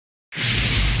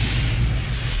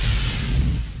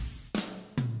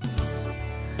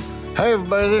Hey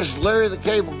everybody, this is Larry the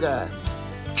Cable Guy.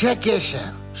 Check this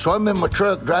out. So I'm in my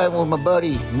truck driving with my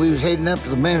buddy, and we was heading up to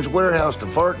the men's warehouse to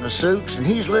fart in the suits, and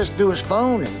he's listening to his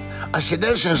phone, and I said,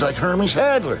 that sounds like Hermie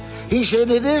Sadler. He said,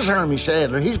 it is Hermie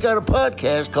Sadler. He's got a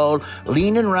podcast called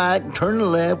Leaning Right and Turning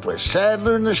Left with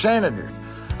Sadler and the Senator.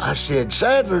 I said,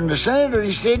 Sadler and the Senator?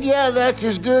 He said, yeah, that's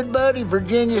his good buddy,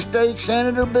 Virginia State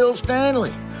Senator Bill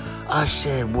Stanley. I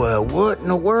said, well, what in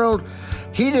the world?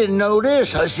 He didn't know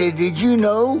this. I said, did you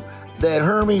know that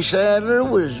Hermie Sadler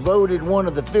was voted one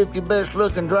of the 50 best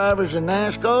looking drivers in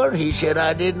NASCAR? He said,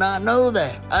 I did not know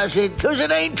that. I said, 'cause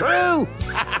it ain't true.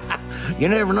 You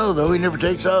never know, though. He never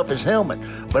takes off his helmet.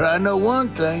 But I know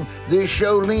one thing, this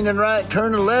show Leaning Right,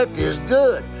 Turning Left is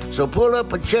good. So pull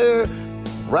up a chair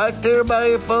right there by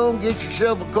your phone, get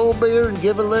yourself a cold beer, and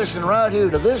give a listen right here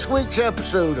to this week's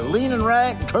episode of Leaning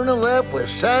Right and Turning Left with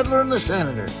Sadler and the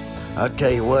Senator. I'll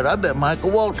tell you what, I bet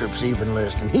Michael Waltrip's even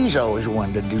listening. He's always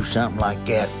wanted to do something like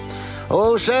that.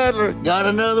 Oh, Sadler, got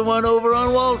another one over on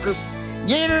Waltrip.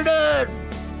 Get her done.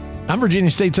 I'm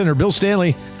Virginia State Senator Bill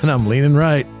Stanley, and I'm leaning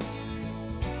right.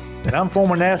 And I'm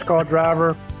former NASCAR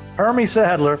driver Hermie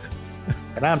Sadler,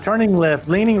 and I'm turning left,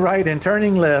 leaning right and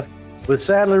turning left with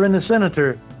Sadler and the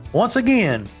Senator. Once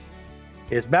again,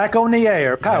 it's back on the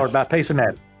air, powered by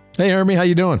Pacematic. Hey, Hermie, how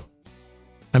you doing?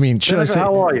 I mean, should Senator, I say,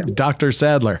 how are you? Dr.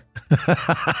 Sadler?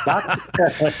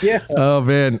 Yeah. Oh,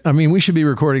 man. I mean, we should be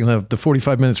recording the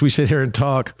 45 minutes we sit here and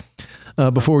talk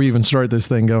before we even start this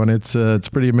thing going. It's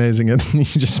pretty amazing. And you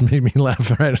just made me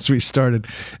laugh right as we started,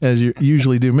 as you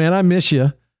usually do. Man, I miss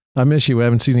you. I miss you. We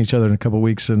haven't seen each other in a couple of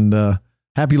weeks. And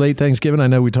happy late Thanksgiving. I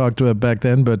know we talked to it back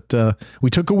then, but we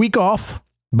took a week off.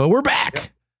 But we're back. Yep.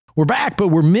 We're back, but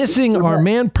we're missing our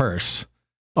man purse.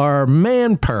 Our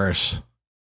man purse.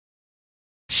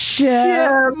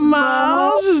 Shep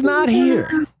Miles is not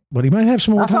here, but he might have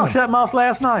some more time. I saw Shep Miles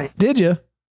last night. Did you?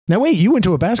 Now wait, you went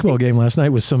to a basketball game last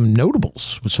night with some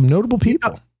notables, with some notable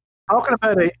people. Talking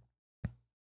about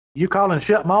you calling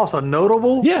Shep Miles a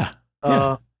notable? Yeah.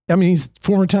 I mean, he's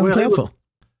former town council.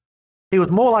 He was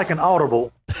more like an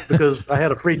audible because I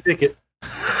had a free ticket.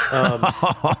 Had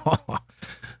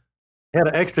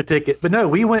an extra ticket, but no,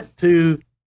 we went to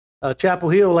Chapel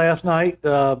Hill last night.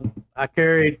 I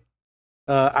carried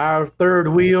our third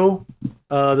wheel,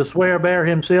 the swear bear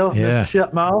himself, Mr.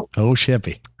 Shep Miles. Oh,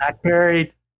 Sheppy. I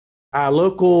carried our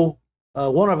local,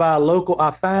 one of our local,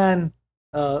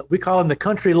 we call him the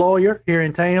country lawyer here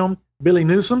in town, Billy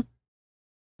Newsom.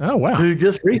 Oh, wow. Who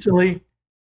just recently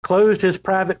closed his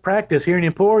private practice here in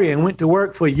Emporia and went to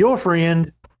work for your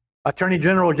friend, Attorney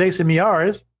General Jason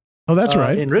Miyares. Oh, that's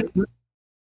right. In Richmond.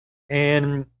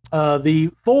 And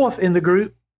the fourth in the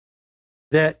group,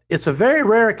 that it's a very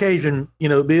rare occasion,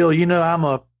 Bill, I'm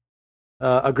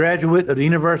a graduate of the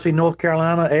University of North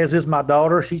Carolina, as is my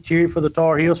daughter. She cheered for the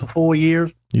Tar Heels for 4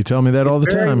 years. You tell me that all the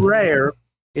time.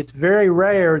 It's very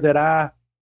rare that I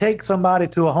take somebody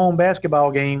to a home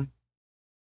basketball game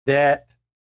that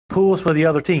pulls for the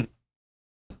other team.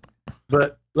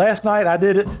 But last night I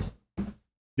did it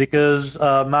because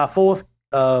my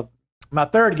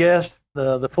third guest,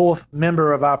 the fourth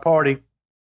member of our party,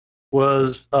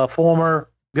 was former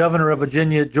governor of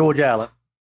Virginia, George Allen.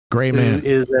 Great man. Who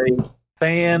is a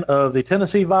fan of the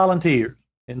Tennessee Volunteers.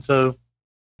 And so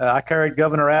I carried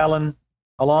Governor Allen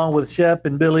along with Shep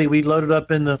and Billy. We loaded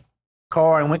up in the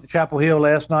car and went to Chapel Hill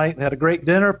last night. We had a great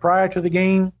dinner prior to the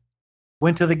game.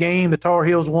 Went to the game. The Tar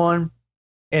Heels won.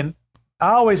 And I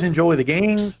always enjoy the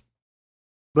games.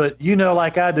 But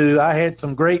like I do, I had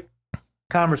some great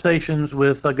conversations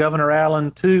with Governor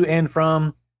Allen to and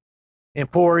from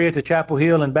Emporia to Chapel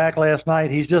Hill and back last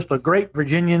night. He's just a great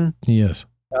Virginian. Yes.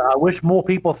 I wish more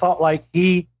people thought like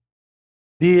he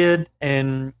did,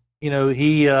 and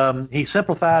he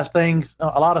simplifies things,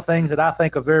 a lot of things that I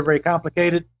think are very, very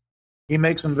complicated. He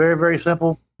makes them very, very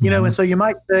simple. And so you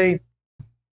might say,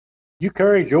 you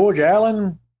carry George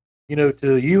Allen,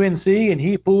 to UNC, and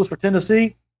he pulls for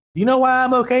Tennessee. You know why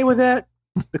I'm okay with that?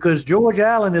 Because George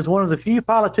Allen is one of the few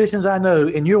politicians I know,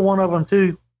 and you're one of them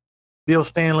too, Bill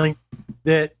Stanley,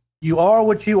 that you are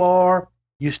what you are,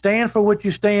 you stand for what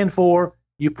you stand for,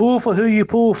 you pull for who you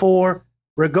pull for,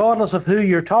 regardless of who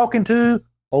you're talking to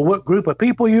or what group of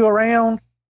people you're around,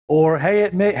 or how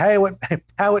it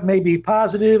may be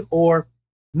positive or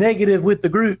negative with the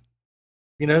group.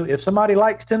 If somebody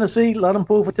likes Tennessee, let them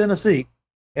pull for Tennessee.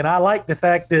 And I like the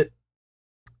fact that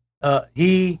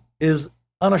he is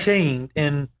unashamed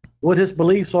in what his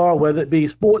beliefs are, whether it be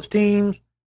sports teams,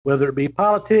 whether it be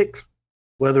politics,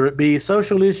 whether it be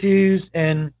social issues.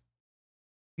 And,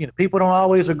 people don't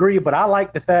always agree, but I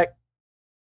like the fact,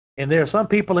 and there are some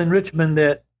people in Richmond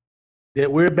that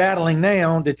that we're battling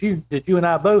now, that you and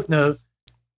I both know,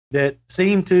 that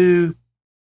seem to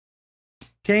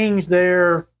change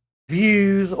their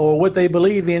views or what they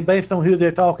believe in based on who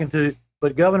they're talking to.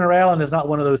 But Governor Allen is not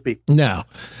one of those people. No,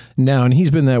 and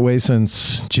he's been that way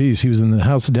since, he was in the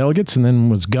House of Delegates and then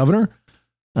was governor.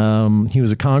 He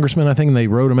was a congressman, I think, and they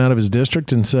wrote him out of his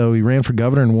district. And so he ran for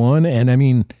governor and won. And I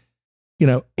mean,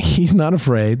 he's not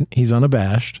afraid. He's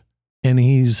unabashed. And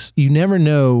you never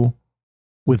know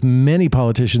with many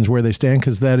politicians where they stand,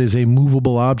 because that is a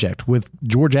movable object. With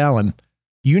George Allen,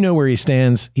 you know where he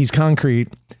stands. He's concrete,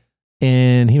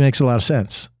 and he makes a lot of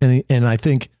sense. And I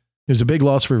think it was a big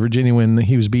loss for Virginia when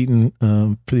he was beaten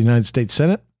for the United States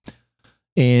Senate.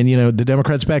 And, the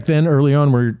Democrats back then early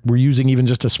on were using even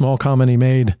just a small comment he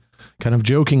made kind of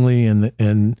jokingly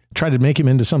and tried to make him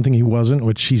into something he wasn't,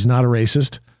 which he's not a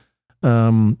racist.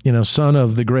 Son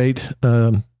of the great,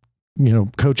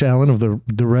 Coach Allen of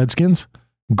the Redskins.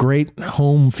 Great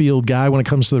home field guy when it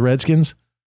comes to the Redskins.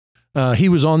 He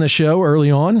was on the show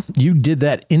early on. You did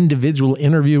that individual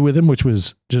interview with him, which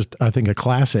was just, I think, a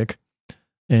classic.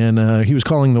 And he was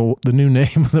calling the new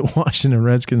name of the Washington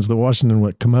Redskins, the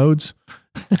Washington Commodes?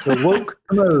 The woke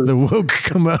commodes. The woke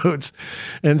commodes.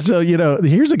 And so,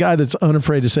 here's a guy that's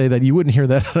unafraid to say that. You wouldn't hear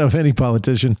that out of any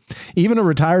politician. Even a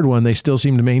retired one, they still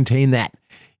seem to maintain that,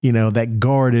 that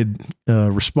guarded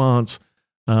response.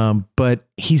 But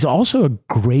he's also a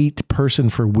great person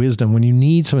for wisdom when you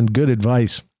need some good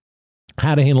advice,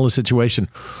 how to handle a situation,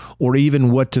 or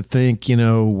even what to think,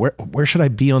 where should I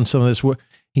be on some of this?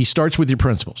 He starts with your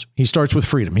principles. He starts with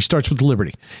freedom. He starts with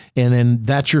liberty. And then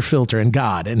that's your filter, and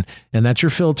God. And that's your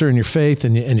filter, and your faith,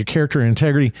 and your character and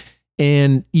integrity.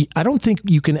 And I don't think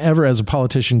you can ever, as a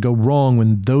politician, go wrong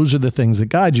when those are the things that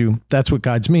guide you. That's what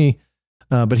guides me.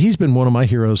 But he's been one of my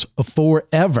heroes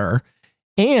forever.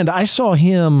 And I saw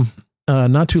him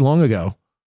not too long ago.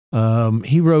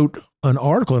 He wrote an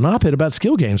article, an op-ed about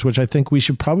skill games, which I think we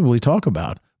should probably talk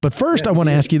about. But first, I want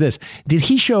to ask you this. Did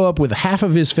he show up with half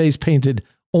of his face painted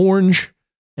orange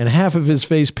and half of his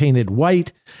face painted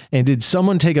white? And did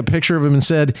someone take a picture of him and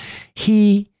said,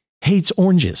 he hates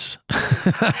oranges?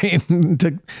 I mean,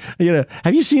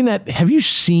 have you seen that? Have you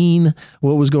seen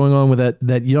what was going on with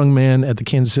that young man at the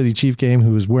Kansas City Chief game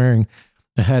who was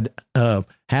had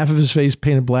half of his face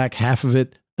painted black, half of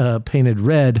it painted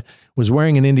red, was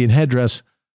wearing an Indian headdress,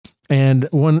 and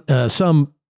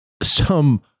some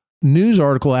news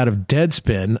article out of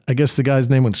Deadspin, I guess the guy's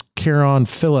name was Kieran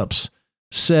Phillips,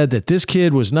 said that this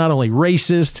kid was not only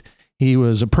racist, he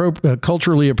was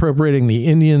culturally appropriating the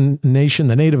Indian nation,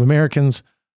 the Native Americans,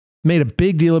 made a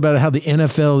big deal about how the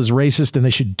NFL is racist and they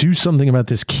should do something about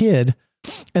this kid.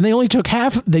 And they only took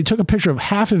took a picture of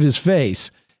half of his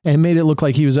face and made it look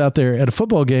like he was out there at a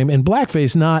football game in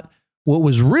blackface. Not what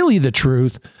was really the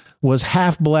truth was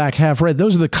half black, half red.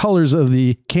 Those are the colors of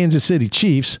the Kansas City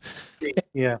Chiefs.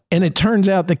 Yeah. And it turns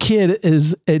out the kid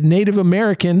is a Native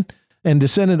American and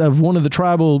descendant of one of the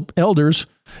tribal elders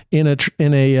in a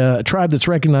tribe that's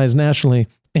recognized nationally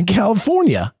in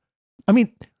California. I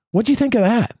mean, what do you think of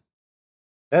that?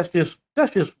 That's just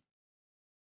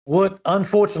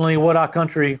unfortunately what our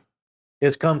country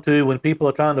has come to when people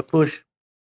are trying to push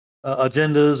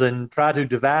agendas and try to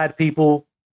divide people,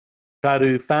 try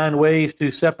to find ways to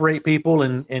separate people.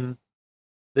 And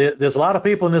there's a lot of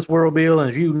people in this world, Bill,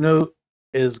 as you know,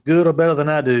 as good or better than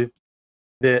I do,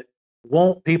 that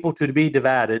want people to be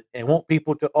divided and want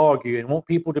people to argue and want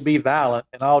people to be violent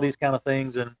and all these kind of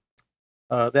things. And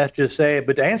that's just sad.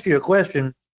 But to answer your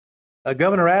question,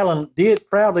 Governor Allen did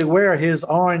proudly wear his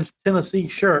orange Tennessee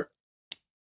shirt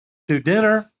to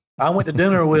dinner. We went to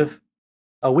dinner with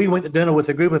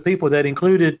a group of people that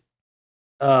included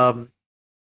Tyler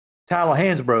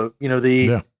Hansbrough,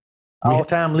 the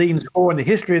all-time leading scorer in the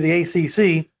history of the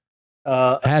ACC.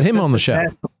 Had him on the show.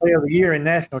 National Player of the Year and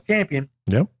national champion.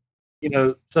 Yep.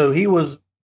 So he was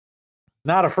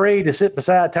not afraid to sit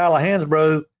beside Tyler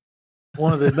Hansbrough,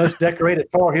 one of the most decorated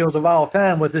Tar Heels of all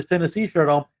time, with his Tennessee shirt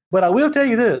on. But I will tell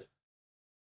you this.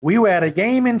 We were at a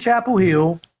game in Chapel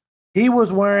Hill. He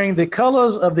was wearing the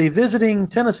colors of the visiting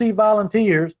Tennessee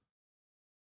Volunteers.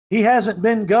 He hasn't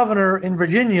been governor in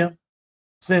Virginia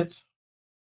since,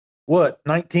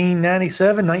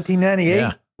 1997,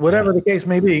 1998, whatever the case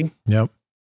may be. Yep.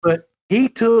 But he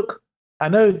took, I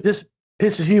know this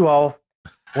pisses you off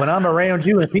when I'm around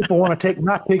you and people want to take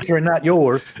my picture and not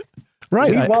yours.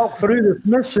 Right. We walked through the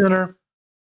Smith Center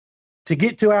to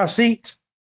get to our seats,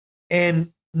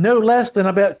 and no less than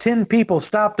about 10 people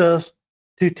stopped us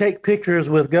to take pictures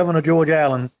with Governor George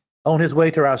Allen on his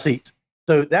way to our seats.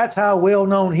 So that's how well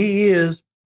known he is,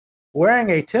 wearing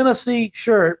a Tennessee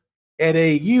shirt at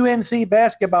a UNC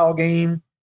basketball game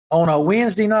on a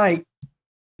Wednesday night,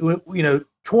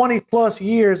 20 plus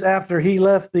years after he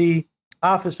left the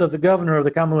office of the governor of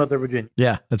the Commonwealth of Virginia.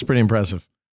 Yeah, that's pretty impressive.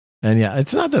 And yeah,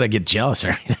 it's not that I get jealous or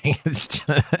anything. It's just,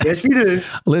 yes, you do.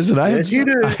 Listen, I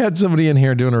had somebody in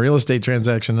here doing a real estate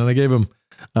transaction, and I gave them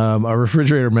our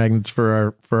refrigerator magnets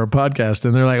for our podcast,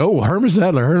 and they're like, "Oh, Herman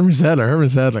Sadler." I'm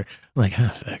like, oh,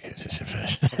 fuck.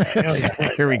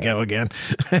 Here we go again.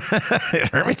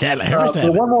 Herman Sadler.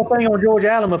 So one more thing on George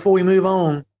Allen before we move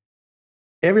on.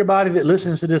 Everybody that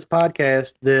listens to this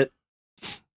podcast that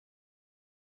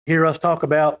hear us talk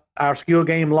about our skill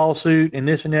game lawsuit and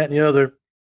this and that and the other,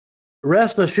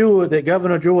 rest assured that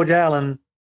Governor George Allen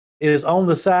is on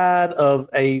the side of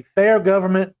a fair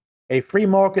government, a free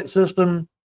market system,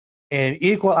 and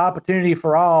equal opportunity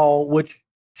for all, which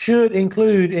should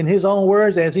include, in his own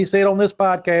words, as he said on this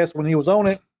podcast when he was on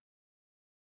it,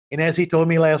 and as he told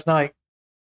me last night,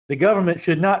 the government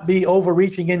should not be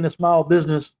overreaching into small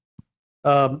business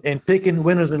and picking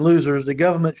winners and losers. The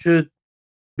government should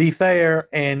be fair,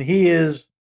 and he is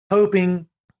hoping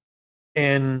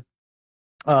and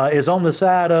is on the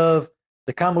side of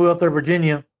the Commonwealth of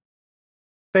Virginia,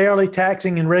 fairly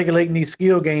taxing and regulating these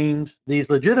skill games, these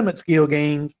legitimate skill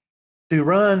games, to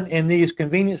run in these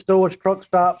convenience stores, truck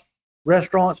stops,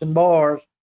 restaurants, and bars.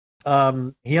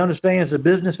 He understands the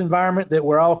business environment that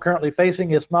we're all currently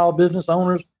facing as small business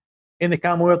owners in the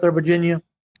Commonwealth of Virginia,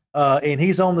 and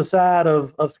he's on the side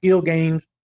of skill games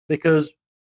because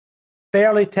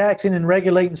fairly taxing and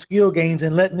regulating skill games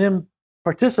and letting them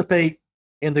participate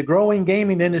in the growing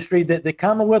gaming industry that the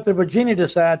Commonwealth of Virginia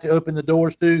decided to open the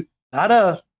doors to, not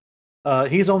us.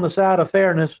 He's on the side of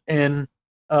fairness, and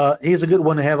he's a good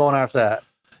one to have on our side.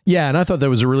 Yeah, and I thought that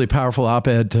was a really powerful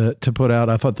op-ed to put out.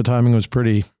 I thought the timing was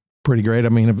pretty great. I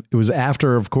mean, it was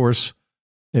after, of course,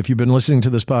 if you've been listening to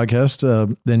this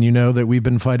podcast, then you know that we've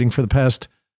been fighting for the past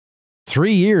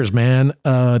 3 years, man,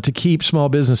 to keep small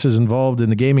businesses involved in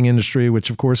the gaming industry,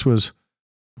 which, of course, was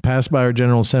passed by our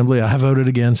General Assembly. I voted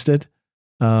against it.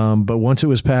 But once it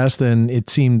was passed, then it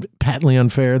seemed patently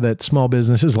unfair that small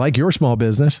businesses, like your small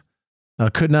business,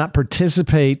 could not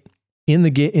participate in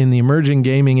the emerging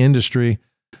gaming industry,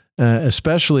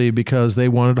 especially because they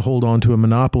wanted to hold on to a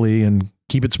monopoly and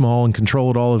keep it small and control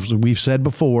it all, as we've said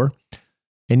before.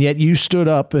 And yet you stood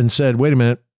up and said, wait a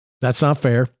minute, that's not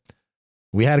fair.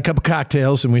 We had a couple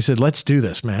cocktails and we said, let's do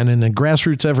this, man. And in a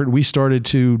grassroots effort, we started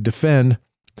to defend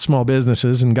small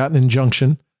businesses and got an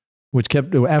injunction, which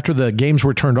kept, after the games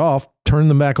were turned off, turned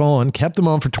them back on, kept them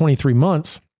on for 23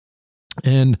 months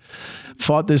and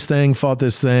fought this thing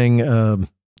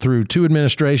through 2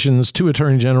 administrations, 2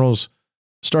 attorney generals,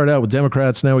 started out with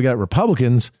Democrats. Now we got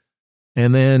Republicans.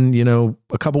 And then,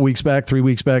 a couple weeks back, 3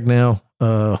 weeks back now,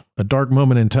 a dark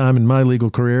moment in time in my legal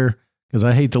career, because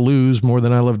I hate to lose more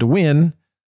than I love to win.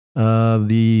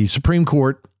 The Supreme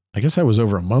Court, I guess that was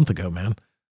over a month ago, man.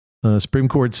 Supreme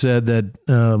Court said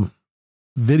that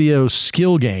video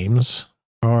skill games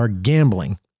are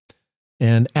gambling,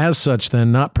 and as such,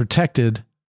 then not protected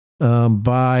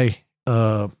by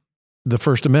the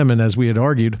First Amendment, as we had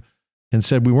argued, and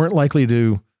said we weren't likely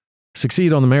to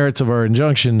succeed on the merits of our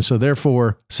injunction. So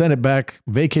therefore, sent it back,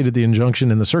 vacated the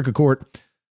injunction, and the circuit court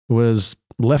was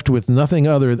left with nothing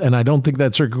other. And I don't think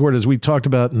that circuit court, as we talked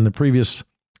about in the previous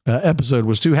episode,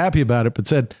 was too happy about it, but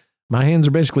said, my hands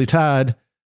are basically tied.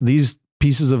 These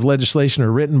pieces of legislation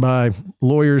are written by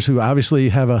lawyers who obviously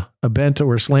have a bent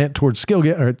or a slant towards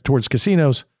towards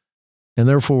casinos, and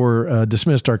therefore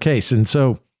dismissed our case. And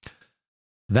so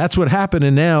that's what happened.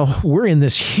 And now we're in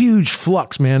this huge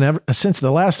flux, man. Since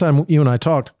the last time you and I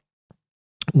talked,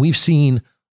 we've seen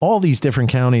all these different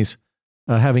counties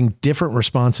having different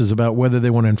responses about whether they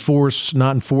want to enforce,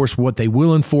 not enforce, what they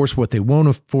will enforce, what they won't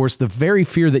enforce. The very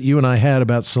fear that you and I had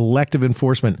about selective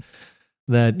enforcement,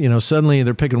 that, suddenly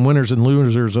they're picking winners and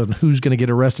losers on who's going to get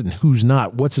arrested and who's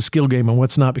not, what's a skill game and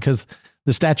what's not, because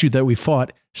the statute that we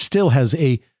fought still has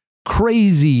a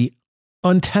crazy,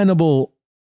 untenable,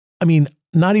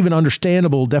 not even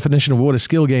understandable definition of what a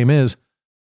skill game is,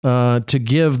 to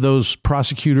give those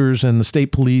prosecutors and the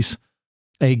state police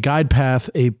a guide path,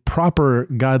 a proper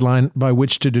guideline by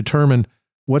which to determine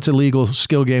what's a legal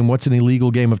skill game, what's an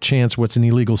illegal game of chance, what's an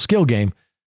illegal skill game.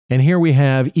 And here we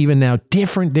have even now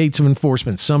different dates of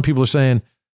enforcement. Some people are saying,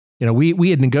 we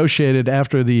had negotiated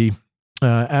after the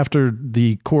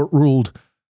court ruled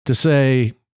to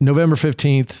say November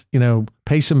 15th,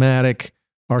 Pacematic,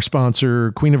 our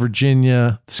sponsor, Queen of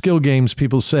Virginia, the skill games,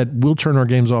 people said, we'll turn our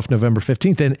games off November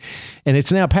 15th. And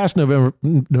it's now past November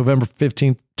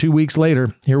 15th, 2 weeks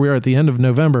later. Here we are at the end of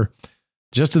November,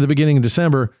 just at the beginning of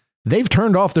December. they've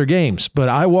turned off their games. But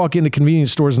I walk into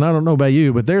convenience stores, and I don't know about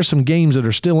you, but there's some games that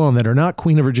are still on that are not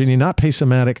Queen of Virginia, not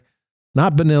Pace-O-Matic,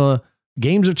 not Vanilla,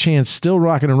 games of chance, still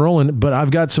rocking and rolling. But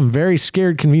I've got some very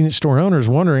scared convenience store owners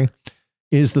wondering,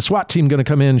 is the SWAT team going to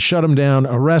come in, shut them down,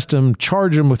 arrest them,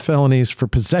 charge them with felonies for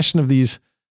possession of these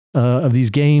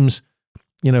games,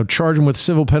 charge them with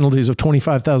civil penalties of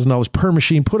 $25,000 per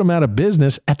machine, put them out of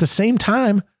business at the same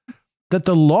time that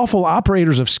the lawful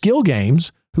operators of skill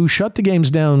games who shut the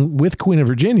games down with Queen of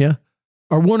Virginia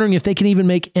are wondering if they can even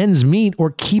make ends meet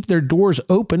or keep their doors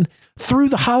open through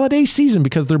the holiday season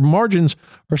because their margins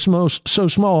are so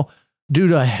small due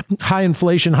to high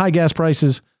inflation, high gas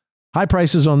prices, high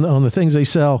prices on the things they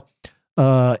sell,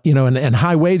 and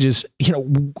high wages.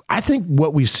 I think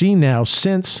what we've seen now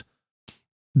since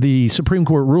the Supreme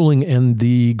Court ruling and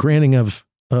the granting of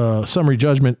summary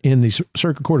judgment in the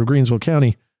Circuit Court of Greensville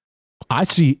County, I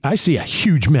see a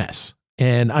huge mess,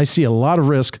 and I see a lot of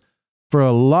risk for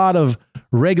a lot of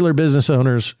regular business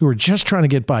owners who are just trying to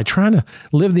get by, trying to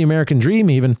live the American dream,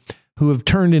 even, who have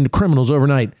turned into criminals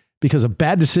overnight because of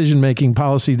bad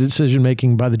policy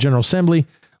decision-making by the General Assembly,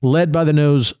 led by the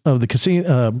nose of the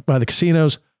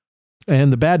casinos,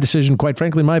 and the bad decision, quite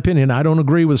frankly, in my opinion, I don't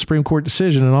agree with the Supreme Court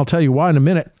decision, and I'll tell you why in a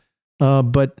minute.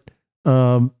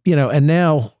 And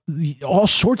now all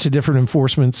sorts of different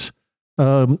enforcements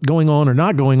going on or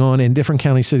not going on in different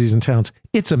county, cities, and towns.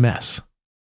 It's a mess.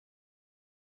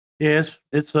 Yes,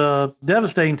 it's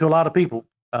devastating to a lot of people.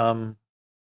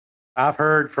 I've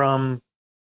heard from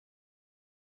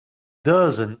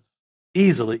dozens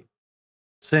easily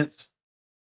since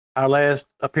our last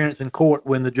appearance in court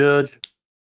when the judge,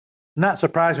 not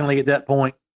surprisingly at that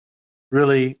point,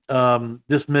 really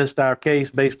dismissed our case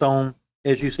based on,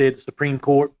 as you said, the Supreme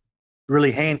Court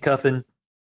really handcuffing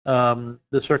the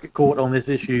circuit court on this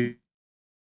issue.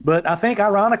 But I think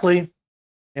ironically,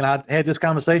 and I had this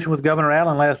conversation with Governor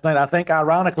Allen last night, I think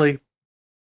ironically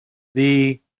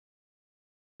the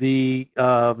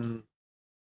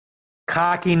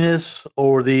cockiness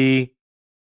or the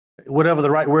whatever the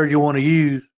right word you want to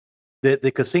use that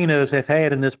the casinos have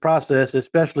had in this process,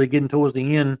 especially getting towards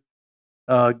the end,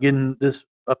 getting this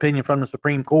opinion from the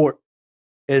Supreme Court,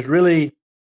 has really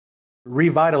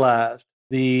revitalized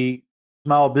the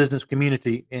small business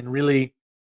community and really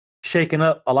shaken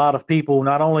up a lot of people,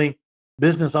 not only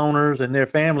business owners and their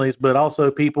families, but also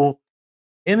people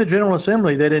in the General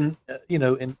Assembly that and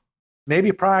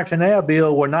maybe prior to now,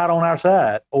 Bill, were not on our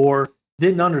side or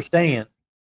didn't understand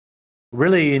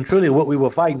really and truly what we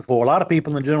were fighting for. A lot of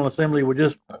people in the General Assembly were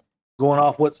just going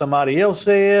off what somebody else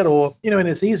said, or, and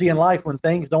it's easy in life when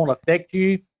things don't affect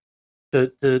you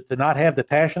to not have the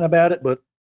passion about it. But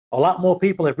a lot more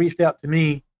people have reached out to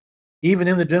me, even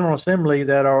in the General Assembly,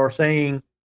 that are saying,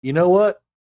 you know what?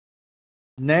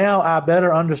 Now I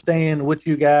better understand what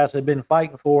you guys have been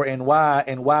fighting for and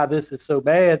why this is so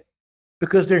bad,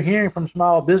 because they're hearing from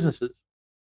small business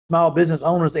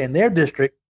owners in their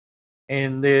district,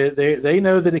 and they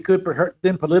know that it could hurt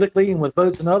them politically and with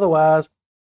votes and otherwise,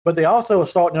 but they also are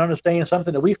starting to understand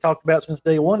something that we've talked about since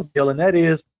day one, Bill, and that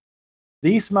is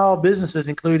these small businesses,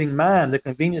 including mine, the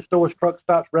convenience stores, truck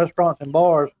stops, restaurants, and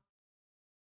bars,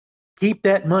 keep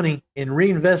that money and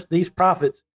reinvest these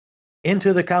profits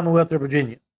into the Commonwealth of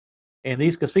Virginia. And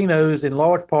these casinos, in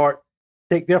large part,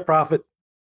 take their profit,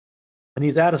 and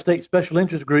these out-of-state special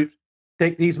interest groups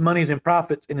take these monies and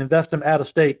profits and invest them out of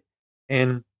state.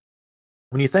 And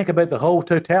when you think about the whole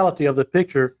totality of the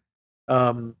picture,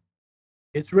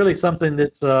 it's really something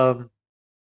that's,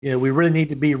 we really need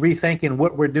to be rethinking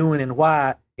what we're doing and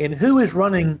why, and who is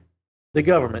running the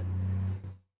government.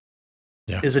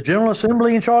 Yeah. Is the General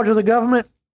Assembly in charge of the government,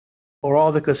 or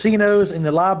are the casinos and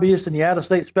the lobbyists and the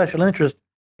out-of-state special interest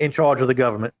in charge of the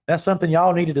government? That's something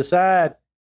y'all need to decide,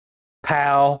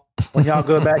 pal, when y'all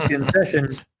go back in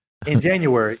session in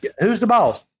January. Who's the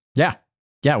boss? Yeah.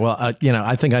 Yeah. Well,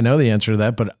 I think I know the answer to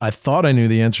that, but I thought I knew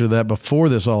the answer to that before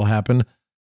this all happened.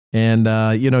 And,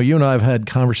 you and I have had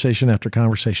conversation after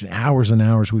conversation, hours and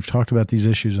hours. We've talked about these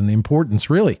issues and the importance,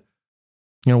 really.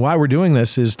 Why we're doing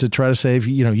this is to try to save,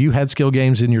 you had skill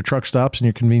games in your truck stops and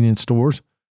your convenience stores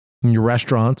and your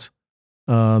restaurants.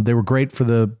 They were great for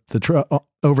the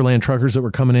overland truckers that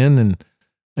were coming in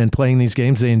and playing these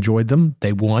games. They enjoyed them.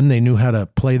 They won. They knew how to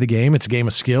play the game. It's a game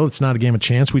of skill. It's not a game of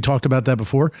chance. We talked about that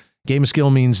before. Game of skill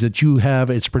means that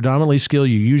it's predominantly skill.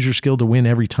 You use your skill to win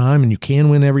every time, and you can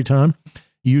win every time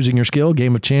using your skill.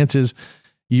 Game of chance is,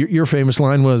 your famous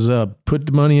line was, put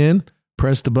the money in,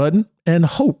 press the button, and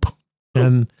hope.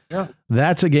 And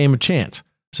that's a game of chance.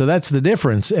 So that's the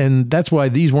difference. And that's why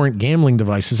these weren't gambling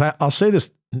devices. I'll say this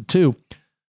too.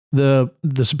 The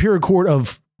Superior Court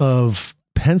of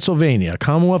Pennsylvania,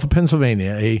 Commonwealth of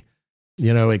Pennsylvania,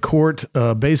 a court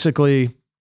basically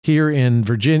here in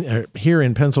Virginia, here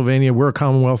in Pennsylvania, we're a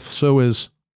Commonwealth. So is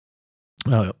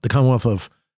the Commonwealth of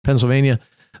Pennsylvania.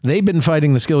 They've been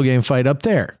fighting the skill game fight up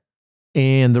there.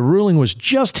 And the ruling was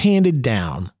just handed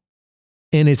down.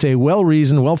 And it's a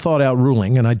well-reasoned, well-thought-out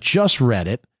ruling. And I just read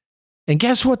it. And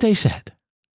guess what they said?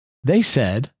 They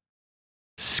said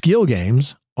skill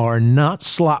games are not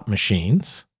slot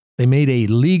machines. They made a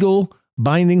legal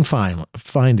binding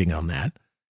finding on that.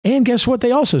 And guess what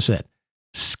they also said?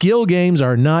 Skill games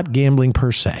are not gambling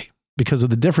per se because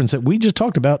of the difference that we just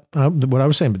talked about, what I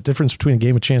was saying, the difference between a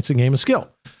game of chance and a game of skill.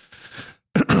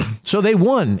 So they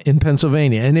won in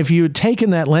Pennsylvania. And if you had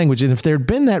taken that language and if there had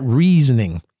been that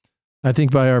reasoning, I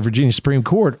think by our Virginia Supreme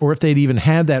Court, or if they'd even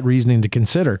had that reasoning to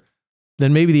consider,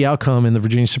 then maybe the outcome in the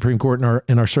Virginia Supreme Court and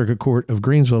in our Circuit Court of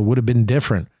Greensville would have been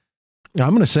different. Now,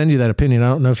 I'm going to send you that opinion. I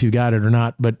don't know if you've got it or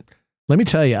not, but let me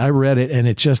tell you, I read it and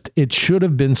it should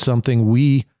have been something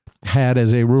we had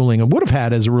as a ruling and would have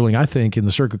had as a ruling, I think, in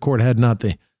the Circuit Court had not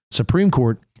the Supreme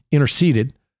Court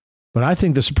interceded. But I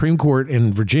think the Supreme Court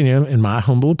in Virginia, in my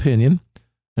humble opinion,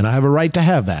 and I have a right to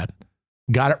have that,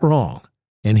 got it wrong.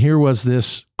 And here was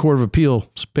this Court of Appeal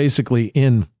basically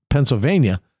in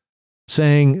Pennsylvania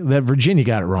saying that Virginia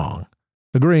got it wrong,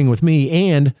 agreeing with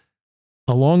me. And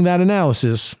along that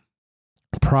analysis,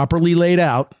 properly laid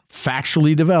out,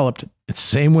 factually developed, it's the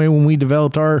same way when we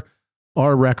developed our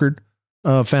record,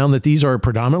 found that these are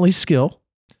predominantly skill.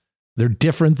 They're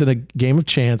different than a game of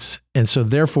chance. And so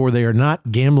therefore they are not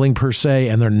gambling per se,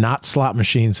 and they're not slot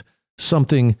machines,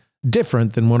 something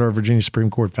different than what our Virginia Supreme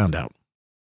Court found out.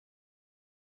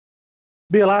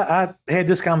 Bill, I had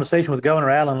this conversation with Governor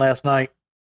Allen last night.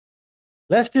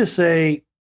 Let's just say,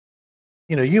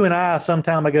 you and I, some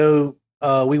time ago,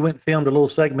 we went and filmed a little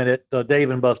segment at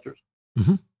Dave & Buster's.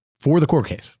 Mm-hmm. For the court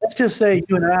case. Let's just say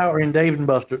you and I are in Dave &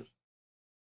 Buster's,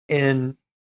 and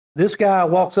this guy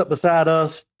walks up beside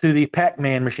us to the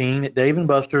Pac-Man machine at Dave &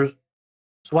 Buster's,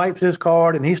 swipes his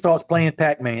card, and he starts playing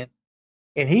Pac-Man.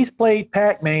 And he's played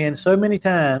Pac-Man so many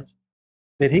times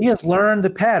that he has learned the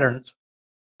patterns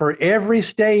for every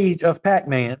stage of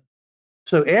Pac-Man.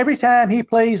 So every time he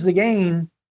plays the game,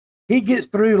 he gets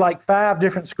through like 5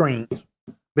 different screens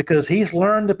because he's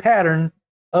learned the pattern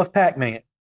of Pac-Man.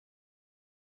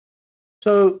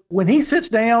 So when he sits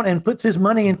down and puts his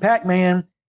money in Pac-Man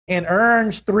and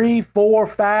earns 3, 4,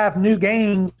 5 new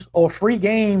games or free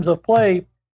games of play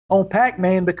on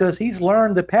Pac-Man because he's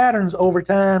learned the patterns over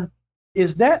time,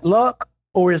 is that luck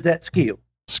or is that skill?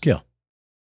 Skill.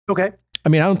 Okay. I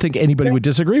mean, I don't think anybody would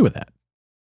disagree with that.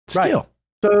 Skill. Right.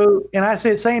 So, and I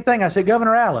said, same thing. I said,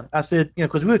 Governor Allen, I said,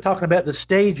 because we were talking about the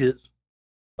stages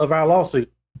of our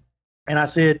lawsuit. And I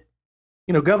said,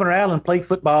 Governor Allen played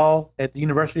football at the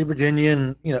University of Virginia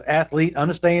and, athlete,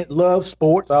 loves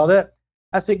sports, all that.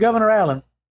 I said, Governor Allen,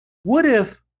 what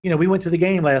if, we went to the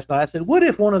game last night. I said, what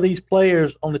if one of these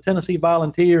players on the Tennessee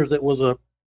Volunteers that was a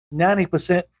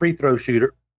 90% free throw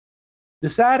shooter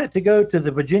decided to go to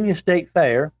the Virginia State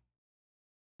Fair,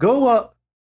 go up,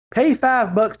 pay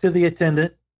 $5 to the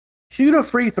attendant, shoot a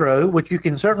free throw, which you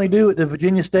can certainly do at the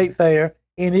Virginia State Fair,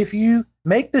 and if you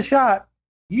make the shot,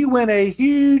 you win a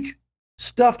huge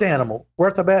stuffed animal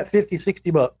worth about $50,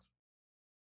 $60.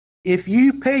 If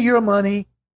you pay your money,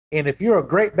 and if you're a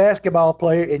great basketball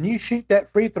player and you shoot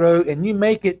that free throw and you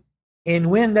make it and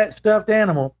win that stuffed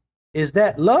animal, is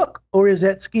that luck or is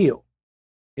that skill?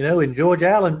 And George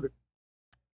Allen,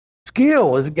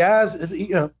 skill is guys,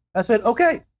 I said,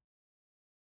 okay.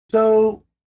 So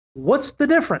what's the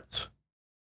difference?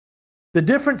 The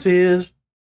difference is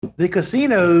the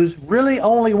casinos really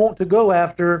only want to go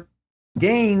after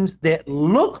games that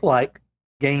look like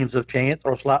games of chance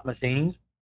or slot machines,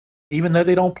 even though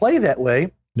they don't play that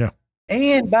way. Yeah.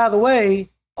 And by the way,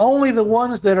 only the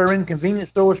ones that are in convenience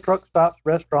stores, truck stops,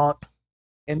 restaurants,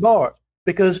 and bars.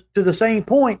 Because to the same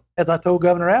point, as I told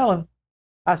Governor Allen,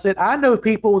 I said, I know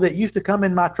people that used to come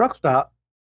in my truck stop,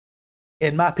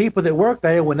 and my people that worked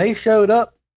there, when they showed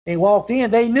up and walked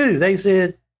in, they knew. They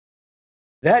said,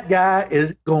 that guy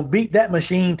is going to beat that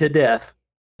machine to death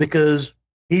because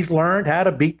he's learned how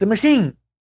to beat the machine.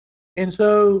 And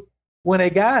so when a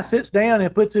guy sits down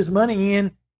and puts his money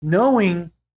in, knowing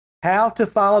how to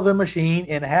follow the machine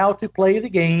and how to play the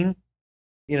game,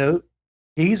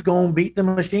 he's going to beat the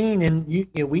machine. And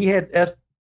we had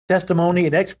testimony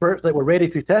and experts that were ready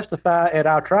to testify at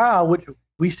our trial, which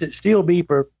we should still be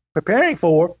preparing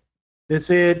for, that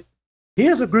said,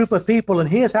 here's a group of people and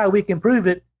here's how we can prove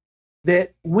it,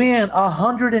 that win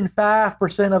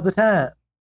 105% of the time.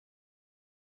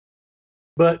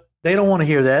 But they don't want to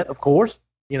hear that, of course.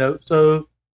 So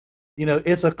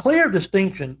it's a clear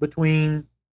distinction between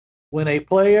when a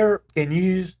player can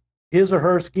use his or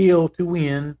her skill to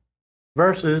win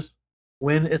versus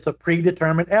when it's a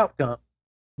predetermined outcome.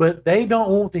 But they don't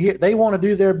want to hear, they want to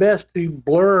do their best to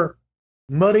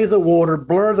muddy the water,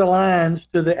 blur the lines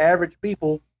to the average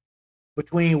people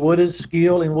between what is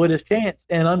skill and what is chance.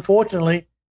 And unfortunately,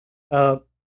 the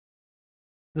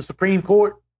Supreme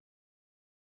Court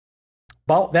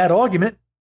bought that argument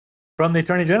from the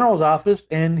Attorney General's office,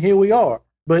 and here we are.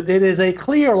 But it is a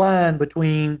clear line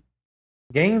between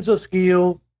games of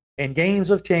skill and games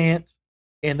of chance,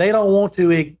 and they don't want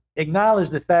to acknowledge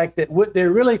the fact that what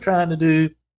they're really trying to do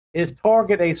is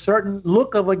target a certain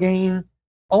look of a game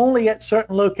only at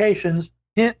certain locations,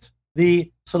 hence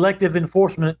the selective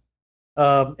enforcement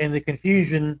and the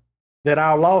confusion that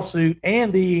our lawsuit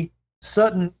and the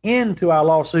sudden end to our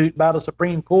lawsuit by the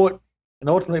Supreme Court and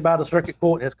ultimately by the Circuit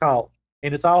Court has caused.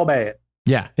 And it's all bad.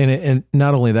 Yeah. And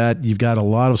not only that, you've got a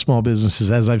lot of small businesses,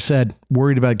 as I've said,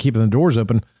 worried about keeping the doors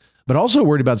open, but also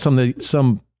worried about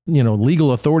some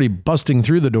legal authority busting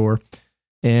through the door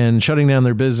and shutting down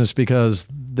their business because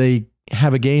they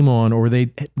have a game on, or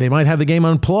they might have the game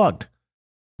unplugged,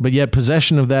 but yet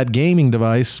possession of that gaming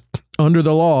device under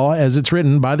the law, as it's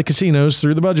written by the casinos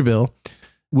through the budget bill,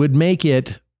 would make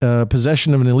it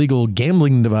possession of an illegal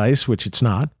gambling device, which it's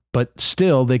not, but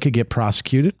still they could get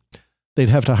prosecuted. They'd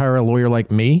have to hire a lawyer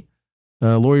like me.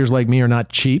 Lawyers like me are not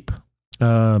cheap.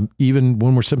 Even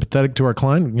when we're sympathetic to our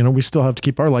client, we still have to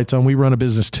keep our lights on. We run a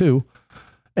business too.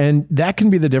 And that can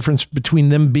be the difference between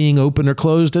them being open or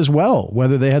closed as well,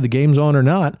 whether they had the games on or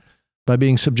not, by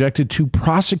being subjected to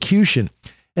prosecution.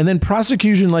 And then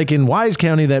prosecution like in Wise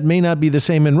County, that may not be the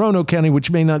same in Roanoke County,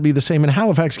 which may not be the same in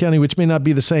Halifax County, which may not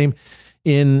be the same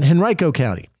in Henrico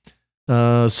County.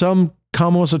 Some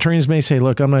Commonwealth attorneys may say,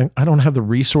 look, I don't have the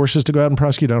resources to go out and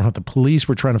prosecute. I don't have the police.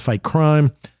 We're trying to fight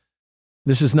crime.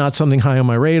 This is not something high on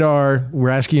my radar. We're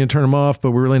asking you to turn them off,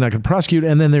 but we're really not going to prosecute.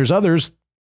 And then there's others,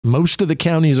 most of the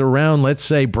counties around, let's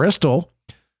say Bristol,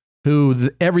 who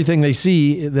everything they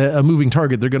see, a moving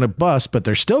target, they're going to bust, but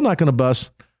they're still not going to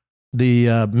bust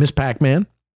the Miss Pac-Man.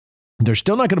 They're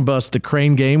still not going to bust the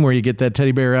crane game where you get that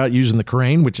teddy bear out using the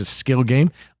crane, which is a skill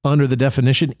game under the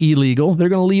definition illegal. They're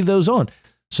going to leave those on.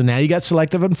 So now you got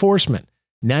selective enforcement.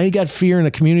 Now you got fear in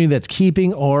a community that's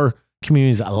keeping our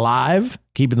communities alive,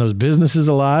 keeping those businesses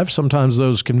alive. Sometimes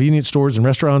those convenience stores and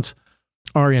restaurants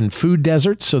are in food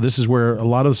deserts. So this is where a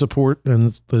lot of the support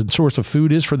and the source of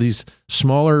food is for these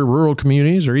smaller rural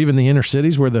communities, or even the inner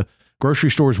cities where the grocery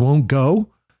stores won't go.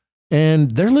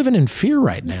 And they're living in fear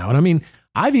right now. And I mean,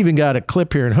 I've even got a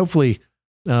clip here, and hopefully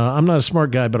I'm not a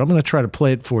smart guy, but I'm going to try to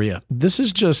play it for you. This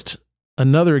is just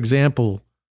another example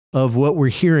of what we're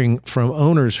hearing from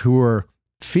owners who are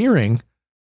fearing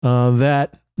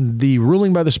that the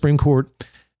ruling by the Supreme Court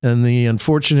and the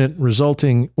unfortunate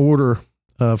resulting order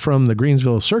from the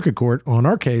Greensville Circuit Court on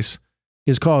our case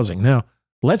is causing. Now,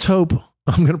 let's hope.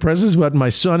 I'm going to press this button. My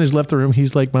son has left the room.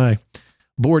 He's like my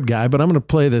board guy, but I'm going to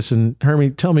play this, and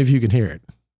Hermie, tell me if you can hear it.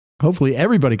 Hopefully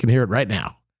everybody can hear it right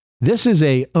now. This is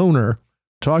a owner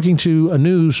talking to a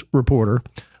news reporter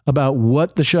about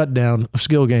what the shutdown of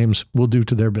skill games will do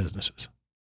to their businesses.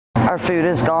 Our food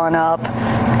has gone up.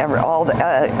 All the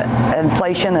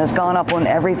inflation has gone up on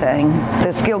everything.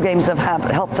 The skill games have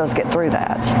helped us get through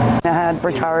that. I had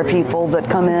retired people that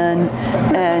come in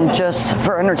and just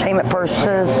for entertainment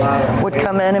purposes would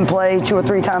come in and play 2 or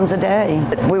 3 times a day.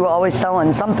 We were always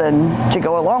selling something to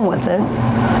go along with it,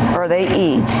 or they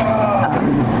eat.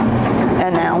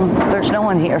 And now there's no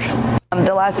one here.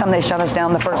 The last time they shut us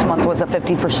down, the first month was a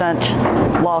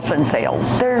 50% loss in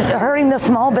sales. They're hurting the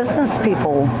small business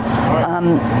people.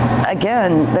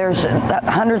 Again, there's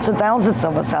hundreds of thousands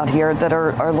of us out here that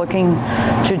are looking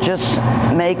to just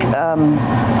make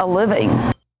a living.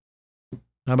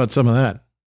 How about some of that?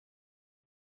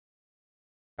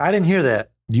 I didn't hear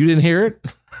that. You didn't hear it?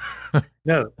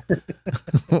 No.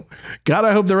 God,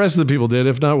 I hope the rest of the people did.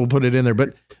 If not, we'll put it in there.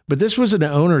 But this was an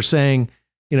owner saying,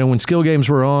 when skill games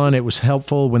were on, it was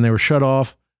helpful. When they were shut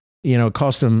off, it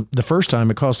cost them the first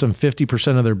time. It cost them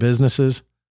 50% of their businesses,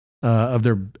 of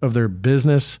their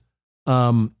business,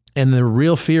 and the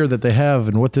real fear that they have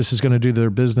and what this is going to do to their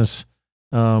business,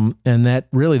 and that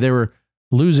really they were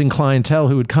losing clientele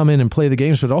who would come in and play the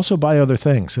games, but also buy other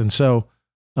things. And so,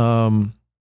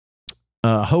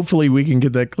 hopefully we can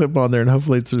get that clip on there, and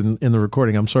hopefully it's in the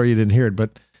recording. I'm sorry you didn't hear it,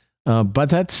 but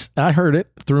I heard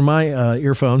it through my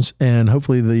earphones, and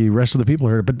hopefully the rest of the people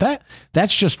heard it. But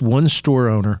that's just one store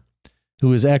owner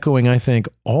who is echoing, I think,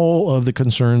 all of the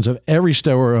concerns of every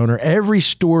store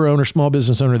owner, small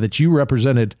business owner that you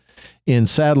represented in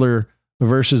Sadler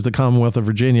versus the Commonwealth of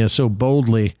Virginia so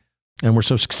boldly and we're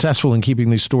so successful in keeping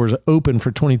these stores open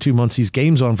for 22 months, these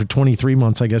games on for 23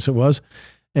 months, I guess it was,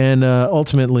 and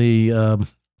ultimately,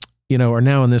 are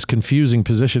now in this confusing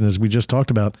position as we just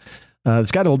talked about.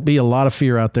 It's got to be a lot of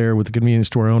fear out there with the convenience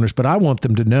store owners, but I want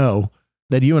them to know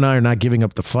that you and I are not giving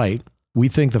up the fight. We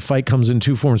think the fight comes in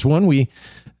two forms. One, we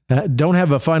don't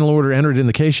have a final order entered in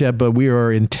the case yet, but we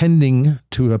are intending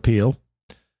to appeal.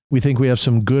 We think we have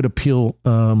some good appeal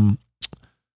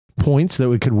points that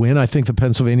we could win. I think the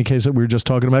Pennsylvania case that we were just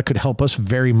talking about could help us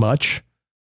very much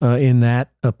in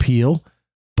that appeal.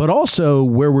 But also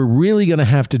where we're really going to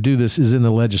have to do this is in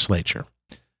the legislature,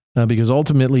 because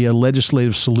ultimately a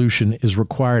legislative solution is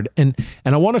required. And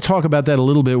I want to talk about that a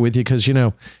little bit with you because,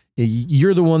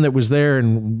 you're the one that was there.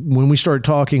 And when we started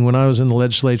talking, when I was in the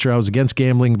legislature, I was against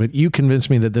gambling, but you convinced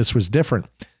me that this was different.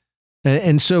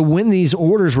 And so when these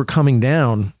orders were coming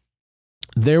down,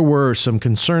 there were some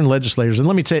concerned legislators. And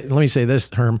let me say this,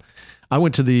 Herm. I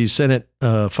went to the Senate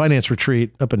finance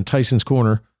retreat up in Tyson's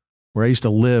Corner, where I used to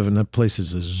live, and that place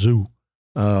is a zoo.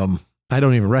 I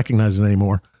don't even recognize it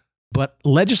anymore. But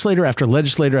legislator after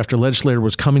legislator after legislator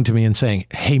was coming to me and saying,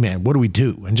 hey, man, what do we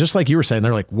do? And just like you were saying,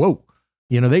 they're like, whoa.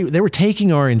 They were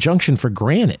taking our injunction for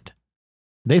granted.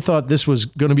 They thought this was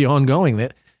going to be ongoing,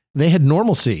 that they had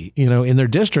normalcy, in their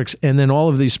districts. And then all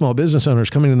of these small business owners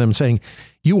coming to them saying,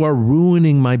 you are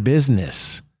ruining my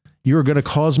business. You're going to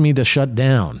cause me to shut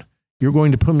down. You're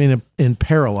going to put me in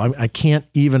peril. I can't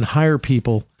even hire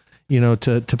people,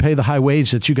 to pay the high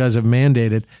wage that you guys have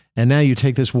mandated. And now you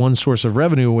take this one source of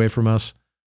revenue away from us,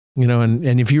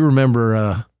 and if you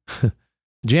remember,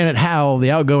 Janet Howell, the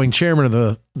outgoing chairman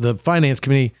of the finance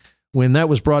committee, when that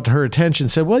was brought to her attention,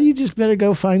 said, well, you just better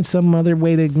go find some other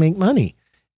way to make money.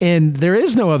 And there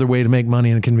is no other way to make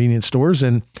money in convenience stores,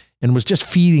 and was just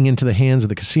feeding into the hands of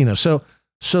the casino. So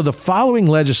the following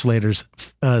legislators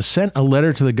sent a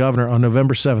letter to the governor on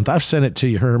November 7th. I've sent it to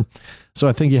you, Herm, so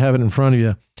I think you have it in front of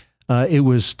you. It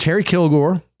was Terry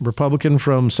Kilgore, Republican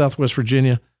from Southwest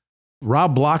Virginia,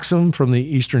 Rob Bloxham from the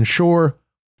Eastern Shore,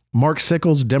 Mark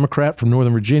Sickles, Democrat from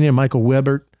Northern Virginia, Michael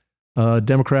Webert,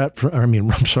 Republican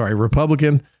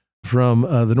from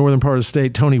the northern part of the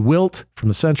state, Tony Wilt from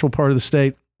the central part of the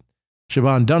state,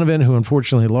 Siobhan Donovan, who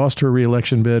unfortunately lost her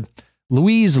reelection bid,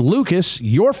 Louise Lucas,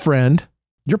 your friend,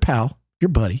 your pal, your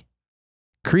buddy,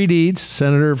 Creed Eads,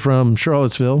 senator from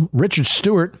Charlottesville, Richard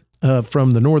Stewart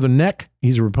from the Northern Neck,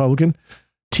 he's a Republican,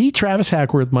 T. Travis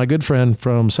Hackworth, my good friend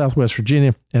from Southwest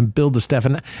Virginia, and Bill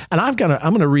DeStefan. And I'm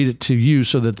going to read it to you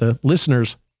so that the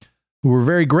listeners who are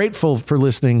very grateful for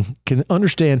listening can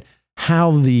understand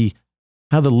how the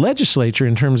legislature,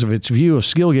 in terms of its view of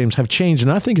skill games, have changed.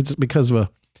 And I think it's because of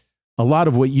a lot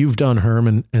of what you've done,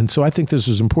 Herm. And so I think this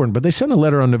is important. But they sent a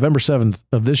letter on November 7th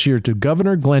of this year to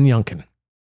Governor Glenn Youngkin.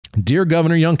 Dear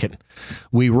Governor Youngkin,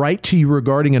 we write to you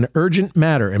regarding an urgent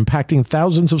matter impacting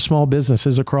thousands of small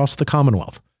businesses across the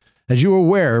Commonwealth. As you are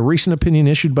aware, a recent opinion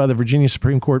issued by the Virginia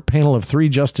Supreme Court panel of 3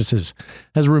 justices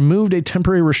has removed a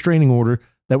temporary restraining order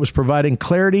that was providing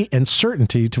clarity and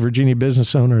certainty to Virginia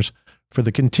business owners for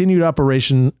the continued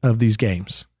operation of these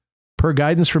games. Per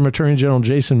guidance from Attorney General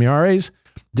Jason Miyares,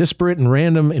 disparate and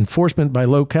random enforcement by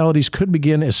localities could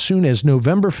begin as soon as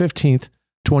November 15th,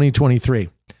 2023.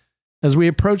 As we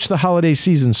approach the holiday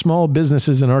season, small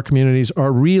businesses in our communities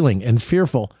are reeling and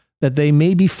fearful that they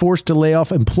may be forced to lay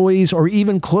off employees or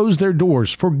even close their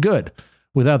doors for good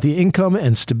without the income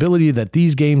and stability that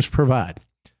these games provide.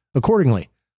 Accordingly,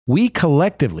 we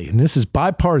collectively, and this is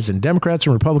bipartisan, Democrats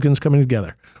and Republicans coming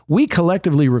together, we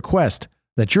collectively request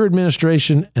that your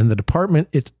administration and the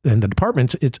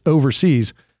departments it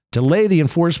oversees delay the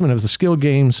enforcement of the skill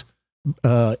games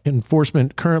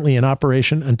enforcement currently in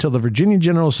operation until the Virginia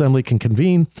General Assembly can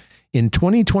convene in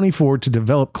 2024 to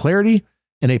develop clarity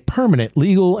and a permanent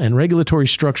legal and regulatory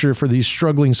structure for these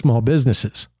struggling small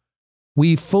businesses.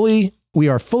 We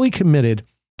are fully committed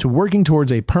to working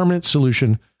towards a permanent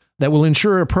solution that will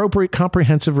ensure appropriate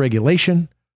comprehensive regulation,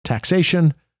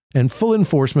 taxation, and full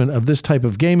enforcement of this type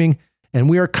of gaming, and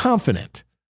we are confident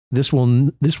this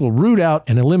will root out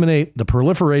and eliminate the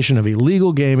proliferation of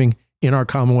illegal gaming in our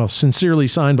Commonwealth. Sincerely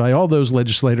signed by all those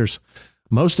legislators.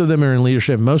 Most of them are in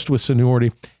leadership, most with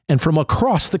seniority, and from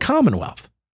across the Commonwealth.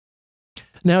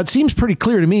 Now, it seems pretty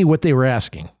clear to me what they were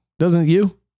asking, doesn't it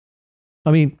you?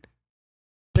 I mean,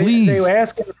 please. They were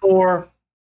asking for,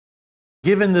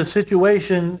 given the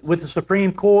situation with the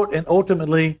Supreme Court and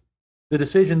ultimately the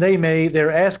decision they made,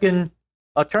 they're asking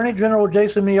Attorney General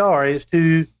Jason Miyares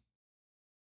to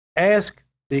ask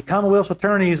the Commonwealth's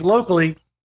attorneys locally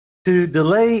to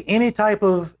delay any type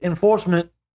of enforcement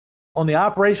on the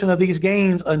operation of these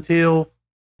games until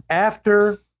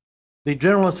after the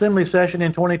General Assembly session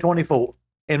in 2024.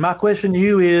 And my question to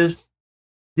you is,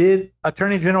 did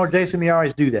Attorney General Jason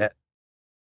Miyares do that?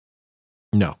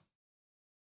 No.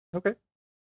 Okay.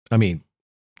 I mean,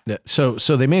 so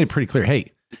they made it pretty clear.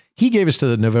 Hey, he gave us to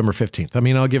the November 15th. I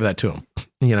mean, I'll give that to him.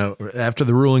 You know, after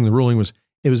the ruling was,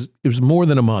 it was more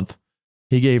than a month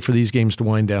he gave for these games to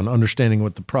wind down, understanding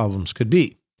what the problems could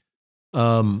be.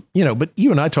 You know, but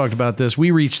you and I talked about this.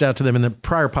 We reached out to them in the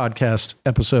prior podcast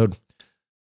episode.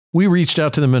 We reached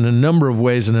out to them in a number of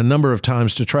ways and a number of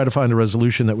times to try to find a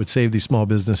resolution that would save these small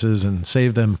businesses and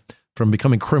save them from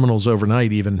becoming criminals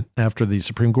overnight, even after the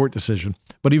Supreme Court decision.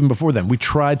 But even before then, we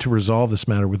tried to resolve this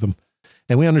matter with them.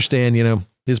 And we understand, you know,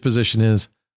 his position is,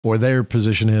 or their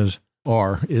position is,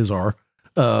 we're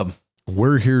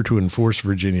here to enforce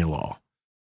Virginia law.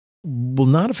 Well,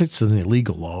 not if it's an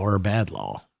illegal law or a bad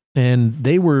law. And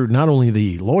they were not only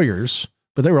the lawyers,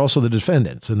 but they were also the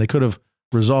defendants, and they could have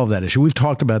resolved that issue. We've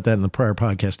talked about that in the prior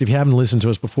podcast. If you haven't listened to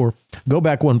us before, go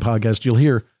back one podcast. You'll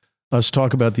hear us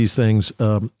talk about these things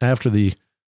after the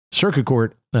circuit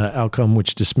court outcome,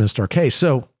 which dismissed our case.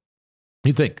 So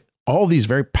you think all these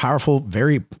very powerful,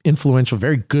 very influential,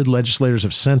 very good legislators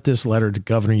have sent this letter to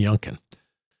Governor Youngkin.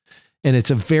 And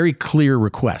it's a very clear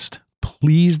request.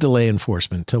 Please delay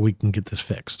enforcement until we can get this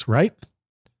fixed, right?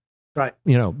 Right.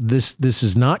 You know, this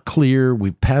is not clear.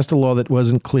 We passed a law that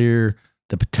wasn't clear.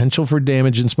 The potential for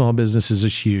damage in small businesses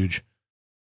is huge.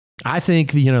 I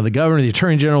think the governor, the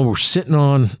attorney general were sitting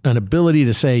on an ability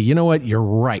to say, you know what, you're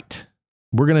right.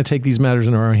 We're going to take these matters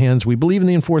into our hands. We believe in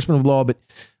the enforcement of law, but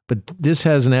this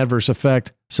has an adverse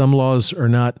effect. Some laws are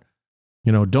not,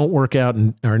 don't work out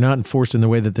and are not enforced in the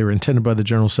way that they were intended by the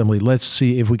General Assembly. Let's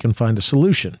see if we can find a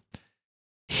solution.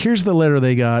 Here's the letter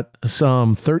they got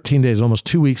some 13 days, almost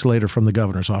 2 weeks later from the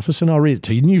governor's office, and I'll read it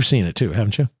to you. And you've seen it too,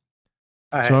 haven't you?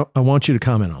 So I want you to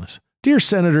comment on this. Dear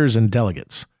senators and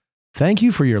delegates, thank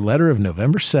you for your letter of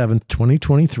November 7th,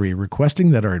 2023,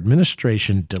 requesting that our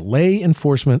administration delay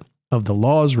enforcement of the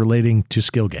laws relating to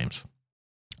skill games.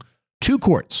 2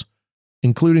 courts,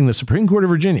 including the Supreme Court of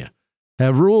Virginia,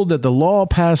 have ruled that the law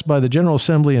passed by the General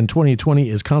Assembly in 2020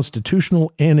 is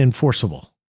constitutional and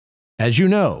enforceable. As you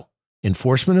know,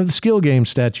 enforcement of the skill game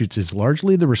statutes is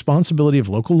largely the responsibility of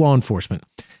local law enforcement,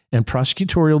 and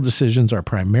prosecutorial decisions are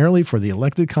primarily for the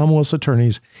elected Commonwealth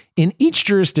attorneys in each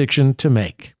jurisdiction to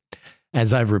make.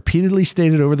 As I've repeatedly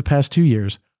stated over the past 2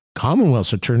 years,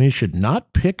 Commonwealth attorneys should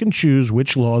not pick and choose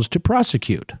which laws to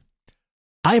prosecute.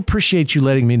 I appreciate you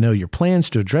letting me know your plans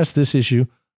to address this issue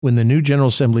when the new General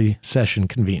Assembly session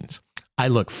convenes. I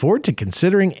look forward to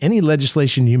considering any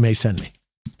legislation you may send me.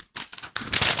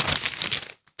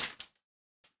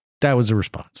 That was a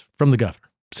response from the governor.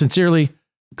 Sincerely,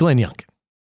 Glenn Youngkin,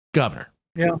 governor.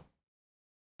 Yeah.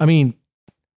 I mean,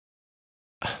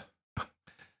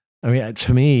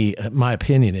 to me, my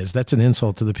opinion is that's an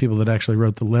insult to the people that actually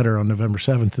wrote the letter on November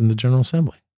 7th in the General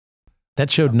Assembly.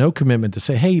 That showed no commitment to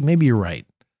say, hey, maybe you're right.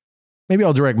 Maybe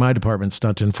I'll direct my departments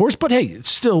not to enforce, but hey, it's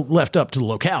still left up to the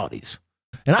localities.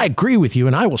 And I agree with you,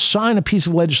 and I will sign a piece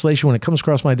of legislation when it comes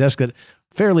across my desk that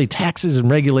fairly taxes and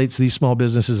regulates these small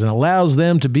businesses and allows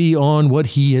them to be on what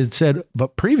he had said,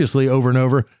 but previously over and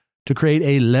over, to create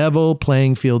a level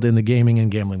playing field in the gaming and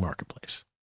gambling marketplace.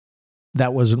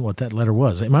 That wasn't what that letter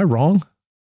was. Am I wrong?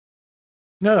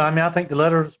 No, I mean, I think the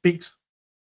letter speaks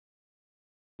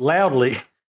loudly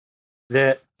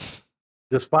that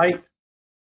despite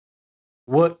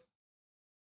what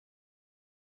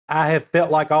I have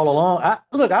felt like all along,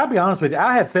 I'll be honest with you,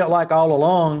 I have felt like all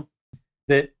along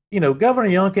that, Governor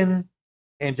Youngkin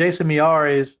and Jason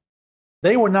Miyares,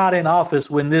 they were not in office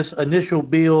when this initial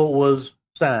bill was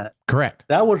signed. Correct.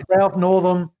 That was Ralph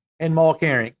Northam and Maul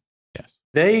Carring. Yes.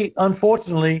 They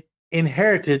unfortunately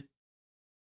inherited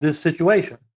this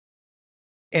situation.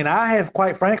 And I have,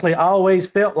 quite frankly, always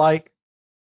felt like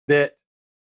that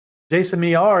Jason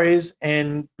Miyares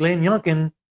and Glenn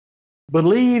Youngkin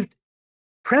believed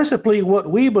principally what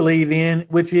we believe in,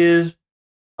 which is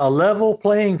a level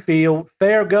playing field,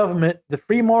 fair government, the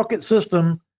free market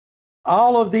system,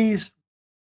 all of these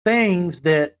things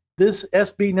that this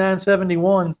SB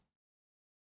 971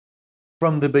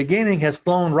 from the beginning has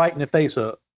flown right in the face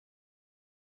of.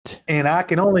 And I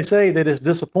can only say that it's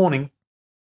disappointing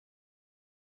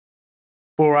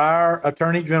for our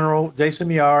Attorney General, Jason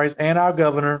Miyares, and our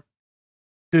governor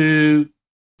to,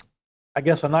 I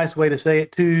guess a nice way to say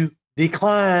it, to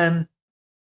decline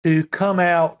to come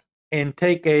out and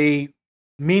take a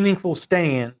meaningful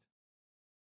stand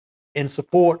in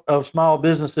support of small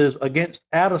businesses against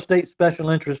out-of-state special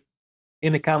interests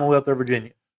in the Commonwealth of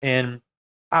Virginia. And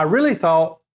I really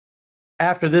thought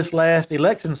after this last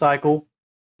election cycle,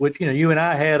 which, you and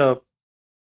I had a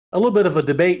a little bit of a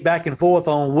debate back and forth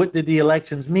on what did the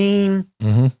elections mean,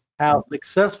 how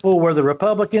successful were the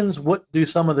Republicans, what do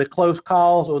some of the close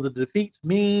calls or the defeats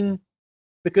mean,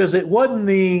 because it wasn't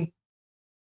the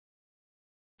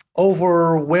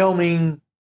overwhelming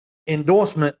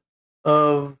endorsement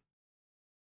of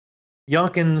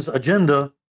Youngkin's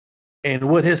agenda and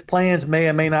what his plans may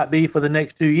or may not be for the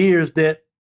next 2 years that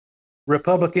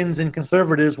Republicans and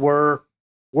conservatives were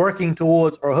working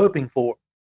towards or hoping for.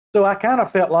 So I kind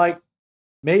of felt like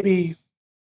maybe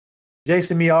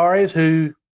Jason Miyares,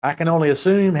 who I can only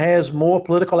assume has more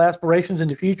political aspirations in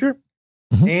the future,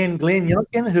 and Glenn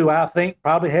Youngkin, who I think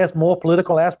probably has more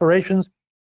political aspirations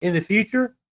in the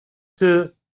future, I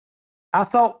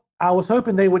was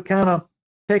hoping they would kind of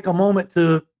take a moment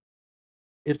to,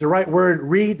 is the right word,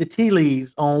 read the tea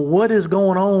leaves on what is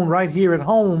going on right here at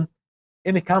home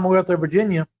in the Commonwealth of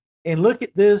Virginia and look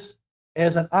at this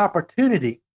as an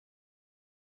opportunity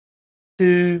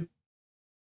to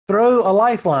throw a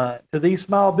lifeline to these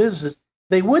small businesses.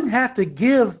 They wouldn't have to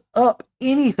give up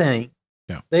anything.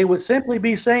 Yeah. They would simply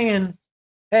be saying,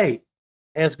 hey,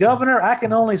 as governor, I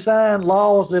can only sign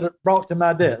laws that are brought to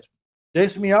my desk.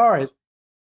 Jason Miyares,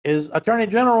 as attorney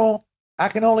general, I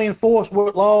can only enforce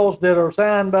what laws that are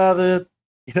signed by the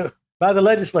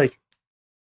legislature.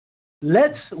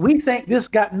 We think this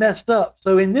got messed up.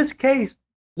 So in this case,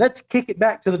 let's kick it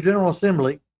back to the General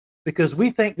Assembly because we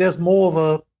think there's more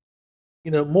of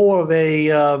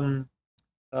a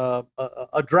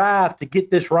drive to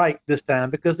get this right this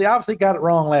time because they obviously got it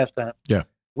wrong last time. Yeah.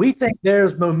 We think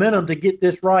there's momentum to get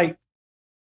this right.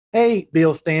 Hey,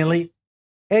 Bill Stanley.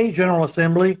 Hey, General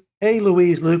Assembly. Hey,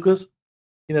 Louise Lucas.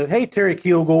 Hey, Terry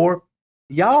Kilgore.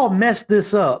 Y'all messed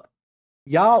this up.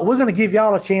 We're going to give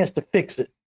y'all a chance to fix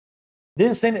it.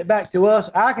 Then send it back to us.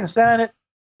 I can sign it,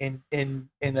 and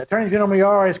Attorney General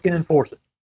Miyares can enforce it.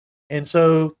 And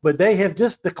so, but they have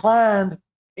just declined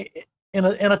in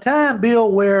a time,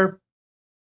 Bill, where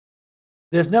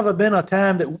there's never been a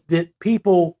time that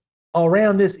people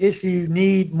around this issue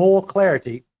need more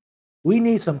clarity. We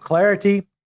need some clarity,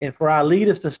 and for our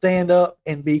leaders to stand up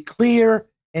and be clear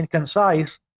and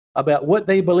concise about what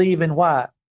they believe and why.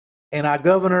 And our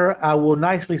governor, I will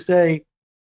nicely say,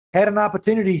 had an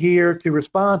opportunity here to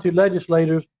respond to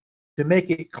legislators to make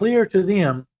it clear to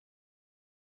them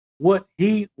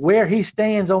where he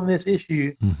stands on this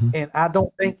issue, and I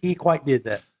don't think he quite did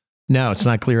that. No, it's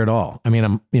not clear at all. I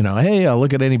mean, hey, I'll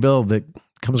look at any bill that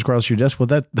comes across your desk. Well,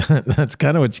 that's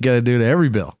kind of what you got to do to every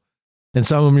bill. And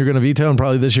some of them you're going to veto, and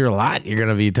probably this year a lot you're going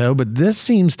to veto. But this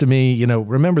seems to me,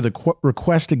 remember the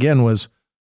request again was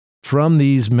from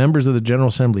these members of the General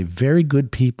Assembly, very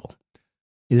good people.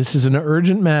 This is an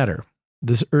urgent matter.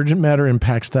 This urgent matter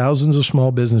impacts thousands of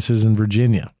small businesses in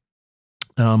Virginia.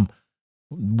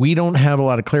 We don't have a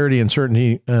lot of clarity and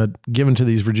certainty given to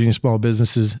these Virginia small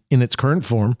businesses in its current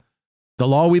form. The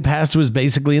law we passed was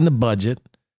basically in the budget,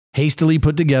 hastily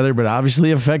put together, but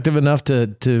obviously effective enough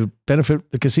to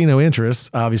benefit the casino interests,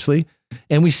 obviously.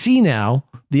 And we see now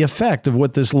the effect of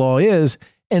what this law is.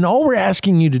 And all we're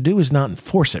asking you to do is not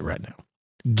enforce it right now.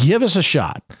 Give us a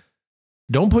shot.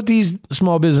 Don't put these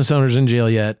small business owners in jail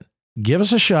yet. Give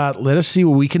us a shot. Let us see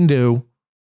what we can do.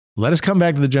 Let us come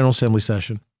back to the General Assembly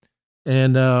session.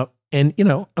 And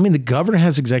the governor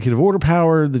has executive order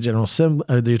power. The General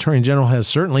Assembly, the Attorney General has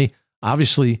certainly,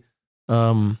 obviously,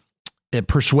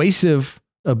 persuasive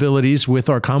abilities with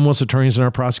our Commonwealth's attorneys and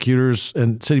our prosecutors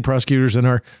and city prosecutors and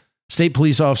our state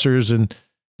police officers and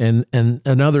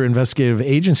other investigative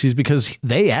agencies, because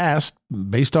they asked,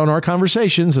 based on our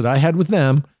conversations that I had with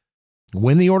them,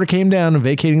 when the order came down and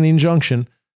vacating the injunction,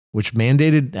 which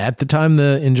mandated at the time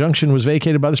the injunction was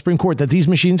vacated by the Supreme Court that these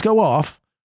machines go off,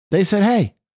 they said,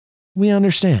 hey, we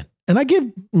understand. And I give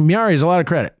Miyares a lot of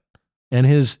credit and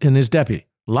his deputy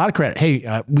a lot of credit.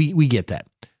 Hey, we get that.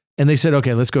 And they said,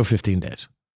 okay, let's go 15 days.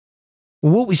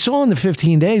 Well, what we saw in the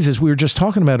 15 days, as we were just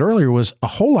talking about earlier, was a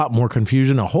whole lot more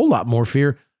confusion, a whole lot more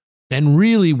fear, and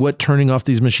really what turning off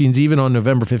these machines, even on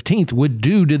November 15th, would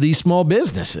do to these small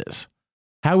businesses,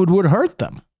 how it would hurt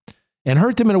them. And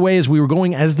hurt them in a way, as we were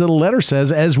going, as the letter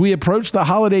says, as we approach the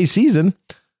holiday season,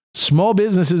 small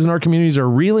businesses in our communities are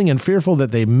reeling and fearful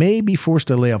that they may be forced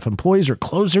to lay off employees or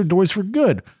close their doors for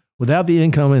good without the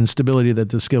income and stability that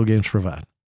the skill games provide.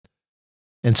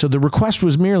 And so the request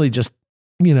was merely just,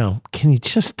 can you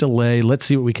just delay? Let's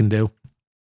see what we can do.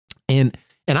 And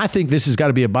I think this has got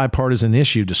to be a bipartisan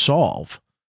issue to solve.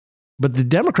 But the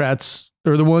Democrats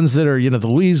are the ones that are, the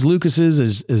Louise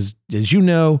Lucases, as you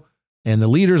know, and the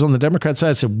leaders on the Democrat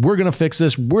side said, we're going to fix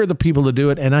this. We're the people to do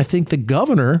it. And I think the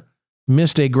governor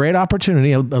missed a great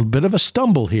opportunity, a bit of a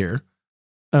stumble here,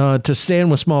 to stand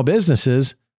with small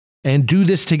businesses and do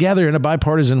this together in a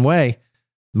bipartisan way.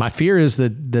 My fear is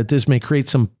that this may create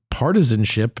some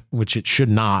partisanship, which it should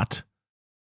not.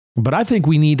 But I think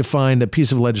we need to find a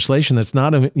piece of legislation that's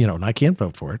not, and I can't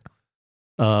vote for it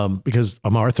because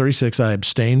I'm R36. I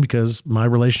abstain because my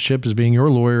relationship is being your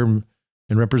lawyer and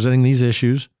representing these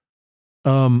issues.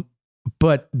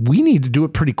 But we need to do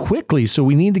it pretty quickly. So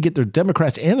we need to get the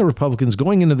Democrats and the Republicans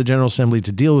going into the General Assembly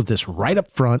to deal with this right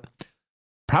up front,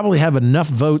 probably have enough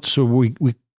votes. So we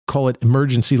call it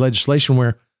emergency legislation,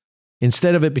 where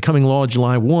instead of it becoming law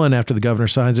July 1 after the governor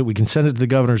signs it, we can send it to the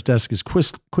governor's desk as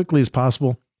quickly as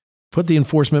possible, put the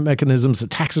enforcement mechanisms, the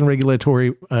tax and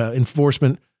regulatory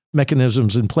enforcement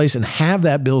mechanisms in place, and have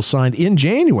that bill signed in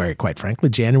January, quite frankly,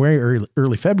 January or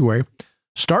early February,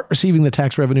 start receiving the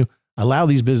tax revenue, allow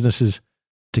these businesses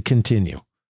to continue.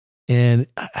 And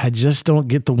I just don't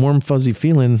get the warm, fuzzy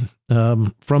feeling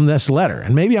from this letter.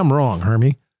 And maybe I'm wrong,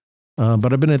 Hermie,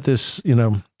 but I've been at this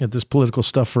political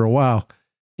stuff for a while.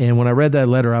 And when I read that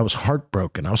letter, I was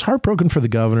heartbroken. I was heartbroken for the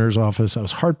governor's office. I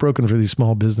was heartbroken for these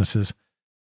small businesses.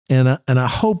 And I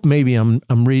hope maybe I'm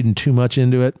reading too much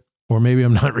into it, or maybe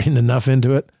I'm not reading enough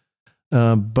into it.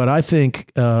 But I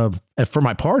think for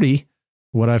my party,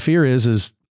 what I fear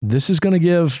is this is going to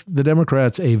give the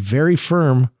Democrats a very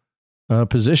firm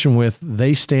position with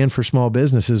they stand for small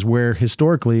businesses, where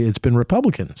historically it's been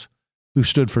Republicans who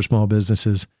stood for small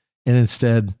businesses. And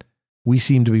instead, we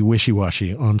seem to be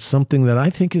wishy-washy on something that I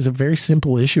think is a very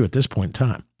simple issue at this point in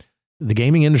time. The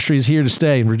gaming industry is here to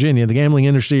stay in Virginia. The gambling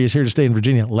industry is here to stay in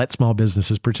Virginia. Let small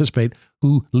businesses participate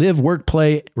who live, work,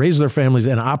 play, raise their families,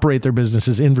 and operate their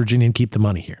businesses in Virginia and keep the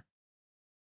money here.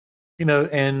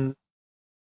 And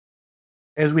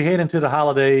as we head into the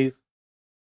holidays,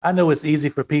 I know it's easy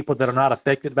for people that are not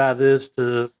affected by this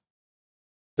to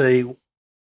say,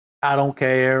 I don't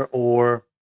care, or,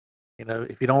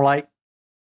 if you don't like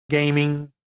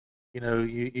gaming,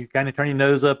 you kind of turn your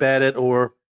nose up at it,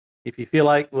 or if you feel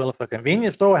like, well, if a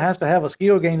convenience store has to have a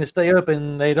skill game to stay up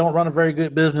and they don't run a very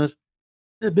good business,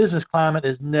 the business climate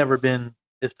has never been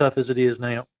as tough as it is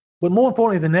now. But more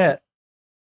importantly than that,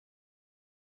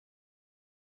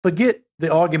 forget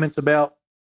the arguments about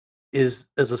is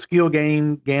a skill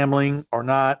game gambling or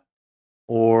not,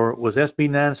 or was SB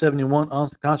 971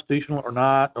 unconstitutional or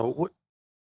not, or what?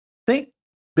 Think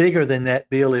bigger than that,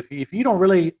 Bill. If you don't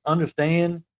really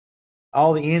understand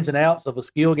all the ins and outs of a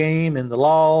skill game and the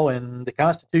law and the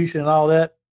Constitution and all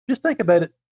that, just think about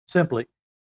it simply.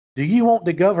 Do you want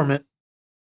the government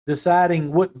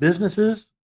deciding what businesses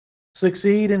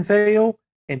succeed and fail?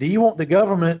 And do you want the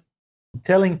government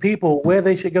telling people where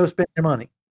they should go spend their money?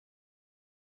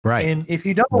 Right. And if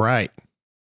you don't, right.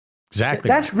 Exactly.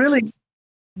 That's really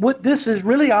what this is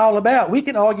really all about. We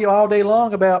can argue all day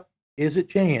long about, is it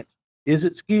chance? Is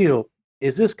it skill?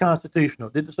 Is this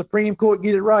constitutional? Did the Supreme Court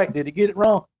get it right? Did it get it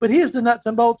wrong? But here's the nuts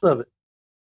and bolts of it.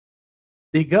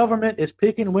 The government is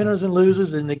picking winners and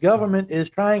losers, and the government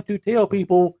is trying to tell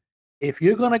people, if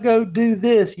you're going to go do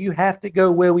this, you have to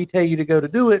go where we tell you to go to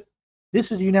do it.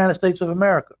 This is the United States of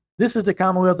America. This is the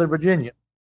Commonwealth of Virginia.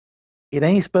 It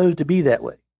ain't supposed to be that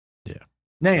way. Yeah.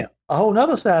 Now, a whole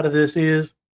other side of this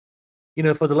is,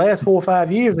 for the last 4 or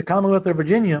 5 years, the Commonwealth of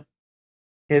Virginia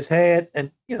has had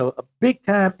a big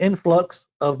time influx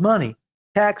of money,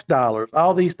 tax dollars,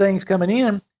 all these things coming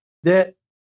in that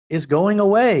is going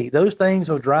away. Those things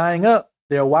are drying up.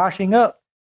 They're washing up.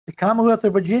 The Commonwealth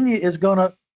of Virginia is going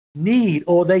to need,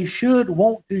 or they should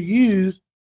want to use,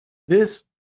 this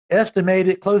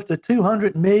estimated close to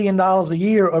 $200 million a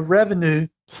year of revenue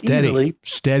easily.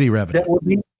 Steady revenue. That will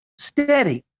be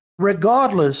steady,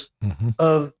 regardless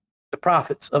of the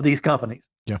profits of these companies.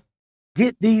 Yeah.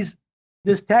 Get this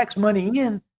tax money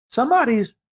in.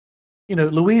 Somebody's,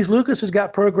 Louise Lucas has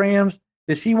got programs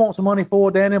that she wants some money for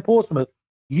down in Portsmouth.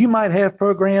 You might have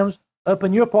programs up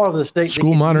in your part of the state.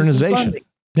 School modernization.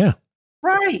 Yeah.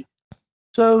 Right.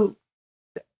 So,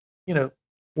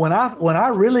 when I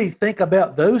really think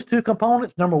about those two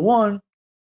components, number one,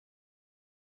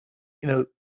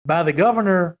 by the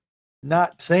governor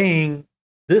not saying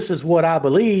this is what I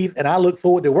believe, and I look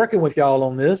forward to working with y'all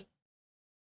on this,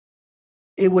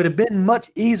 it would have been much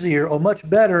easier or much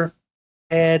better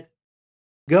had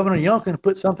Governor Youngkin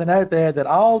put something out there that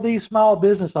all these small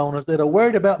business owners that are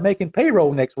worried about making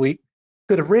payroll next week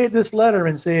could have read this letter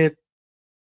and said,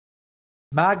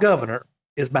 my governor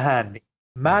is behind me.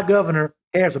 My governor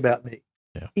cares about me.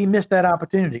 Yeah. He missed that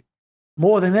opportunity.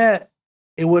 More than that,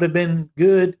 it would have been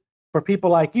good for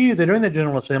people like you that are in the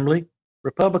General Assembly,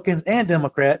 Republicans and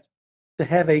Democrats, to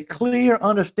have a clear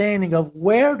understanding of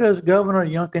where does Governor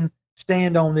Youngkin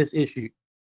stand on this issue.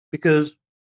 Because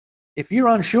if you're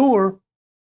unsure,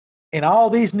 And all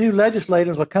these new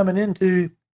legislators are coming into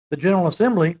the General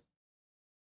Assembly.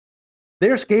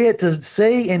 They're scared to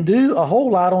say and do a whole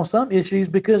lot on some issues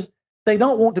because they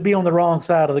don't want to be on the wrong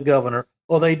side of the governor,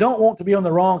 or they don't want to be on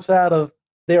the wrong side of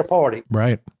their party.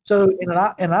 Right. So in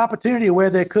an opportunity where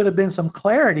there could have been some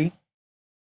clarity,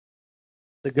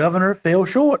 the governor fell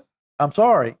short, I'm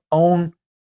sorry, on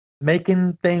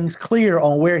making things clear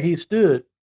on where he stood.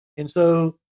 And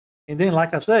so, and then,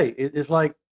 like I say, it's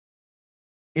like,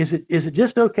 is it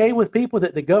just okay with people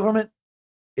that the government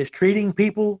is treating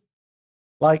people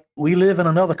like we live in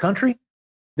another country,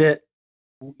 that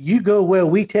you go where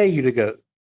we tell you to go,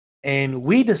 and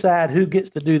we decide who gets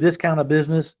to do this kind of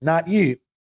business, not you?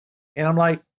 And I'm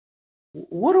like,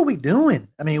 what are we doing?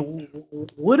 I mean,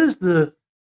 what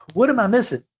am I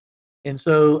missing? And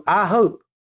so I hope,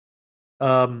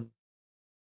 although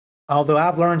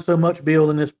I've learned so much, Bill,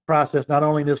 in this process, not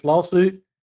only in this lawsuit,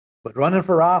 but running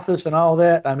for office and all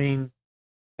that, I mean,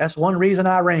 that's one reason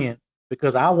I ran,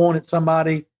 because I wanted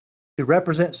somebody to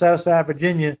represent Southside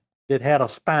Virginia that had a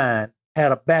spine,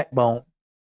 had a backbone,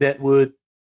 that would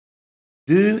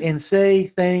do and say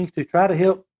things to try to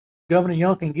help Governor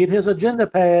Youngkin get his agenda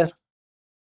passed,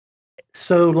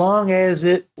 so long as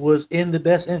it was in the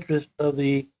best interest of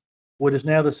what is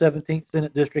now the 17th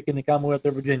Senate District in the Commonwealth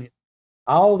of Virginia.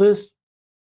 All this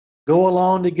go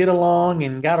along to get along,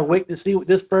 and got to wait to see what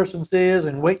this person says,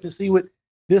 and wait to see what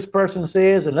this person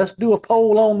says, and let's do a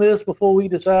poll on this before we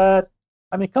decide.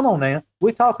 I mean, come on now.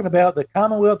 We're talking about the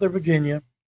Commonwealth of Virginia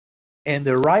and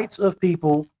the rights of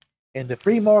people and the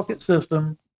free market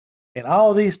system and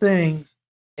all these things,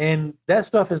 and that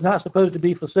stuff is not supposed to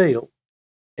be for sale.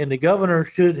 And the governor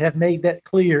should have made that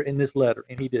clear in this letter,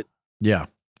 and he didn't. Yeah.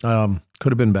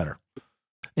 Could have been better.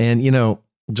 And, you know,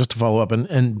 just to follow up,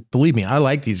 and believe me, I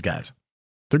like these guys.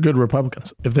 They're good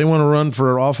Republicans. If they want to run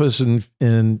for office and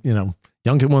you know,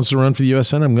 Youngkin wants to run for the U.S.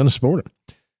 Senate, I'm going to support him.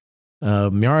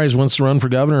 Miyares wants to run for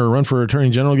governor or run for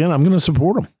attorney general again, I'm going to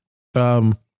support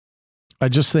him. I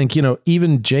just think, you know,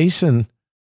 even Jason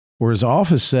or his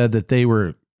office said that they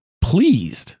were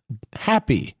pleased,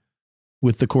 happy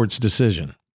with the court's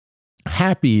decision,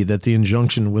 happy that the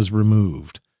injunction was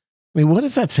removed. I mean, what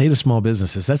does that say to small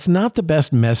businesses? That's not the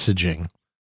best messaging.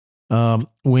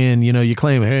 When, you know, you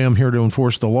claim, hey, I'm here to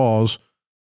enforce the laws,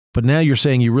 but now you're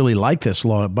saying you really like this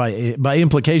law by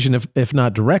implication, if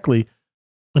not directly.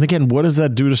 And again, what does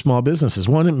that do to small businesses?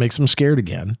 One, it makes them scared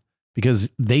again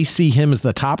because they see him as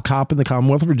the top cop in the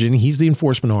Commonwealth of Virginia. He's the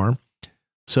enforcement arm.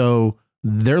 So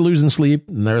they're losing sleep,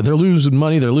 and they're losing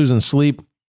money. They're losing sleep.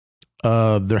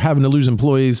 They're having to lose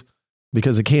employees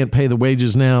because they can't pay the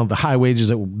wages now, the high wages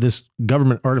that this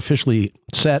government artificially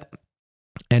set.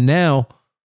 And now,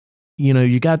 you know,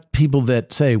 you got people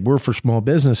that say we're for small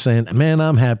business saying, man,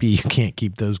 I'm happy you can't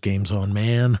keep those games on,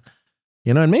 man.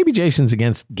 You know, and maybe Jason's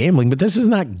against gambling, but this is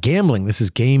not gambling. This is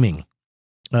gaming.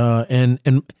 And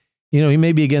you know, he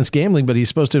may be against gambling, but he's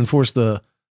supposed to enforce the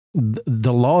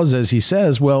laws as he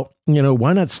says. Well, you know,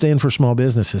 why not stand for small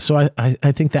businesses? So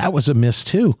I think that was a miss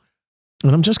too.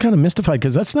 And I'm just kind of mystified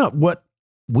because that's not what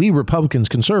we Republicans,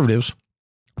 conservatives,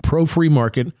 pro-free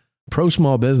market,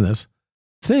 pro-small business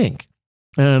think.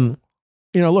 And,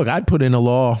 you know, look, I'd put in a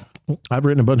law. I've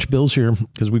written a bunch of bills here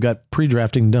because we've got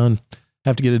pre-drafting done.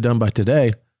 Have to get it done by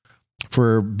today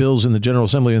for bills in the General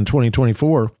Assembly in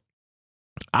 2024.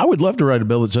 I would love to write a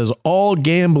bill that says all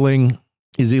gambling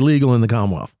is illegal in the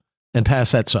Commonwealth and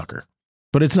pass that sucker.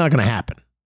 But it's not going to happen.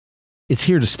 It's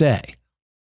here to stay.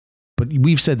 But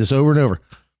we've said this over and over.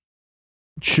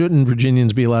 Shouldn't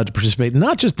Virginians be allowed to participate,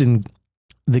 not just in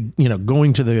the, you know,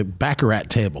 going to the baccarat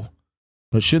table,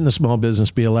 but shouldn't the small business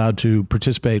be allowed to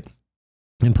participate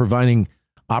in providing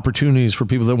opportunities for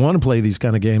people that want to play these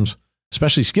kind of games,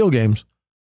 especially skill games,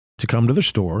 to come to their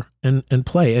store and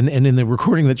play? And in the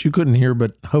recording that you couldn't hear,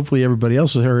 but hopefully everybody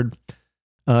else has heard,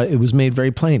 it was made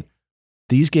very plain.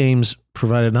 These games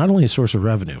provided not only a source of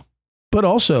revenue, but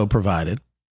also provided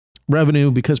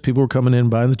revenue because people were coming in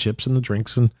buying the chips and the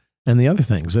drinks and the other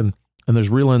things. And there's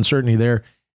real uncertainty there.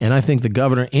 And I think the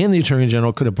governor and the attorney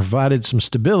general could have provided some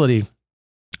stability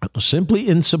simply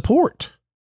in support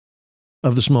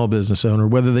of the small business owner,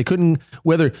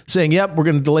 whether saying, yep, we're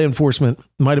going to delay enforcement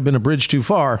might have been a bridge too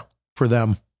far for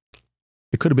them.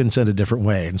 It could have been said a different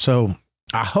way. And so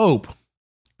I hope,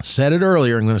 said it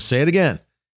earlier, I'm going to say it again.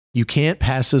 You can't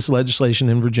pass this legislation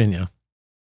in Virginia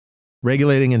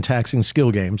regulating and taxing skill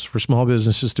games for small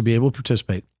businesses to be able to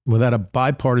participate without a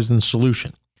bipartisan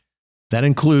solution. That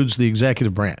includes the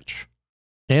executive branch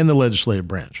and the legislative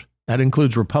branch. That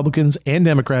includes Republicans and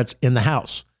Democrats in the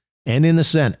House and in the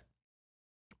Senate.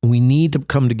 We need to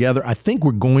come together. I think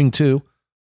we're going to.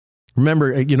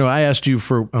 remember, I asked you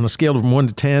for on a scale of 1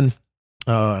 to 10,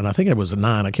 and I think it was a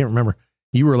 9. I can't remember.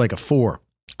 You were like a 4.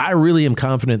 I really am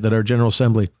confident that our General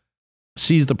Assembly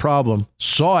sees the problem,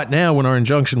 saw it now when our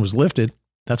injunction was lifted.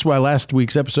 That's why last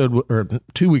week's episode, or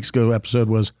 2 weeks ago episode,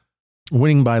 was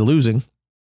winning by losing.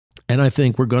 And I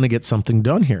think we're going to get something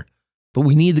done here. But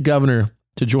we need the governor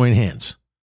to join hands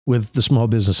with the small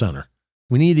business owner.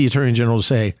 We need the attorney general to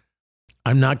say,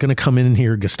 I'm not going to come in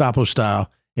here Gestapo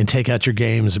style and take out your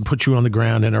games and put you on the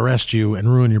ground and arrest you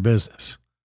and ruin your business.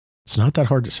 It's not that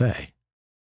hard to say.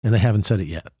 And they haven't said it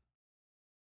yet.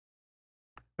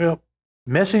 Well,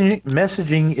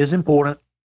 messaging is important.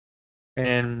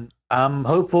 And I'm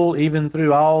hopeful, even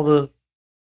through all the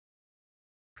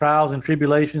trials and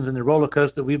tribulations and the roller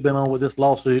coaster we've been on with this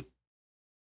lawsuit,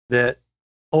 that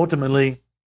ultimately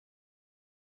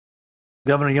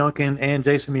Governor Youngkin and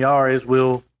Jason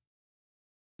Miyares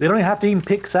they don't have to even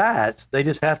pick sides. They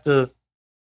just have to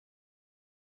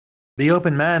be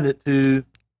open-minded to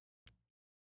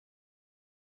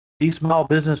these small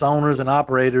business owners and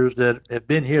operators that have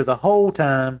been here the whole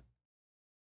time,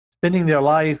 spending their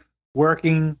life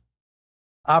working,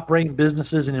 operating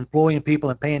businesses and employing people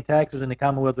and paying taxes in the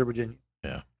Commonwealth of Virginia.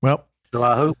 Yeah. Well, so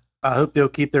I hope they'll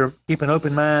keep an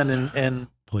open mind and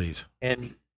please.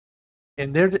 And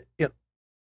they're,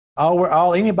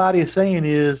 all anybody is saying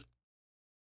is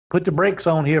put the brakes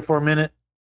on here for a minute,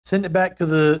 send it back to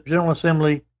the General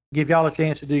Assembly, give y'all a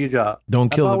chance to do your job.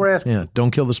 Don't kill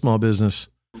the small business.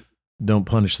 Don't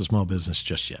punish the small business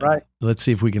just yet. Right. Let's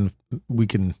see if we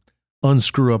can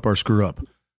unscrew up our screw up.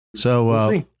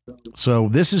 So so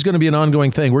this is going to be an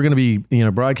ongoing thing. We're going to be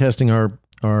broadcasting our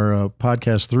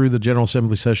podcast through the General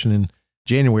Assembly session in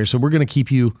January. So we're going to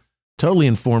keep you totally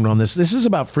informed on this. This is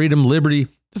about freedom, liberty.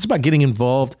 It's about getting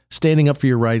involved, standing up for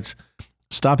your rights,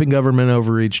 stopping government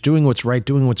overreach, doing what's right,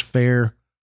 doing what's fair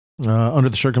under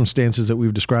the circumstances that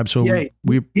we've described. So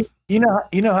we you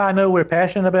know how I know we're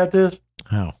passionate about this?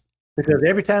 How? Because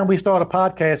every time we start a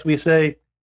podcast, we say,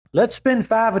 let's spend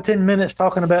 5 or 10 minutes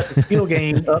talking about the skill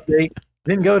game update,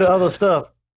 then go to other stuff.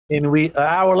 And an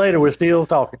hour later, we're still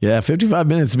talking. Yeah, 55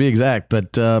 minutes to be exact.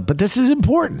 But this is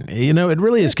important. It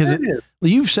really is, because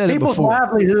you've said People's it before. People's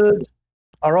livelihoods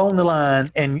are on the line.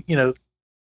 And,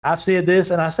 I've said this,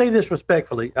 and I say this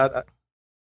respectfully. I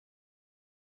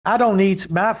don't need,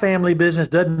 my family business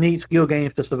doesn't need skill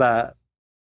games to survive.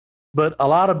 But a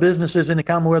lot of businesses in the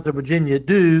Commonwealth of Virginia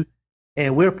do.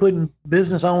 And we're putting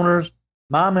business owners,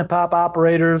 mom and pop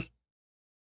operators,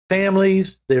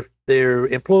 families, their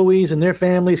employees and their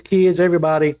families, kids,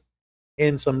 everybody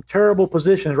in some terrible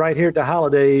positions right here at the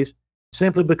holidays,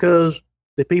 simply because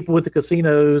the people with the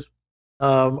casinos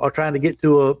are trying to get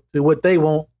to what they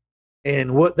want,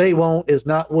 and what they want is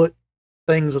not what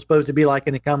things are supposed to be like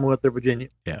in the Commonwealth of Virginia.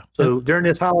 Yeah. So during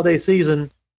this holiday season,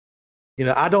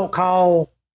 I don't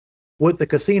call what the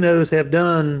casinos have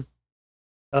done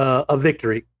a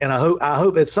victory, and I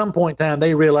hope at some point in time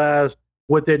they realize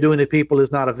what they're doing to people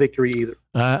is not a victory either.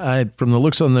 From the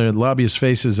looks on the lobbyists'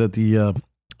 faces at the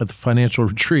financial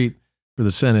retreat for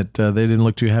the Senate, they didn't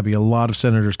look too happy. A lot of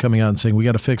senators coming out and saying, we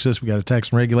got to fix this. We got to tax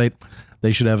and regulate.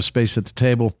 They should have a space at the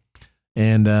table.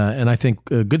 And I think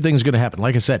good things are going to happen.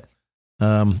 Like I said,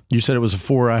 you said it was a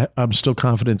 4. I'm still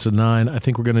confident it's a 9. I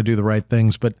think we're going to do the right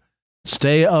things, but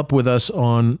stay up with us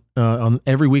on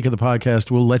every week of the podcast.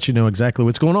 We'll let you know exactly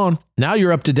what's going on. Now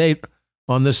you're up to date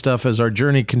on this stuff as our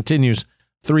journey continues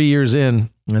 3 years in,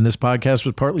 and this podcast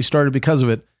was partly started because of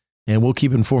it. And we'll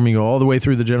keep informing you all the way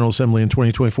through the General Assembly in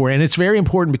 2024. And it's very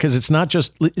important because it's not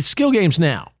just, it's skill games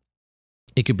now.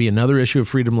 It could be another issue of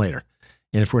freedom later.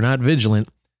 And if we're not vigilant,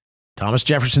 Thomas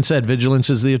Jefferson said, vigilance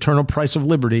is the eternal price of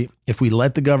liberty. If we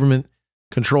let the government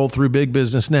control through big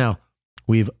business now,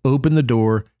 we've opened the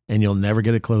door and you'll never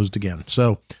get it closed again.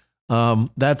 So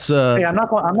that's... Hey, I'm not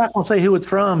going to say who it's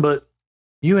from, but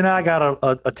you and I got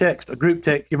a text, a group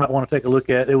text you might want to take a look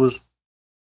at. It was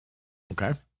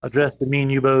addressed to me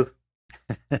and you both.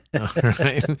 All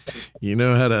right. You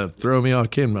know how to throw me off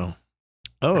Kinmo.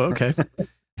 Oh, okay.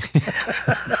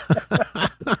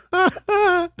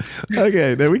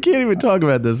 Okay, now we can't even talk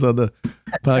about this on the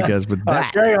podcast, but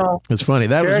it's funny.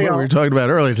 That was what we were talking about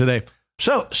earlier today.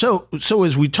 So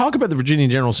as we talk about the Virginia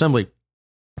General Assembly,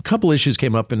 a couple issues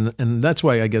came up, and that's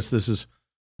why I guess this is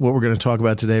what we're going to talk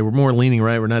about today. We're more leaning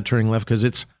right. We're not turning left because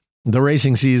it's the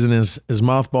racing season is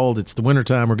mothballed. It's the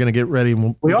wintertime. We're going to get ready.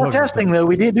 And we are testing, though.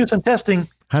 We did do some testing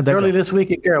early this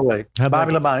week at Caraway.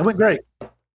 Bobby Labonte. It went great.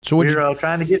 So we're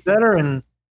trying to get better and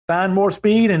find more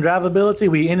speed and drivability.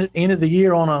 We ended the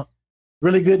year on a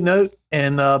really good note,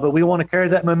 and but we want to carry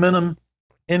that momentum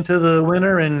into the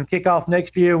winter and kick off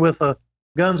next year with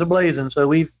guns a-blazing. So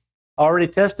we've already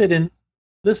tested. And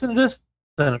listen to this,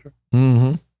 Senator.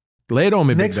 Mm-hmm. Lay it on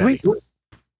me, Big Betty.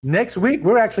 Next week,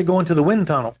 we're actually going to the wind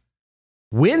tunnel.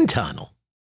 Wind tunnel?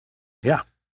 Yeah.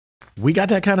 We got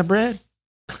that kind of bread?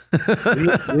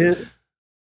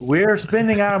 We're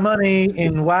spending our money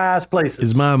in wise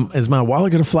places. Is my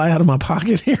wallet going to fly out of my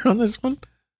pocket here on this one?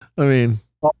 I mean,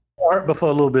 hurt before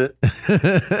a little bit.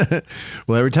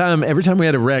 Well, every time we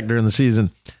had a wreck during the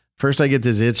season, first I get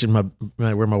this itch in my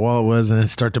where my wallet was, and then it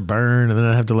start to burn, and then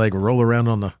I have to like roll around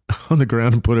on the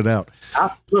ground and put it out.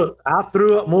 I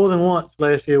threw up more than once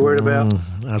last year. Worried about.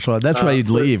 That's why you'd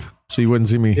leave, so you wouldn't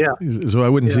see me. Yeah. So I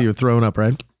wouldn't see you throwing up,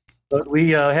 right? But we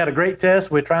had a great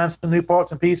test. We're trying some new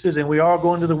parts and pieces, and we are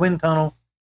going to the wind tunnel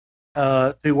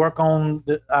to work on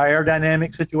our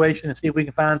aerodynamic situation and see if we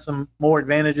can find some more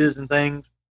advantages and things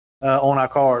on our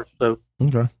cars. So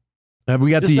okay. Have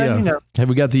we got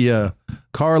the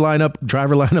car lineup,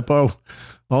 driver lineup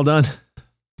all done?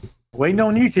 Waiting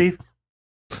on you, Chief.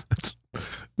 That's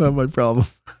not my problem.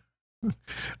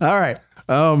 All right.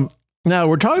 Now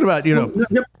we're talking about,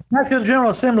 back to the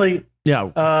General Assembly.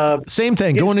 Yeah. Same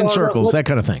thing, going in circles, that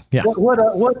kind of thing. Yeah. What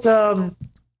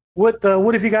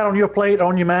have you got on your plate,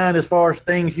 on your mind, as far as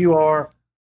things you are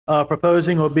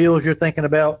proposing or bills you're thinking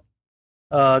about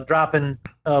dropping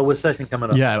with session coming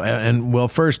up? Yeah. And well,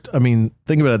 first, I mean,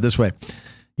 think about it this way.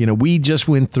 We just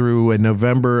went through a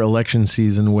November election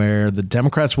season where the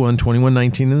Democrats won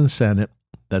 21-19 in the Senate.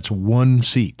 That's one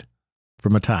seat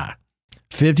from a tie.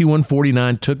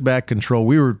 51-49 took back control.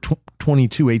 We were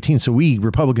 22-18. So we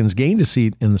Republicans gained a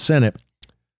seat in the Senate,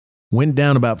 went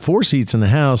down about 4 seats in the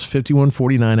House,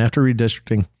 51-49 after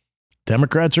redistricting.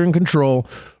 Democrats are in control.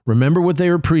 Remember what they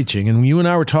were preaching. And you and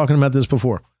I were talking about this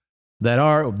before. That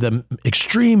are the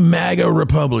extreme MAGA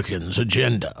Republicans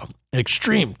agenda,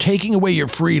 extreme taking away your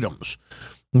freedoms,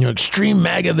 extreme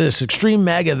MAGA this, extreme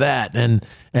MAGA that, and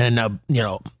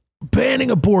banning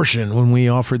abortion when we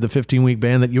offered the 15-week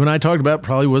ban that you and I talked about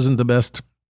probably wasn't the best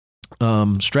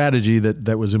strategy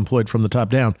that was employed from the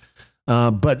top down.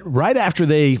 But right after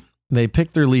they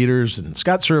picked their leaders, and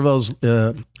Scott Servel's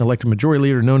elected majority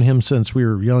leader, known him since we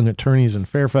were young attorneys in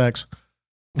Fairfax.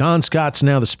 Don Scott's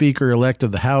now the Speaker-elect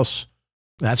of the House.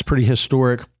 That's pretty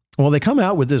historic. Well, they come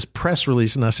out with this press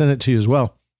release, and I sent it to you as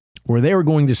well, where they were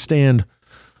going to stand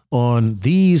on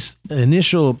these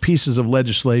initial pieces of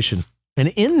legislation. And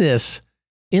in this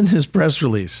press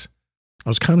release, I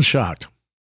was kind of shocked.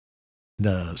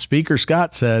 Speaker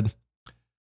Scott said,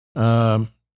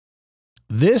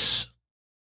 this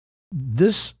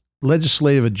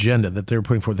legislative agenda that they're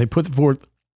putting forth, they put forth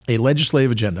a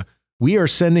legislative agenda. We are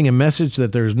sending a message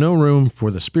that there's no room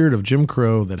for the spirit of Jim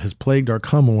Crow that has plagued our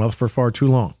Commonwealth for far too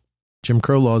long. Jim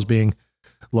Crow laws being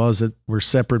laws that were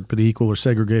separate but equal or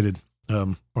segregated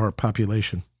our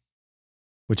population,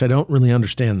 which I don't really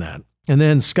understand that. And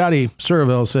then Scotty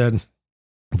Servel said,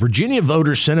 Virginia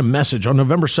voters sent a message on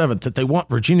November 7th that they want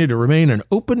Virginia to remain an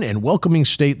open and welcoming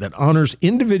state that honors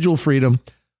individual freedom,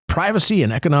 privacy,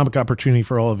 and economic opportunity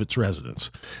for all of its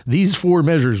residents. These 4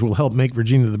 measures will help make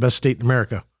Virginia the best state in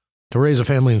America to raise a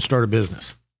family and start a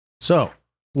business. So,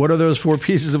 what are those 4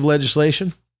 pieces of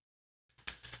legislation?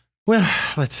 Well,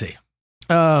 let's see.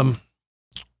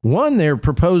 One, they're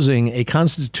proposing a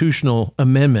constitutional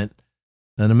amendment,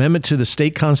 an amendment to the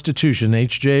state constitution,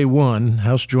 HJ 1,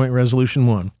 House Joint Resolution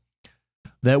 1,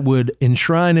 that would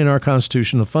enshrine in our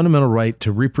Constitution the fundamental right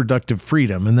to reproductive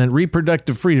freedom. And then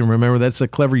reproductive freedom, remember, that's a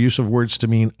clever use of words to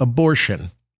mean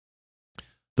abortion.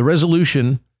 The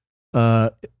resolution,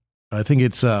 I think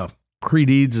it's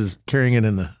Creed Eads is carrying it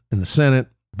in the Senate,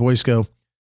 Boysko.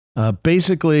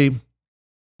 Basically,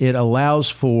 it allows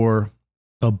for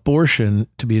abortion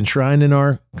to be enshrined in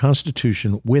our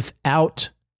Constitution without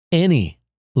any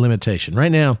limitation.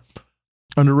 Right now,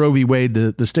 under Roe v. Wade,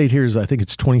 the state here is, I think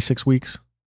it's 26 weeks.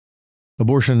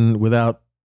 Abortion without,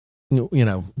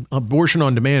 abortion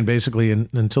on demand, basically,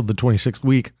 until the 26th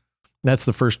week. That's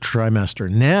the first trimester.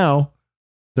 Now,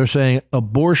 they're saying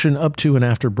abortion up to and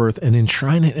after birth and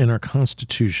enshrine it in our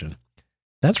Constitution.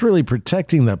 That's really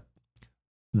protecting the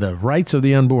rights of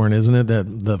the unborn, isn't it?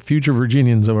 The future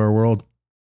Virginians of our world.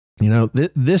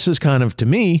 This is kind of, to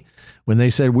me, when they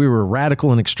said we were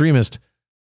radical and extremist,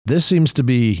 this seems to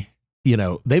be,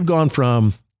 they've gone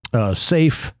from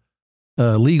safe,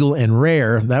 legal, and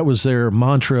rare. That was their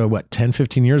mantra, 10,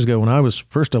 15 years ago when I was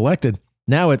first elected.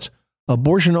 Now it's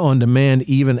abortion on demand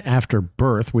even after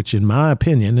birth, which in my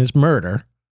opinion is murder.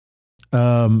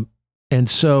 And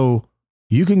so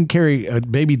you can carry a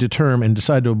baby to term and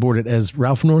decide to abort it. As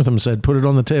Ralph Northam said, put it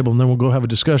on the table and then we'll go have a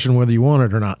discussion whether you want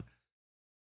it or not.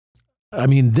 I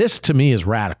mean, this to me is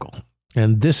radical.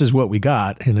 And this is what we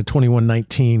got in a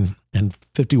 21-19 and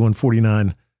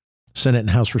 51-49 Senate and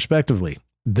House respectively.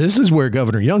 This is where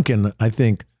Governor Youngkin, I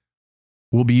think,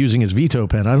 will be using his veto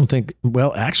pen. I don't think,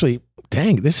 well, actually,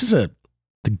 dang, the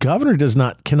governor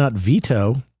cannot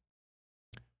veto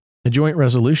a joint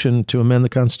resolution to amend the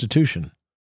Constitution.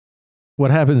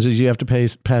 What happens is you have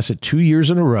to pass it 2 years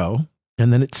in a row,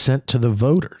 and then it's sent to the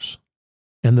voters,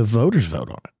 and the voters vote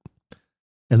on it.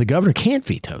 And the governor can't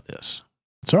veto this.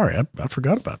 Sorry, I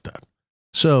forgot about that.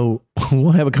 So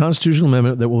we'll have a constitutional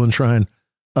amendment that will enshrine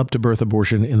up to birth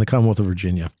abortion in the Commonwealth of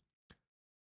Virginia.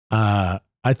 I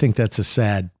think that's a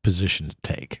sad position to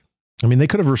take. I mean, they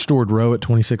could have restored Roe at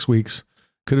 26 weeks,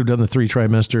 could have done the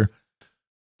 3-trimester.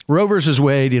 Roe versus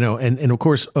Wade, and of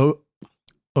course,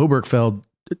 Obergefell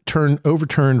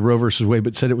overturned Roe versus Wade,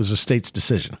 but said it was a state's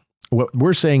decision. What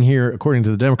we're saying here, according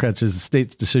to the Democrats, is the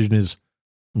state's decision is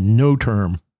no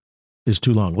term is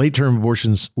too long. Late term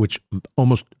abortions, which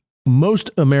most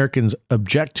Americans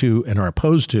object to and are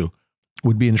opposed to,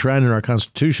 would be enshrined in our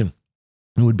Constitution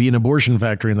and would be an abortion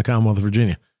factory in the Commonwealth of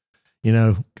Virginia.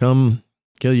 Come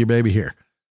kill your baby here.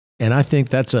 And I think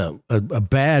that's a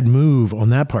bad move on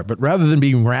that part. But rather than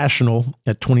being rational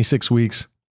at 26 weeks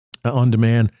on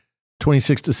demand,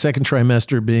 26 to second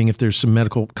trimester being if there's some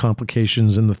medical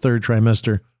complications, in the third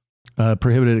trimester,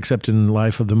 prohibited except in the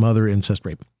life of the mother, incest,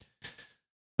 rape.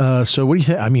 So what do you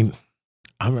think? I mean,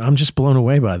 I'm just blown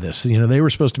away by this. They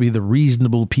were supposed to be the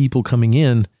reasonable people coming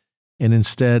in, and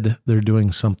instead they're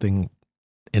doing something,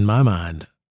 in my mind,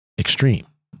 extreme.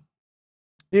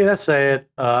 Yeah, that's sad.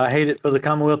 I hate it for the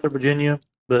Commonwealth of Virginia,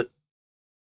 but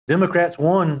Democrats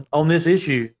won on this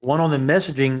issue, won on the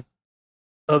messaging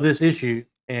of this issue.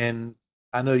 And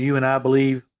I know you and I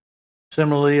believe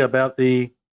similarly about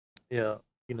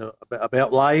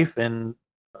about life, and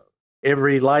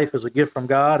every life is a gift from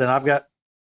God. And I've got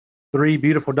 3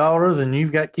 beautiful daughters, and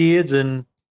you've got kids, and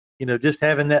just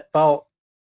having that thought,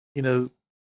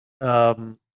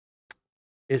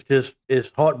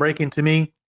 it's heartbreaking to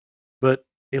me. But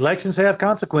elections have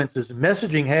consequences.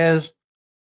 Messaging has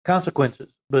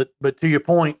consequences. But to your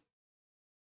point,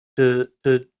 to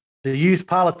use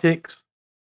politics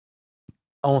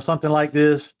on something like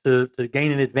this to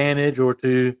gain an advantage, or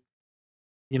to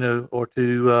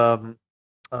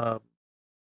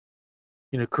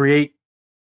create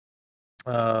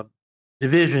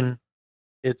division,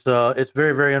 it's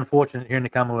very, very unfortunate here in the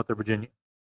Commonwealth of Virginia.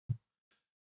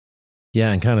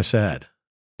 Yeah, and kind of sad.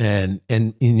 And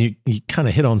you kind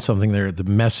of hit on something there, the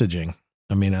messaging.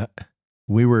 I mean,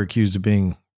 we were accused of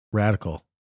being radical,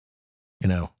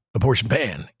 abortion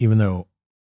ban, even though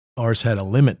ours had a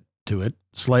limit to it,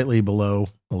 slightly below,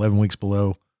 11 weeks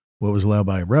below what was allowed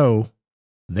by Roe.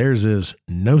 Theirs is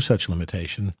no such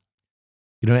limitation.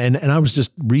 And I was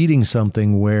just reading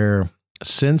something where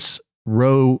since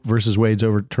Roe versus Wade's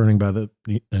overturning by the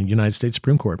United States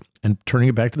Supreme Court and turning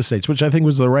it back to the states, which I think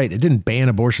was the right. It didn't ban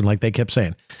abortion like they kept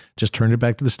saying, just turned it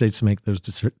back to the states to make those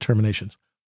determinations.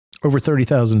 Over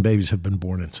 30,000 babies have been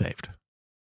born and saved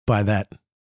by that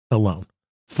alone.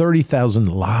 30,000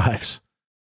 lives.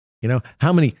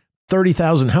 How many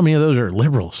 30,000, how many of those are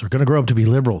liberals, are going to grow up to be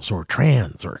liberals or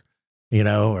trans or,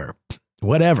 or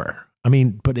whatever. I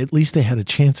mean, but at least they had a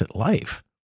chance at life.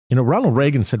 Ronald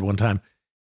Reagan said one time,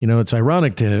 it's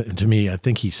ironic to me, I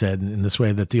think he said in this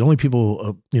way, that the only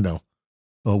people,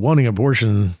 wanting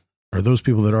abortion are those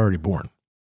people that are already born.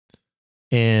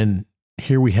 And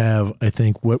here we have, I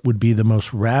think, what would be the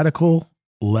most radical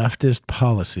leftist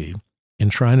policy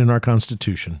enshrined in our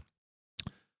Constitution.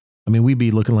 I mean, we'd be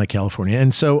looking like California.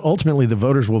 And so ultimately the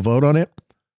voters will vote on it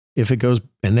if it goes,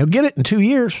 and they'll get it in 2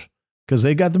 years because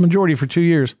they got the majority for 2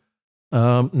 years.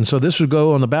 And so this would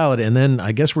go on the ballot, and then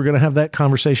I guess we're going to have that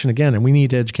conversation again, and we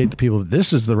need to educate the people that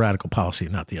this is the radical policy,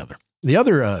 not the other. The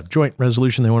other joint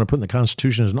resolution they want to put in the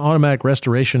Constitution is an automatic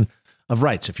restoration of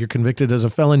rights. If you're convicted as a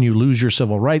felon, you lose your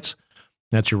civil rights.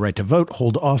 That's your right to vote,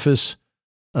 hold office,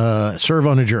 serve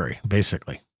on a jury,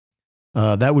 basically.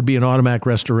 That would be an automatic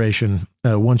restoration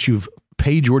once you've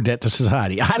paid your debt to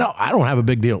society. I don't have a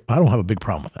big deal. I don't have a big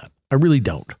problem with that. I really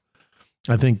don't.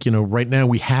 I think, right now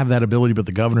we have that ability, but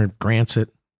the governor grants it.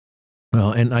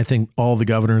 And I think all the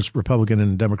governors, Republican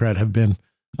and Democrat, have been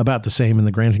about the same in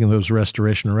the granting of those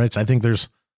restoration of rights. I think there's,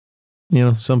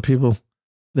 some people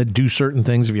that do certain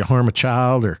things. If you harm a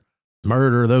child or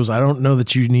murder those, I don't know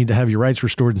that you need to have your rights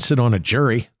restored and sit on a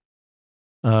jury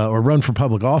or run for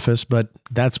public office, but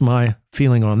that's my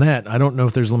feeling on that. I don't know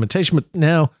if there's a limitation, but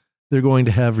now they're going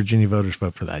to have Virginia voters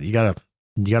vote for that. You got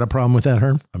a problem with that,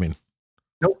 Herm? I mean,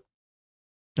 nope.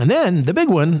 And then the big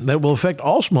one that will affect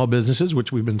all small businesses,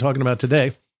 which we've been talking about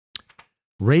today,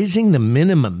 raising the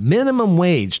minimum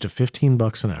wage to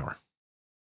 $15 an hour.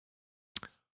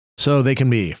 So they can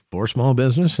be for small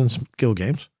business and skill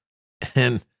games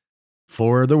and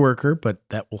for the worker, but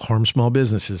that will harm small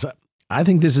businesses. I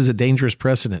think this is a dangerous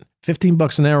precedent.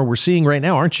 $15 an hour we're seeing right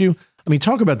now, aren't you? I mean,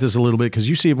 talk about this a little bit because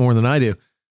you see it more than I do.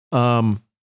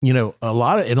 You know,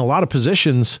 in a lot of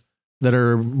positions that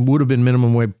would have been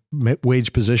minimum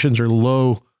wage positions or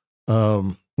low,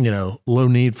 low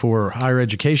need for higher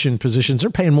education positions, they're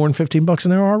paying more than $15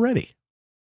 an hour already.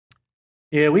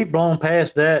 Yeah, we've blown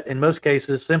past that in most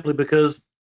cases simply because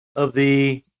of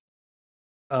the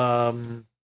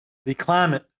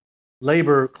climate,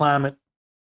 labor climate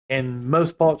in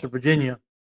most parts of Virginia.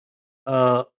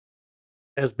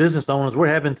 As business owners, we're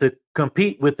having to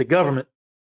compete with the government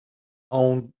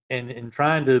on and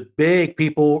trying to beg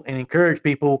people and encourage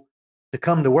people to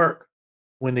come to work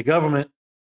when the government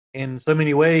in so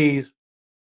many ways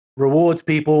rewards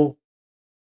people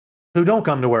who don't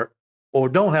come to work or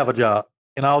don't have a job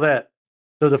and all that.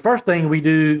 So the first thing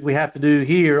we have to do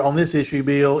here on this issue,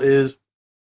 Bill, is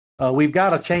we've got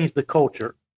to change the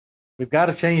culture. We've got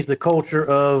to change the culture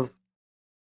of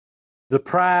the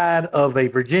pride of a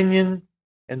Virginian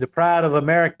and the pride of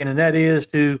American, and that is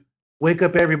to wake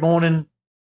up every morning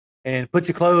and put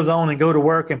your clothes on and go to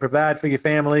work and provide for your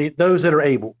family, those that are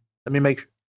able. Let me make sure,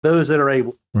 those that are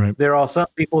able. Right. There are some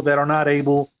people that are not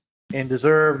able and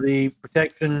deserve the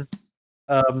protection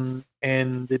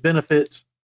and the benefits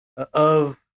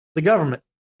of the government.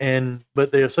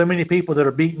 But there are so many people that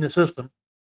are beating the system.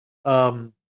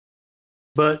 But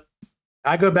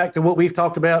I go back to what we've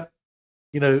talked about.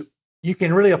 You know, you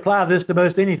can really apply this to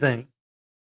most anything.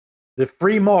 The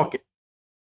free market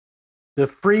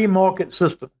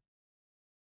system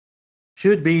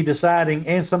should be deciding,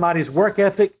 and somebody's work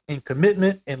ethic and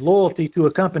commitment and loyalty to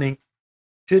a company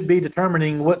should be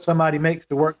determining what somebody makes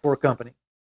to work for a company.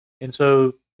 And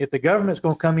so if the government's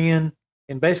going to come in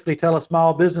and basically tell a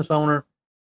small business owner,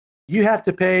 you have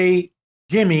to pay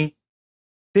Jimmy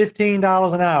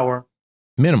 $15 an hour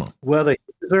minimum, whether he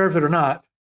deserves it or not,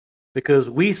 because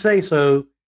we say so,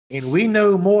 and we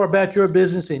know more about your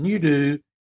business than you do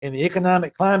and the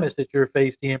economic climates that you're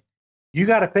faced in. You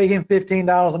got to pay him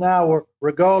 $15 an hour,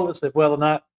 regardless of whether or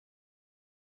not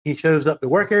he shows up to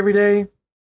work every day,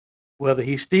 whether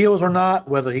he steals or not,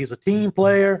 whether he's a team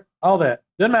player, all that.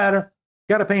 Doesn't matter.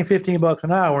 You got to pay him $15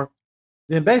 an hour.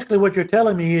 Then basically what you're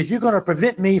telling me is you're going to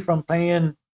prevent me from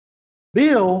paying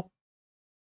Bill,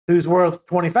 who's worth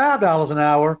 $25 an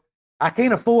hour. I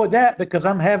can't afford that because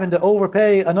I'm having to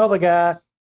overpay another guy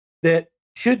that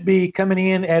should be coming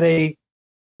in at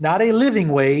not a living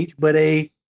wage, but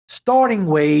a starting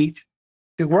wage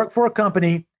to work for a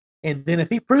company. And then if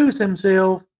he proves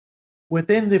himself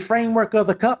within the framework of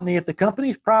the company, if the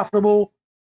company's profitable,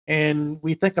 and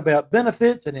we think about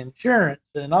benefits and insurance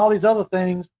and all these other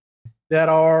things that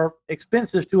are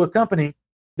expenses to a company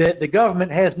that the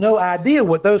government has no idea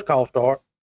what those costs are,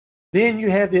 then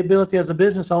you have the ability as a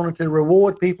business owner to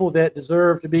reward people that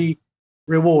deserve to be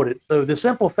rewarded. So the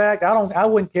simple fact, I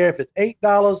wouldn't care if it's $8,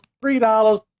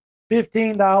 $3,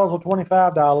 $15, or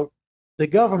 $25. The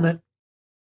government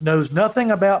knows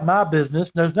nothing about my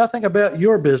business, knows nothing about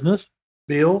your business,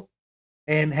 Bill,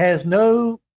 and has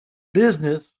no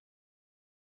business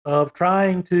of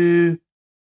trying to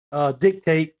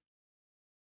dictate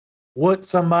what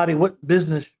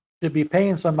business should be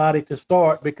paying somebody to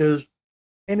start, because,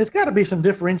 and it's got to be some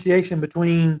differentiation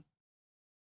between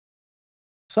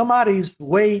somebody's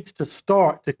wage to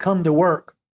start to come to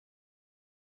work.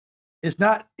 It's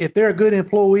not, if they're a good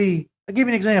employee. I'll give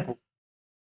you an example.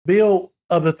 Bill,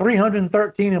 of the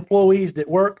 313 employees that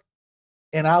work,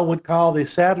 and I would call the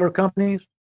Sadler companies,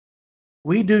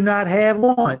 we do not have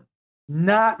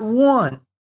not one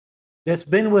that's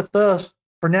been with us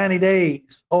for 90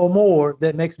 days or more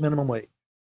that makes minimum wage.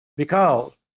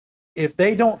 Because if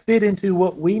they don't fit into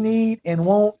what we need and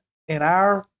want in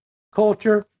our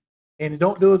culture and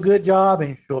don't do a good job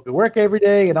and show up to work every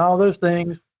day and all those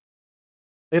things,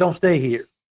 they don't stay here.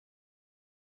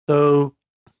 So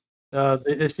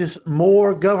it's just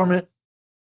more government.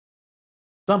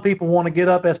 Some people want to get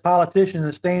up as politicians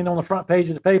and stand on the front page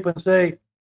of the paper and say,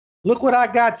 look what I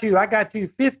got you. I got you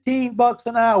 $15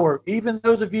 an hour, even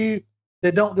those of you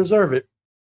that don't deserve it.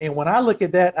 And when I look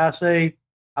at that, I say,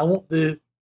 I want the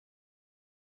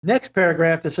next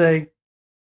paragraph to say,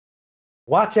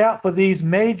 watch out for these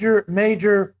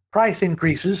major price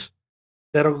increases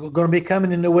that are going to be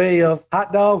coming in the way of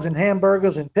hot dogs and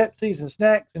hamburgers and Pepsis and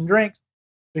snacks and drinks,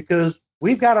 because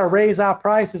we've got to raise our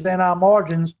prices and our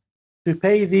margins to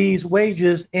pay these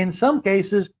wages, in some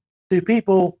cases, to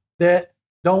people that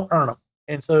don't earn them.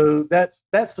 And so that's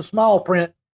the small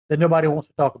print that nobody wants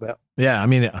to talk about. Yeah, I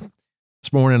mean,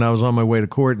 This morning I was on my way to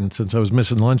court, and since I was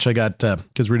missing lunch, I got,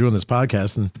 because we're doing this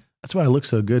podcast, and that's why I look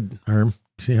so good, Herm.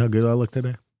 See how good I look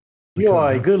today? You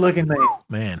are a good-looking man.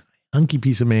 Man, hunky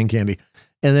piece of man candy.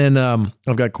 And then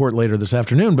I've got court later this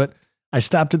afternoon, but I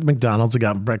stopped at the McDonald's. I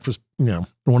got breakfast, one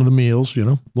of the meals, a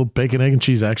little bacon, egg, and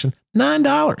cheese action.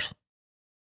 $9.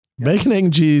 Bacon, egg,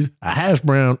 and cheese, a hash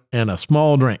brown, and a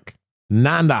small drink.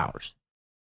 $9.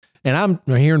 And I'm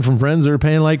hearing from friends that are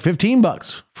paying like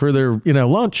 $15 for their,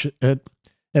 lunch at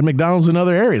McDonald's in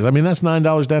other areas. I mean, that's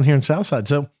 $9 down here in Southside.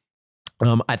 So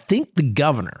I think the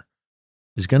governor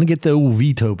is going to get the old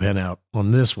veto pen out on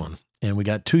this one. And we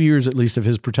got 2 years at least of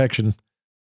his protection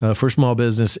for small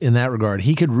business in that regard.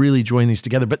 He could really join these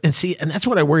together. And that's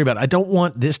what I worry about. I don't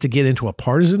want this to get into a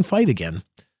partisan fight again,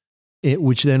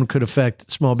 which then could affect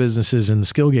small businesses in the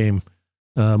skill game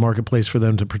marketplace for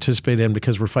them to participate in,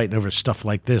 because we're fighting over stuff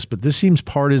like this. But this seems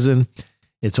partisan.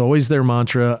 It's always their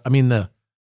mantra. I mean, the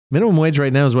minimum wage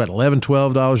right now is what, $11,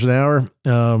 $12 an hour.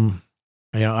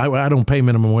 I don't pay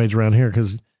minimum wage around here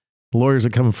because lawyers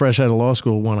that come fresh out of law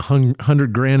school want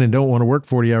 $100,000 and don't want to work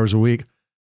 40 hours a week.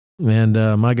 And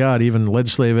my God, even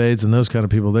legislative aides and those kind of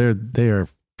people, they are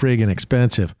friggin'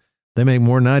 expensive. They make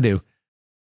more than I do.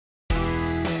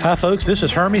 Hi, folks. This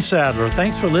is Hermie Sadler.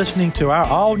 Thanks for listening to our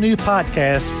all-new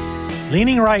podcast,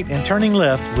 Leaning Right and Turning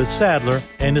Left with Sadler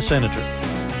and the Senator.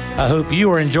 I hope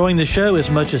you are enjoying the show as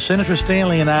much as Senator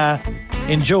Stanley and I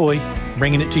enjoy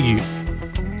bringing it to you.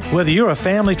 Whether you're a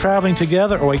family traveling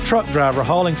together or a truck driver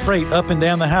hauling freight up and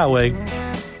down the highway,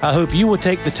 I hope you will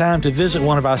take the time to visit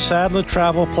one of our Sadler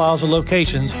Travel Plaza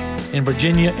locations in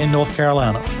Virginia and North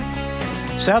Carolina.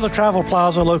 Sadler Travel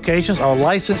Plaza locations are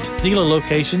licensed dealer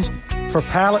locations for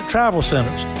Pilot Travel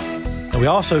Centers, and we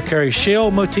also carry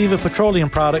Shell Motiva petroleum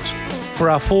products for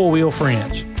our four-wheel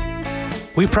friends.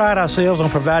 We pride ourselves on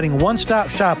providing one-stop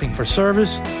shopping for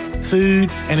service,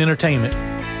 food, and entertainment.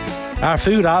 Our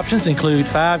food options include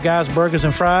Five Guys Burgers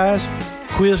and Fries,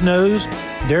 Quiznos,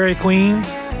 Dairy Queen,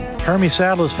 Hermie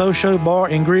Sadler's Faux Show Bar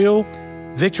and Grill,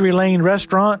 Victory Lane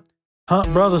Restaurant,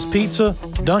 Hunt Brothers Pizza,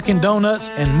 Dunkin' Donuts,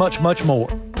 and much, much more.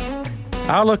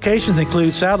 Our locations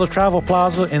include Sadler Travel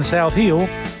Plaza in South Hill,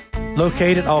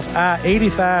 located off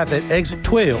I-85 at exit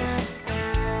 12.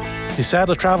 The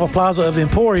Sadler Travel Plaza of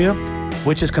Emporia,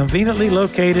 which is conveniently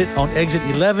located on exit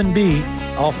 11B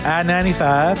off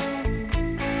I-95,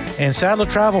 and Sadler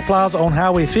Travel Plaza on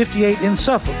Highway 58 in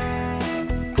Suffolk.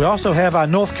 We also have our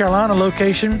North Carolina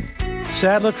location,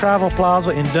 Sadler Travel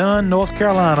Plaza in Dunn, North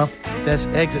Carolina, that's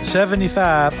exit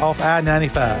 75 off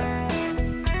I-95.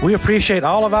 We appreciate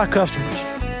all of our customers,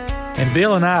 and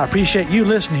Bill and I appreciate you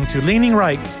listening to Leaning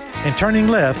Right and Turning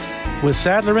Left with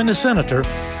Sadler and the Senator,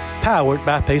 powered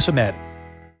by Pace-O-Matic.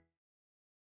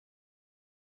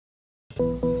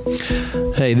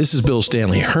 Hey, this is Bill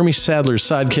Stanley, Hermie Sadler's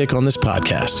sidekick on this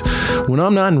podcast. When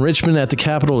I'm not in Richmond at the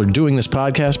Capitol or doing this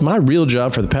podcast, my real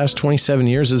job for the past 27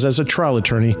 years is as a trial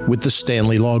attorney with the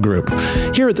Stanley Law Group.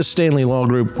 Here at the Stanley Law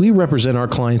Group, we represent our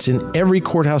clients in every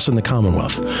courthouse in the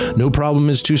Commonwealth. No problem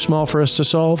is too small for us to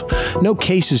solve. No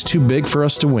case is too big for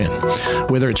us to win.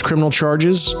 Whether it's criminal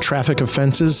charges, traffic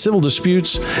offenses, civil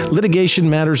disputes, litigation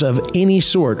matters of any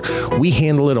sort, we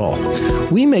handle it all.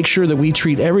 We make sure that we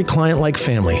treat every client like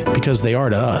family because they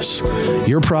are to us.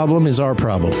 Your problem is our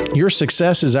problem. Your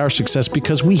success is our success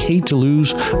because we hate to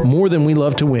lose more than we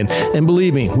love to win. And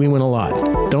believe me, we win a lot.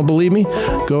 Don't believe me?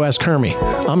 Go ask Hermie.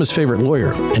 I'm his favorite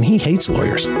lawyer, and he hates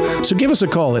lawyers. So give us a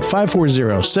call at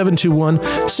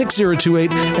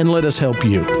 540-721-6028 and let us help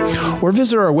you. Or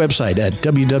visit our website at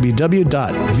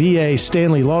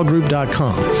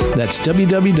www.vastanleylawgroup.com. That's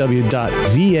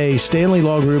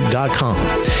www.vastanleylawgroup.com.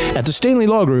 At the Stanley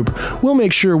Law Group, we'll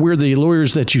make sure we're the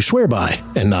lawyers that you swear by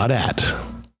and not at.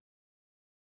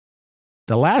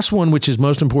 The last one, which is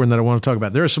most important that I want to talk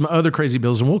about, there are some other crazy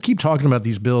bills, and we'll keep talking about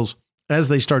these bills as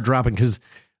they start dropping because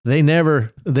they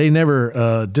never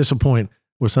disappoint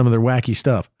with some of their wacky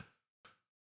stuff.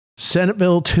 Senate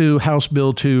Bill 2, House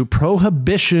Bill 2,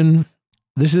 prohibition.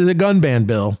 This is a gun ban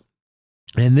bill.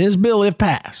 And this bill, if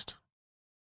passed,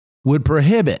 would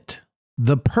prohibit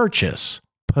the purchase,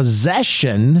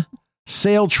 possession,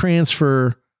 sale,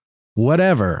 transfer,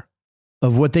 whatever,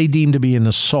 of what they deem to be an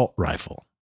assault rifle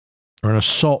or an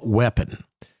assault weapon.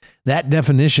 That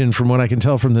definition, from what I can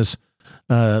tell from this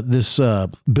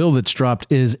bill that's dropped,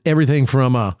 is everything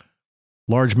from a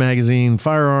large magazine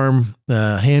firearm,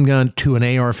 handgun, to an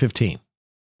AR-15.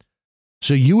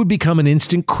 So you would become an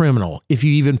instant criminal if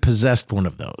you even possessed one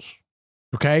of those.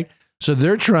 Okay? So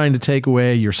they're trying to take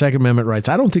away your Second Amendment rights.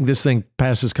 I don't think this thing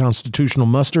passes constitutional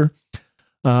muster.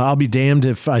 I'll be damned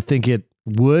if I think it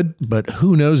would, but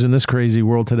who knows in this crazy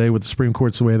world today with the Supreme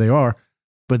Courts the way they are.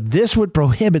 But this would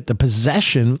prohibit the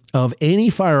possession of any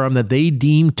firearm that they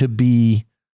deem to be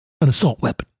an assault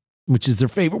weapon, which is their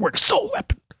favorite word, assault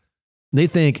weapon. They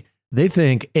think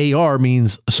AR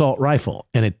means assault rifle,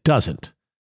 and it doesn't,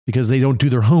 because they don't do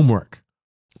their homework.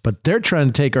 But they're trying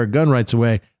to take our gun rights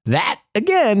away. That,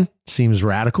 again, seems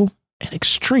radical and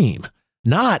extreme.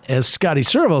 Not, as Scotty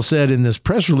Serval said in this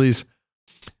press release,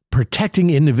 protecting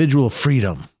individual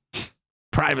freedom,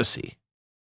 privacy,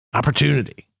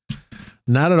 opportunity.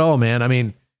 Not at all, man. I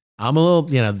mean, I'm a little,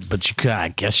 but I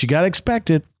guess you got to expect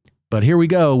it. But here we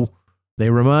go. They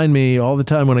remind me all the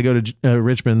time when I go to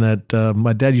Richmond that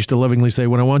my dad used to lovingly say,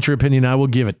 when I want your opinion, I will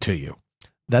give it to you.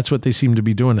 That's what they seem to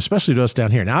be doing, especially to us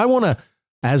down here. Now, I want to,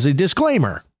 as a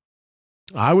disclaimer,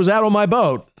 I was out on my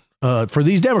boat for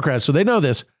these Democrats, so they know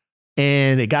this,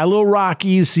 and it got a little rocky.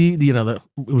 You see, it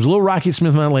was a little rocky at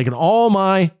Smith Mountain Lake, and all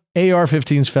my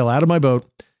AR-15s fell out of my boat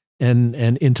and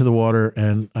into the water,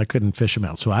 and I couldn't fish them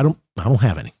out. So I don't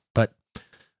have any. But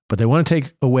they want to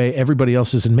take away everybody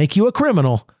else's and make you a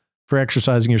criminal for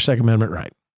exercising your Second Amendment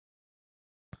right.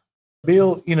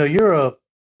 Bill, you're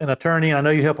an attorney. I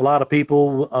know you help a lot of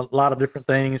people, a lot of different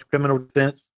things, criminal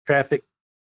defense, traffic.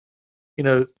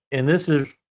 And this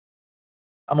is,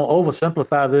 I'm going to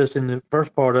oversimplify this in the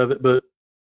first part of it, but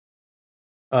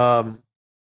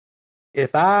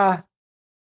if I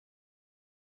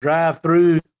drive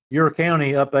through your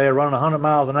county up there running 100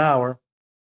 miles an hour,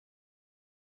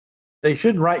 they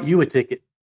shouldn't write you a ticket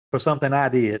for something I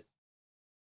did.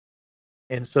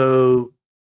 And so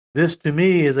this to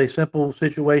me is a simple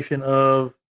situation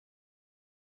of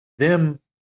them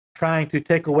trying to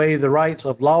take away the rights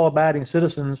of law-abiding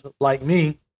citizens like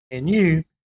me and you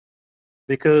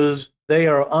because they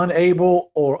are unable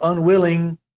or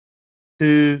unwilling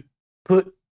to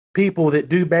put people that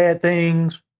do bad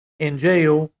things in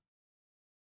jail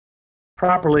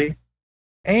properly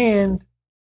and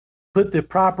put the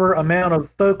proper amount of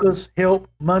focus, help,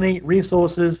 money,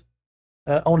 resources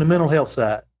on the mental health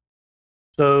side.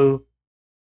 So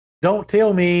don't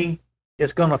tell me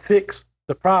it's going to fix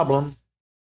the problem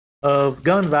of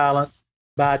gun violence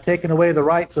by taking away the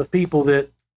rights of people that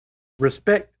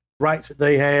respect rights that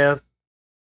they have,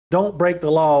 don't break the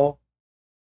law.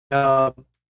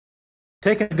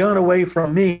 Taking a gun away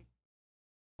from me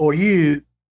or you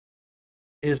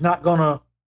is not going to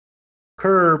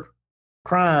curb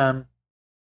crime.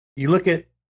 You look at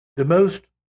the most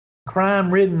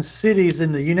crime-ridden cities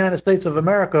in the United States of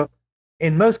America,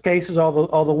 in most cases are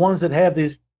the ones that have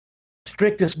these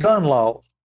strictest gun laws.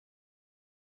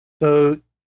 So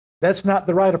that's not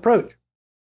the right approach.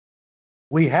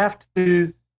 We have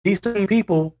to, these same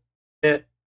people that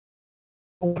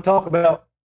want to talk about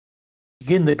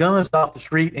getting the guns off the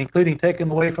street, including taking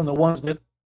them away from the ones that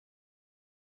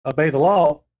obey the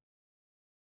law,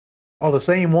 are the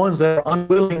same ones that are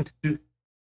unwilling to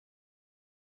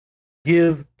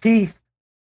give teeth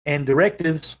and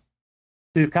directives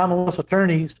to Commonwealth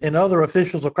attorneys and other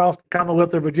officials across the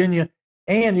Commonwealth of Virginia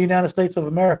and the United States of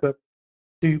America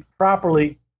to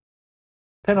properly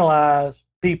penalize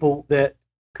people that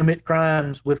commit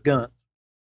crimes with guns.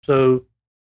 So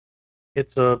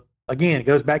it's again, it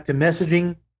goes back to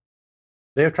messaging.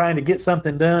 They're trying to get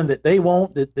something done that they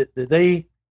want, that they,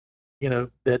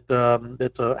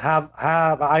 that's a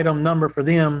high item number for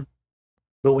them.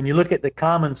 But when you look at the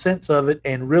common sense of it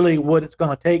and really what it's going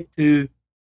to take to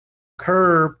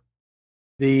curb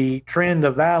the trend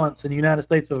of violence in the United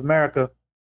States of America,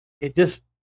 it just,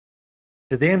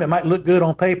 to them, it might look good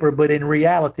on paper, but in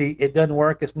reality, it doesn't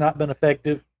work. It's not been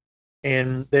effective,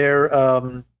 and their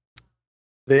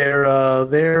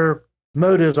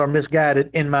motives are misguided,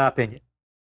 in my opinion.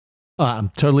 I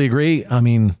totally agree. I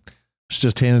mean, it's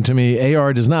just handed to me.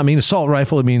 AR does not mean assault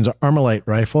rifle. It means Armalite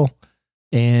rifle.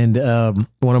 And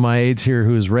one of my aides here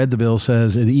who has read the bill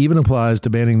says it even applies to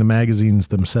banning the magazines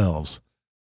themselves.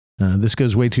 This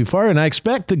goes way too far, and I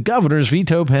expect the governor's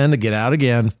veto pen to get out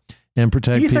again and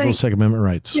protect people's Second Amendment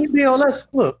rights. Bill, let's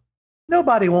look.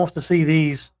 Nobody wants to see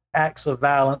these acts of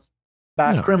violence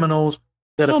by criminals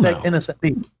that affect innocent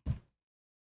people.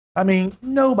 I mean,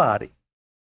 nobody.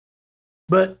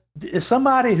 But is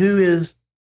somebody who is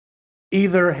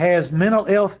either has mental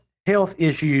health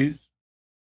issues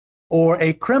or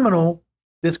a criminal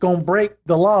that's going to break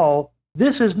the law,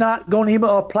 this is not going to even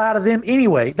apply to them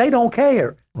anyway. They don't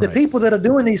care. Right. The people that are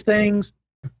doing these things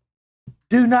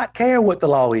do not care what the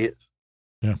law is.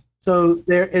 Yeah. So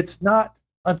it's not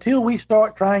until we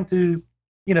start trying to,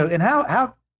 and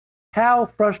how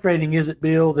frustrating is it,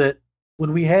 Bill, that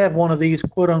when we have one of these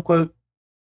quote unquote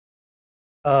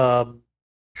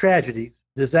tragedies,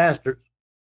 disasters,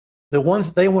 the ones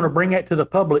that they want to bring out to the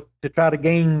public to try to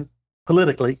gain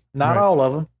politically, not Right. all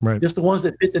of them, Right. just the ones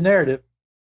that fit the narrative.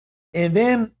 And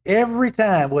then every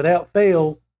time, without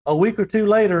fail, a week or two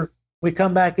later, we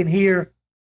come back and here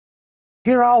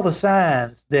are all the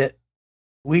signs that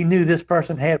we knew this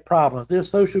person had problems. There's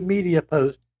social media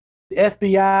posts. The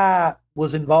FBI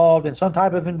was involved in some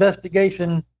type of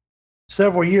investigation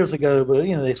several years ago, but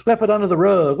they swept it under the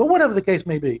rug or whatever the case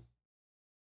may be.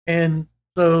 And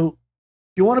so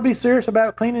if you want to be serious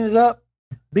about cleaning it up,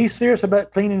 be serious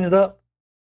about cleaning it up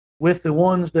with the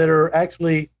ones that are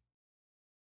actually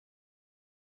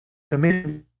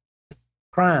committing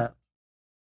crime.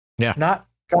 Yeah. Not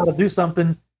try to do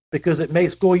something because it may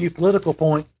score you political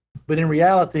points, but in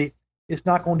reality, it's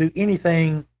not going to do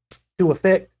anything to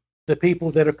affect the people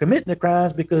that are committing the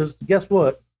crimes, because guess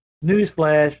what?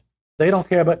 Newsflash, they don't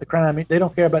care about the crime. They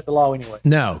don't care about the law anyway.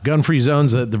 No, gun-free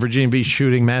zones, the Virginia Beach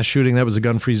shooting, mass shooting, that was a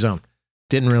gun-free zone.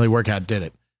 Didn't really work out, did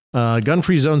it?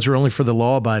 Gun-free zones are only for the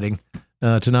law-abiding,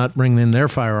 to not bring in their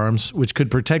firearms, which could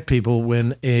protect people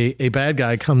when a bad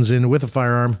guy comes in with a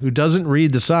firearm who doesn't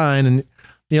read the sign. And,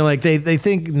 like they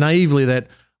think naively that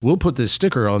we'll put this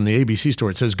sticker on the ABC store.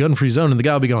 It says gun-free zone. And the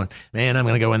guy will be going, man, I'm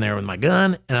going to go in there with my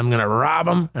gun and I'm going to rob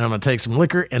them and I'm going to take some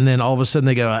liquor. And then all of a sudden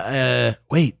they go,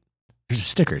 wait, there's a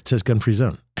sticker. It says gun-free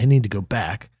zone. I need to go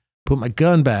back, put my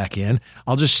gun back in.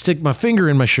 I'll just stick my finger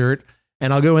in my shirt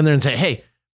and I'll go in there and say, hey,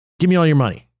 give me all your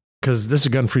money because this is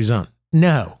a gun-free zone.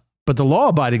 No. But the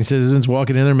law-abiding citizens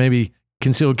walking in there, maybe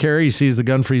concealed carry, he sees the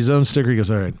gun-free zone sticker. He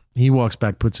goes, all right. He walks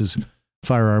back, puts his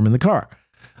firearm in the car.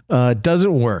 It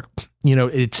doesn't work.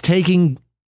 It's taking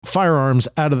firearms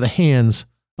out of the hands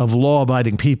of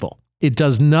law-abiding people. It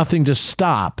does nothing to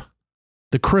stop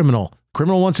the criminal.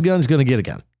 Criminal wants a gun, he's going to get a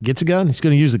gun. Gets a gun, he's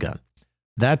going to use the gun.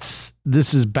 This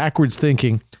is backwards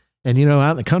thinking. And,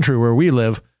 out in the country where we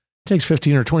live, it takes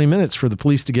 15 or 20 minutes for the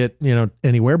police to get,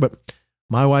 anywhere. But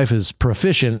my wife is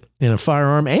proficient in a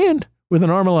firearm and with an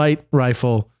Armalite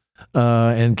rifle,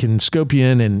 and can scope you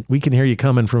in, and we can hear you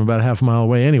coming from about half a mile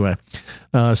away anyway.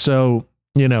 So,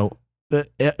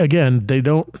 again,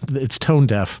 it's tone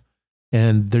deaf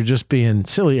and they're just being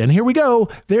silly. And here we go.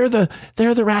 They're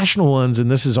the rational ones.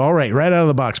 And this is all right out of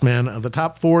the box, man. Of the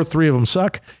top 4, 3 of them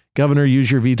suck. Governor,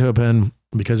 use your veto pen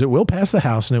because it will pass the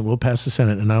House and it will pass the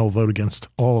Senate, and I will vote against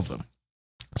all of them.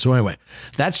 So anyway,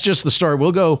 that's just the start.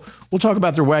 We'll talk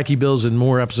about their wacky bills in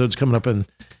more episodes coming up in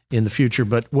the future.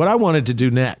 But what I wanted to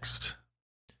do next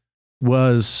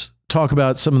was talk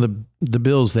about some of the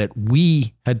bills that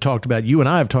we had talked about, you and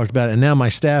I have talked about, and now my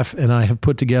staff and I have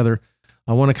put together.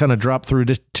 I want to kind of drop through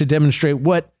to demonstrate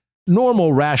what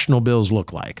normal, rational bills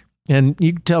look like. And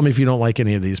you can tell me if you don't like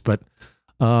any of these, but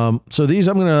so these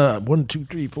I'm going to 1, 2,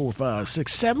 3, 4, 5,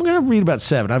 6, 7. I'm going to read about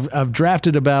 7. I've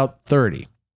drafted about 30.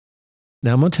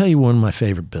 Now I'm going to tell you one of my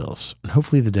favorite bills, and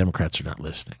hopefully the Democrats are not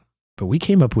listening. But we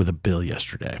came up with a bill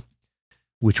yesterday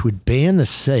which would ban the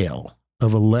sale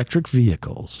of electric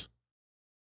vehicles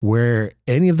where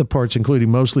any of the parts, including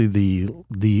mostly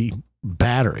the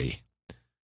battery,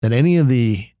 that any of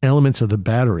the elements of the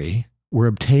battery were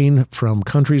obtained from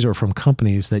countries or from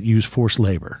companies that use forced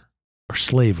labor or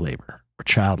slave labor or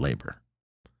child labor.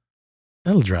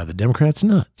 That'll drive the Democrats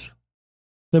nuts.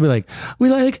 They'll be like, we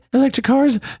like electric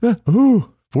cars.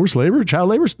 Forced labor, child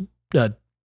labor,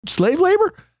 slave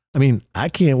labor. I mean, I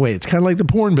can't wait. It's kind of like the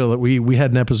porn bill that we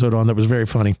had an episode on that was very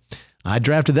funny. I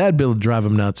drafted that bill to drive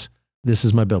them nuts. This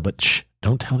is my bill, but shh,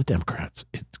 don't tell the Democrats.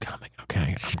 It's coming,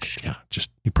 okay? Just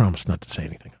you promise not to say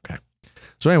anything, okay?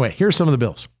 So anyway, here's some of the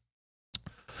bills.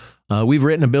 We've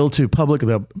written a bill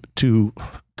to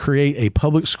create a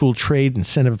public school trade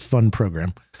incentive fund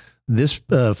program. This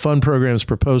fund program is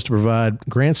proposed to provide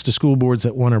grants to school boards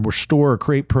that want to restore or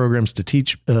create programs to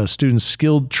teach students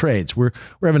skilled trades. We're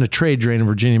having a trade drain in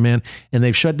Virginia, man, and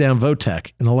they've shut down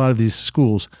VOTEC in a lot of these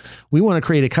schools. We want to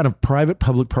create a kind of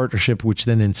private-public partnership which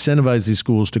then incentivizes these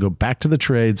schools to go back to the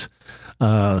trades.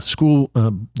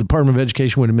 Department of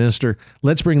Education would administer.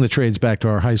 Let's bring the trades back to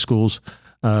our high schools.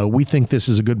 We think this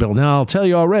is a good bill. Now, I'll tell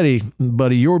you already,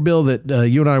 buddy, your bill that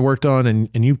you and I worked on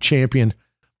and you championed,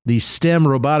 the STEM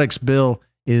robotics bill,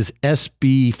 is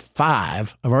SB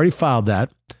 5. I've already filed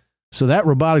that. So that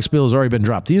robotics bill has already been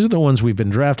dropped. These are the ones we've been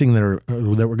drafting that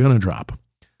we're going to drop.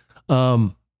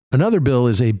 Another bill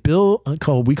is a bill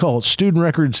we call it Student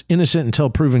Records Innocent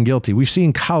Until Proven Guilty. We've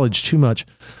seen college too much.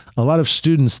 A lot of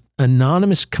students,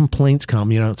 anonymous complaints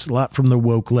come. It's a lot from the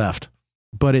woke left,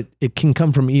 but it can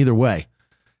come from either way.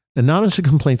 Anonymous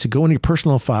complaints that go in your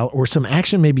personal file, or some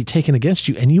action may be taken against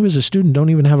you, and you as a student don't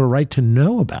even have a right to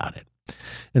know about it.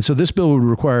 And so this bill would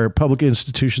require public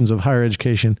institutions of higher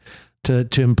education to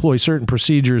employ certain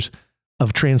procedures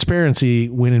of transparency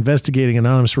when investigating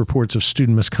anonymous reports of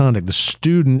student misconduct. The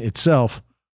student itself,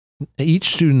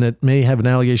 each student that may have an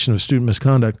allegation of student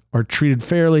misconduct, are treated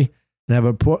fairly and have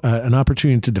an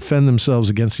opportunity to defend themselves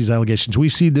against these allegations.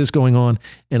 We've seen this going on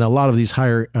in a lot of these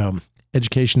higher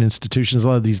education institutions, a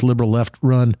lot of these liberal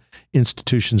left-run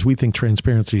institutions. We think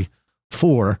transparency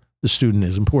for the student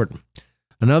is important.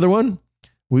 Another one,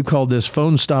 we've called this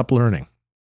phone stop learning.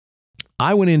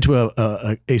 I went into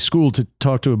a school to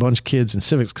talk to a bunch of kids in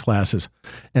civics classes,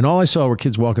 and all I saw were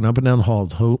kids walking up and down the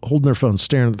halls, holding their phones,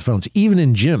 staring at the phones. Even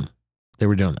in gym, they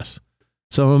were doing this.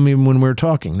 Some of them even when we were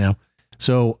talking. Now,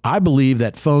 so I believe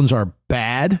that phones are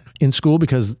bad in school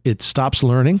because it stops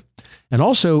learning, and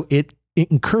also it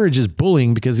encourages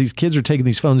bullying because these kids are taking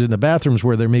these phones into bathrooms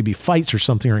where there may be fights or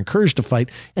something, or encouraged to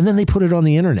fight, and then they put it on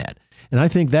the internet. And I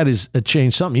think that is a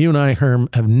change, something you and I, Herm,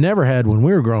 have never had when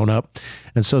we were growing up.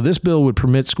 And so this bill would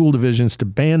permit school divisions to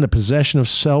ban the possession of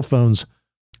cell phones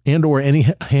and or any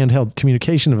handheld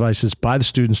communication devices by the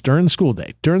students during the school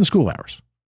day, during the school hours.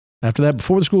 After that,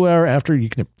 before the school hour, after, you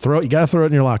can throw it, you got to throw it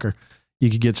in your locker. You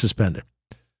could get suspended.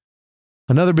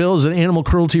 Another bill is an animal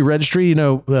cruelty registry. You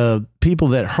know, people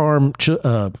that harm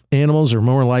animals are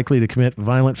more likely to commit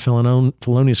violent,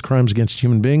 felonious crimes against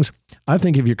human beings. I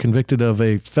think if you're convicted of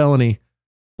a felony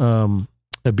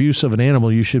abuse of an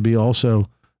animal, you should be also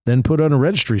then put on a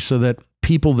registry so that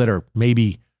people that are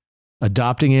maybe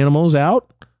adopting animals out,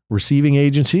 receiving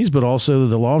agencies, but also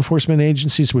the law enforcement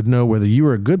agencies would know whether you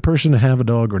are a good person to have a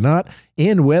dog or not,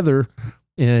 and whether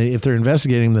if they're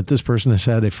investigating that this person has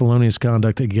had a felonious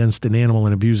conduct against an animal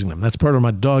and abusing them. That's part of my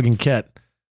dog and cat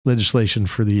legislation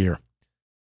for the year.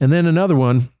 And then another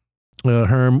one,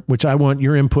 Herm, which I want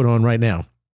your input on right now.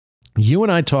 You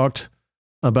and I talked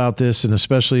about this, and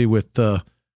especially with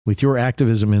your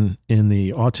activism in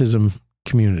the autism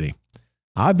community.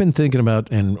 I've been thinking about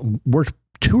and worked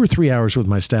 2 or 3 hours with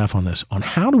my staff on this, on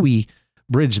how do we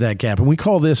bridge that gap. And we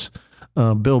call this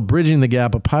bill Bridging the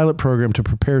Gap, a pilot program to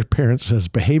prepare parents as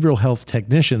behavioral health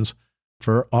technicians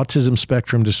for autism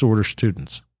spectrum disorder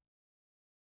students.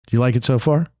 Do you like it so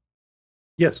far?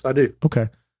 Yes, I do. Okay.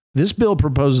 This bill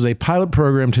proposes a pilot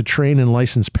program to train and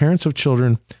license parents of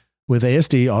children with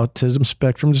ASD, autism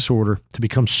spectrum disorder, to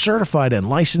become certified and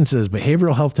licensed as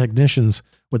behavioral health technicians,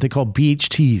 what they call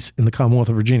BHTs in the Commonwealth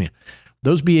of Virginia.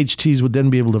 Those BHTs would then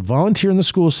be able to volunteer in the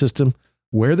school system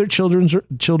where their children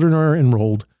are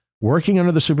enrolled, working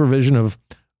under the supervision of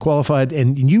qualified,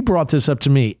 and you brought this up to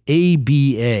me,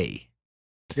 ABA.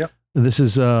 Yep. This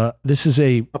is a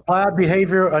applied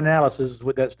behavior analysis is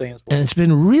what that stands for. And it's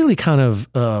been really kind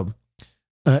of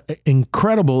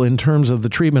incredible in terms of the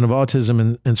treatment of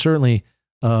autism and certainly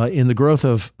in the growth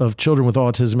of children with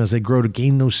autism as they grow to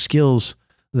gain those skills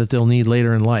that they'll need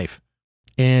later in life.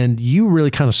 And you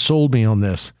really kind of sold me on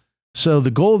this. So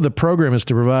the goal of the program is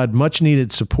to provide much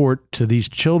needed support to these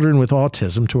children with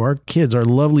autism, to our kids, our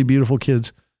lovely, beautiful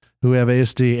kids who have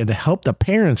ASD, and to help the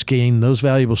parents gain those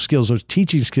valuable skills, those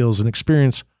teaching skills and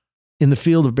experience in the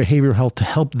field of behavioral health to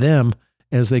help them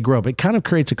as they grow up. It kind of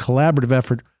creates a collaborative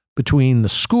effort between the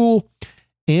school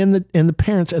and the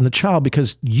parents and the child,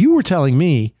 because you were telling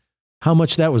me how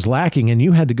much that was lacking, and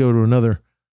you had to go to another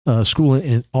school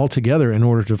altogether in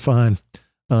order to find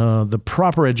the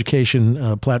proper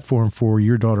education platform for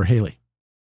your daughter, Haley.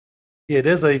 It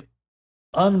is a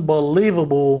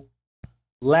unbelievable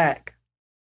lack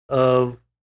of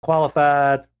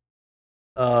qualified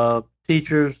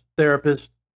teachers, therapists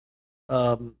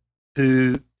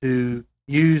to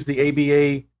use the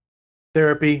ABA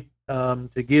therapy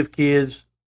to give kids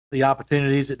the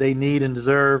opportunities that they need and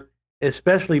deserve,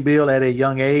 especially, Bill, at a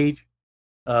young age,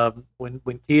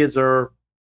 when kids are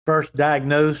first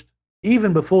diagnosed,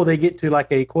 even before they get to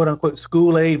like a quote unquote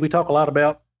school age. We talk a lot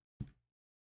about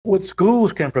what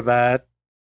schools can provide,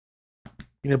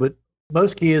 but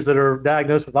most kids that are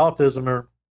diagnosed with autism are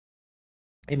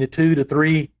in the 2 to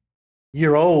 3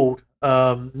 year old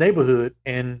neighborhood.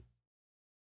 And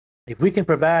if we can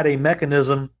provide a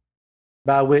mechanism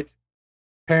by which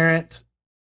parents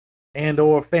and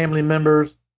or family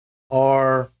members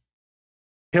are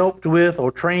helped with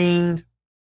or trained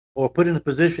or put in a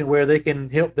position where they can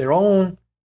help their own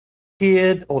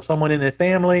kid or someone in their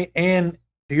family, and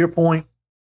to your point,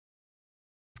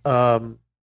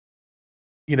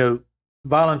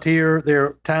 volunteer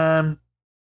their time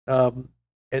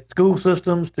at school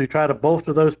systems to try to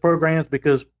bolster those programs,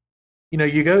 because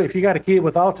if you got a kid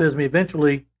with autism,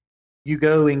 eventually you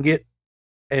go and get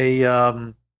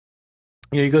a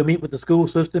you go meet with the school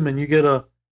system and you get a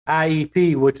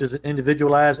IEP, which is an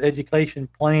individualized education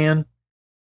plan,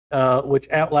 which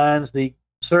outlines the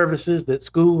services that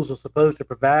schools are supposed to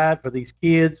provide for these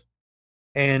kids.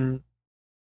 And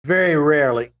very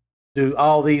rarely do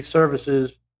all these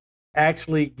services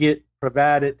actually get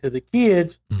provided to the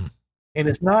kids. And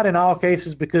it's not in all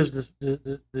cases because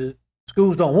the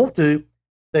schools don't want to.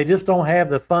 They just don't have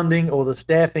the funding or the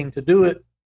staffing to do it.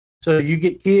 So you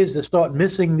get kids that start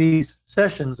missing these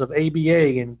sessions of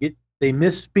ABA and they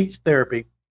miss speech therapy.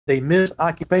 They miss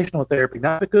occupational therapy,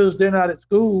 not because they're not at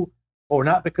school or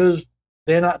not because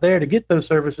they're not there to get those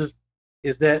services,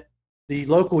 is that the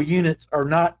local units are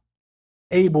not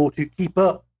able to keep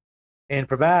up and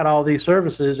provide all these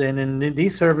services. And in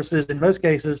these services, in most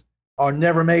cases, are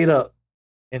never made up.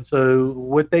 And so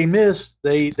what they miss,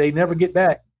 they never get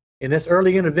back. And that's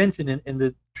early intervention and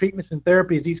the treatments and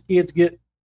therapies these kids get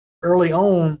early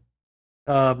on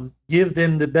give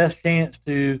them the best chance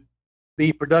to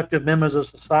be productive members of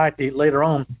society later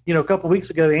on. You know, a couple of weeks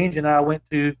ago, Angie and I went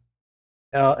to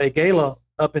a gala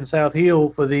up in South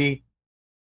Hill for the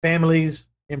Families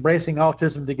Embracing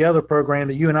Autism Together program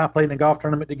that you and I played in a golf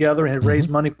tournament together and have raised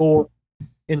money for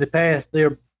in the past.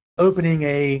 They're opening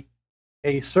a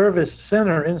service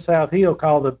center in South Hill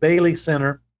called the Bailey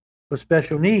Center for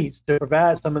Special Needs to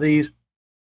provide some of these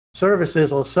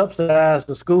services or subsidize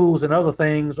the schools and other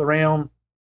things around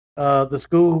the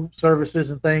school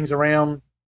services and things around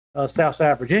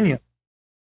Southside Virginia.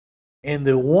 And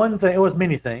the one thing, it was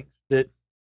many things that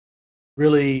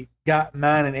really got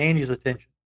mine and Angie's attention.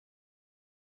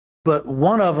 But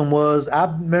one of them was,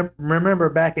 I remember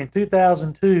back in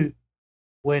 2002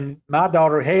 when my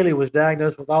daughter Haley was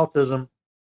diagnosed with autism,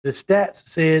 the stats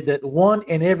said that 1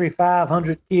 in every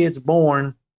 500 kids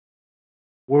born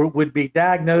would be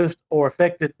diagnosed or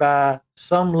affected by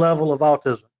some level of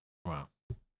autism. Wow.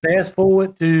 Fast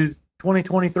forward to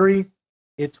 2023,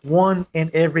 it's 1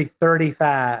 in every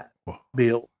 35,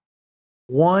 Bill.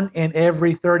 1 in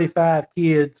every 35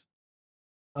 kids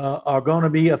are going to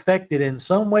be affected in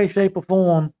some way, shape, or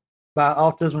form by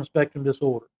autism spectrum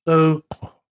disorder. So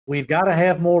we've got to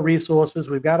have more resources.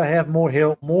 We've got to have more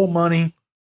help, more money,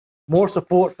 more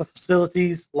support for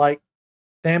facilities like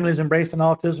Families Embracing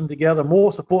Autism Together,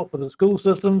 more support for the school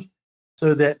systems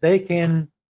so that they can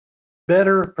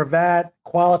better provide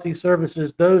quality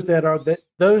services, those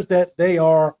that they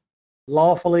are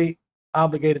lawfully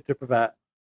obligated to provide.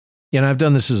 Yeah, and I've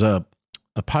done this as a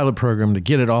pilot program to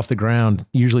get it off the ground.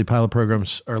 Usually pilot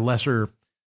programs are lesser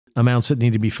amounts that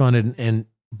need to be funded.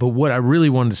 But what I really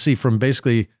wanted to see from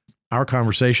basically our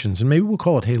conversations, and maybe we'll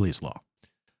call it Haley's Law,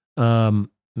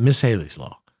 Miss Haley's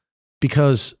Law,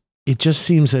 because it just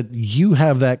seems that you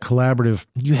have that collaborative,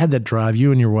 you had that drive,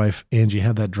 you and your wife, Angie,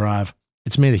 have that drive.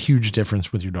 It's made a huge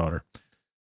difference with your daughter.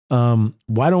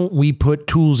 Why don't we put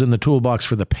tools in the toolbox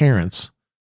for the parents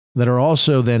that are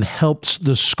also then helps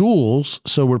the schools?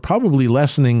 So we're probably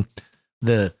lessening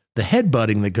the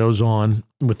headbutting that goes on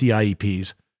with the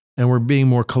IEPs, and we're being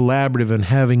more collaborative and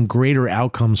having greater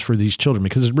outcomes for these children,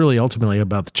 because it's really ultimately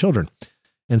about the children.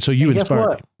 And so you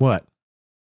inspired me. What?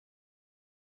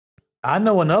 I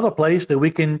know another place that we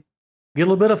can get a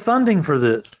little bit of funding for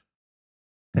this.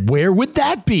 Where would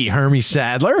that be, Hermie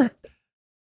Sadler?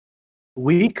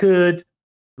 We could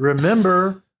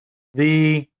remember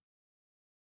the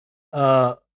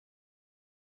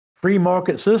free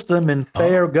market system and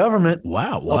fair government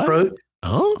approach.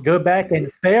 Go back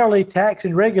and fairly tax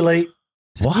and regulate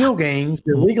skill games,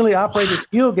 the legally operated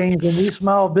skill games in these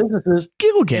small businesses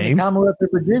in the Commonwealth of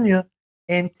Virginia,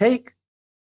 and take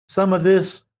some of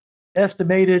this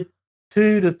estimated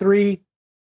 $200 to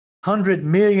 $300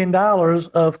 million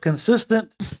of consistent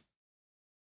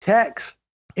tax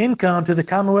income to the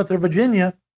Commonwealth of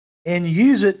Virginia and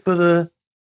use it for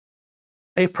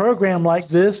a program like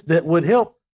this that would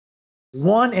help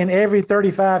 1 in every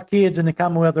 35 kids in the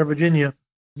Commonwealth of Virginia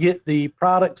get the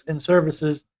products and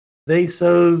services they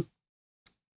so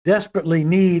desperately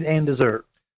need and deserve.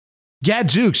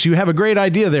 Gadzooks, you have a great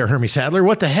idea there, Hermie Sadler.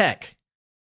 What the heck?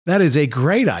 That is a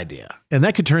great idea. And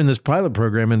that could turn this pilot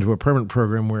program into a permanent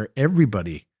program where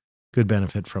everybody could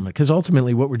benefit from it. Because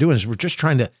ultimately what we're doing is we're just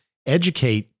trying to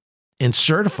educate and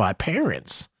certify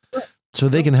parents so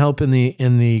they can help in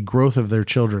the growth of their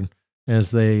children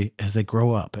as they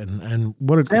grow up. And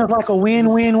what a, sounds like a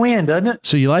win-win-win, doesn't it?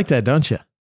 So you like that, don't you?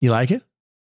 You like it?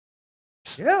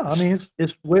 Yeah, I mean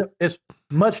it's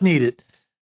much needed.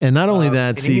 And not only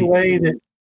that,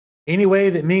 any way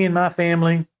that me and my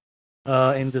family,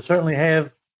 and to certainly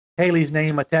have Haley's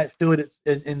name attached to it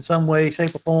in some way,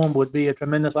 shape, or form would be a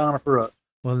tremendous honor for us.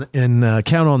 Well, and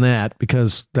count on that,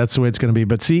 because that's the way it's going to be.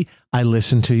 But see, I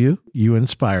listen to you. You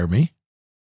inspire me.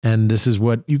 And this is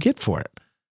what you get for it.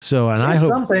 So, and I hope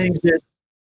some things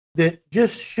that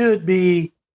just should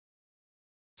be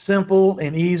simple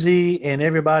and easy, and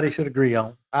everybody should agree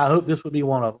on. I hope this would be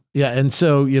one of them. Yeah. And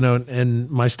so, and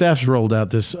my staff's rolled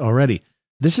out this already.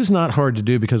 This is not hard to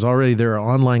do because already there are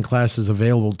online classes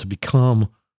available to become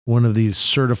one of these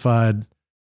certified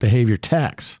behavior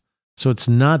techs. So it's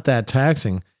not that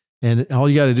taxing. And all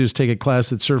you got to do is take a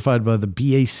class that's certified by the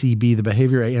BACB, the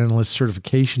Behavior Analyst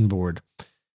Certification Board.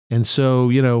 And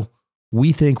so,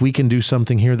 we think we can do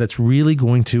something here that's really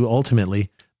going to ultimately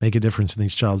make a difference in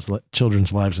these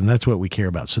children's lives. And that's what we care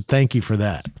about. So thank you for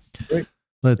that. Great.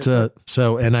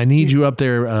 And I need you up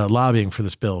there lobbying for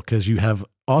this bill because you have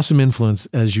awesome influence.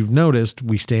 As you've noticed,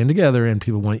 we stand together and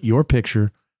people want your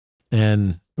picture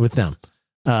and with them.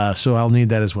 So I'll need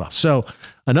that as well. So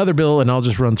another bill, and I'll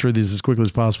just run through these as quickly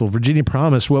as possible. Virginia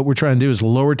Promise, what we're trying to do is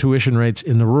lower tuition rates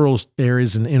in the rural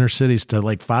areas and inner cities to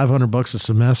like $500 a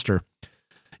semester.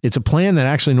 It's a plan that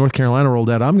actually North Carolina rolled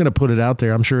out. I'm going to put it out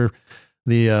there. I'm sure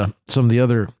some of the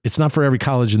other, it's not for every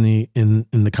college in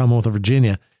the Commonwealth of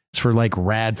Virginia. It's for like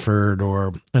Radford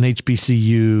or an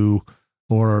HBCU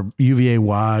or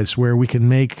UVA-Wise, where we can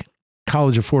make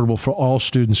college affordable for all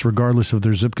students, regardless of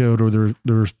their zip code or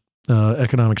their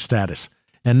economic status,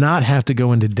 and not have to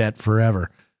go into debt forever.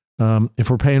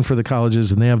 If we're paying for the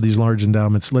colleges and they have these large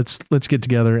endowments, let's get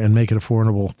together and make it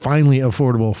finally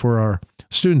affordable for our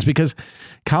students, because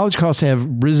college costs have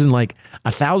risen like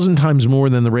 1,000 times more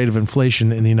than the rate of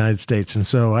inflation in the United States. And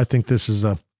so I think this is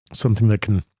something that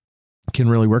can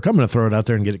really work. I'm going to throw it out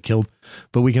there and get it killed,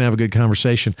 but we can have a good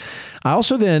conversation. I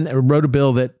also then wrote a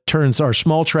bill that turns our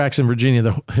small tracks in Virginia,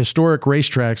 the historic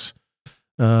racetracks,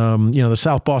 the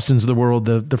South Bostons of the world,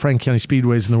 the Franklin County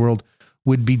Speedways in the world,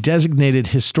 would be designated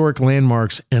historic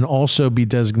landmarks and also be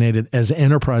designated as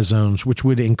enterprise zones, which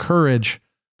would encourage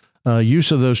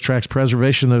use of those tracks,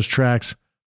 preservation of those tracks,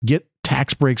 get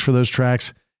tax breaks for those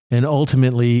tracks, and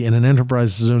ultimately, in an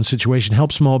enterprise zone situation,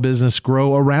 help small business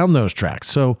grow around those tracks.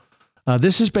 So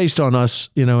this is based on us,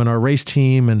 in our race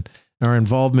team and our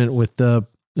involvement with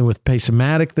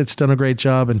Pace-O-Matic that's done a great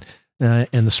job, and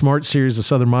the SMART series, the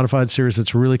Southern Modified series,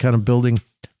 that's really kind of building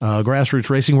grassroots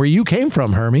racing, where you came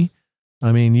from, Hermie.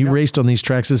 I mean, you raced on these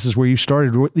tracks. This is where you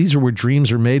started. These are where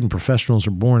dreams are made and professionals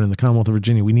are born in the Commonwealth of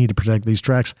Virginia. We need to protect these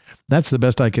tracks. That's the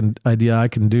best idea I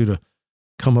can do to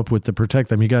come up with to protect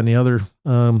them. You got any other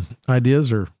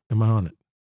ideas, or am I on it?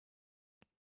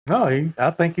 No,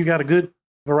 I think you got a good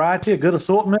variety, a good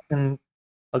assortment, and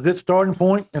a good starting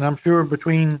point. And I'm sure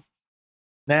between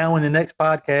now and the next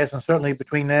podcast, and certainly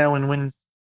between now and when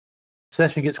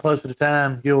session gets closer to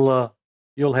time, you'll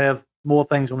have more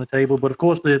things on the table. But of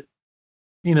course, the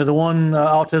one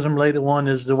autism related one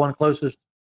is the one closest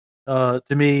to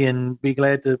me, and be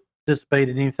glad to participate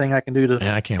in anything I can do to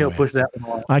help push that one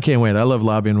along. I can't wait. I love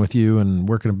lobbying with you and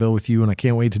working a bill with you, and I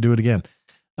can't wait to do it again.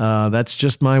 That's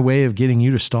just my way of getting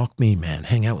you to stalk me, man.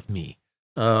 Hang out with me.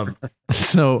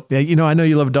 So, I know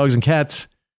you love dogs and cats.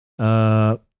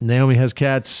 Naomi has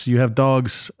cats. You have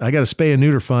dogs. I got a spay and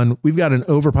neuter fund. We've got an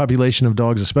overpopulation of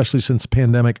dogs, especially since the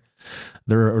pandemic.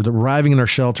 They're arriving in our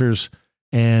shelters,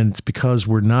 and it's because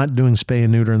we're not doing spay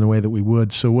and neuter in the way that we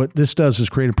would. So what this does is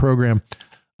create a program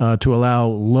to allow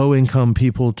low-income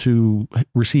people to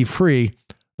receive free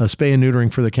spay and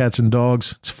neutering for the cats and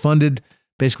dogs. It's funded.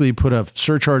 Basically, you put a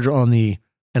surcharge on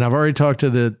and I've already talked to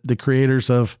the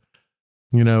creators of,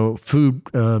 food,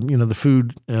 the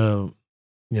food,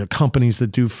 companies that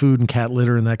do food and cat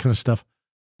litter and that kind of stuff.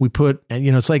 We put,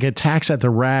 it's like a tax at the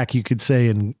rack, you could say,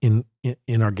 in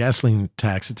our gasoline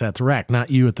tax, it's at the rack, not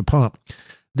you at the pump.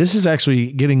 This is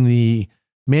actually getting the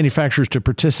manufacturers to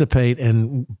participate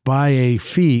and by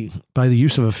the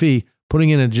use of a fee, putting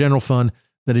in a general fund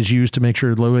that is used to make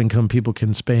sure low-income people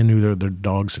can spay and neuter their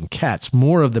dogs and cats.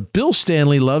 More of the Bill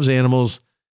Stanley Loves Animals,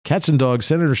 Cats and Dogs,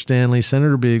 Senator Stanley,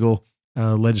 Senator Beagle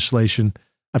legislation.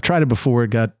 I've tried it before. It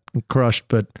got crushed,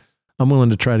 but I'm willing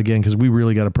to try it again because we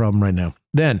really got a problem right now.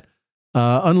 Then,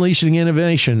 unleashing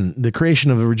innovation, the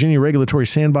creation of the Virginia Regulatory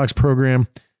Sandbox Program.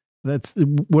 That's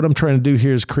what I'm trying to do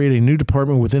here, is create a new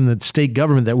department within the state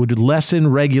government that would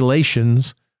lessen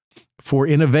regulations for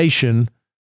innovation,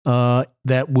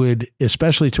 that would,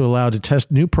 especially to allow to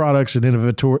test new products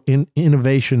and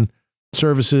innovation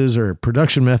services or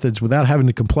production methods without having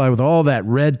to comply with all that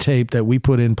red tape that we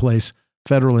put in place,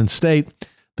 federal and state.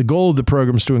 The goal of the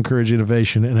program is to encourage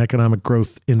innovation and economic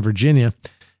growth in Virginia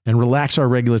and relax our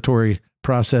regulatory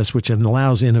process, which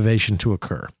allows innovation to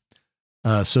occur.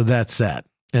 So that's that.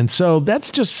 And so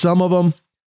that's just some of them.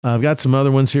 I've got some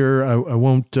other ones here. I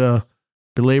won't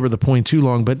belabor the point too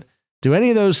long, but do any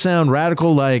of those sound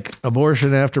radical, like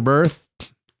abortion after birth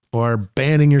or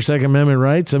banning your Second Amendment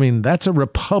rights? I mean, that's a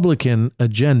Republican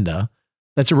agenda.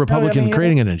 That's a Republican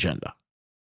creating an agenda.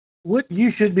 what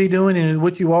you should be doing and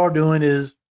what you are doing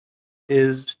is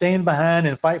stand behind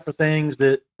and fight for things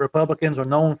that Republicans are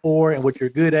known for and what you're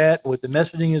good at, what the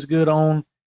messaging is good on,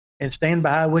 and stand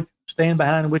behind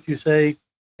what you say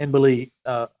and believe.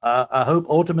 I hope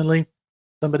ultimately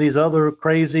some of these other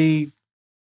crazy,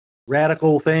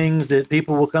 radical things that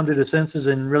people will come to their senses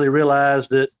and really realize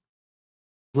that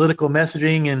political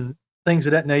messaging and things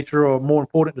of that nature are more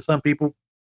important to some people,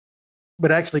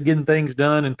 but actually getting things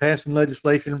done and passing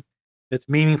legislation that's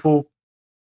meaningful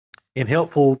and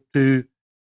helpful to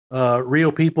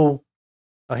real people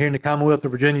here in the Commonwealth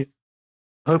of Virginia.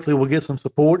 Hopefully we'll get some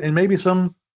support and maybe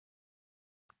some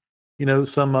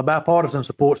bipartisan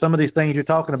support. Some of these things you're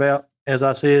talking about, as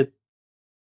I said,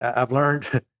 I've learned,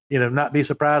 not be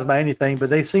surprised by anything, but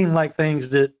they seem like things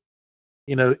that,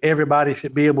 everybody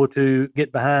should be able to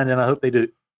get behind, and I hope they do.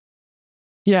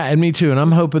 Yeah, and me too. And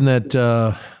I'm hoping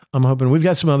we've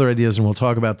got some other ideas, and we'll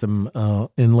talk about them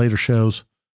in later shows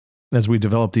as we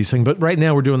develop these things. But right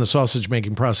now we're doing the sausage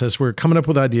making process. We're coming up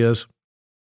with ideas,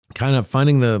 kind of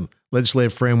finding the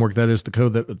legislative framework, that is the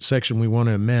code, that section we want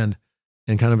to amend,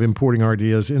 and kind of importing our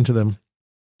ideas into them,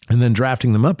 and then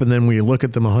drafting them up. And then we look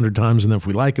at them 100 times. And then if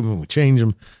we like them and we change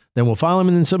them, then we'll file them.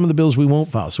 And then some of the bills we won't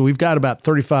file. So we've got about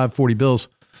 35, 40 bills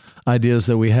ideas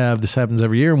that we have. This happens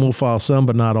every year, and we'll file some,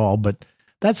 but not all. But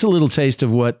that's a little taste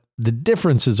of what the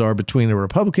differences are between a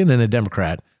Republican and a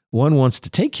Democrat. One wants to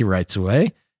take your rights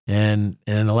away and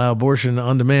allow abortion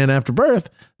on demand after birth.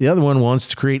 The other one wants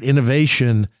to create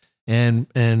innovation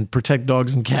and protect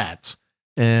dogs and cats,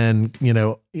 and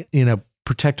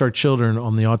protect our children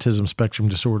on the autism spectrum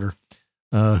disorder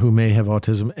who may have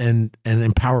autism, and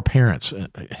empower parents.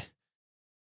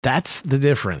 That's the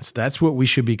difference. That's what we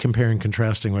should be comparing,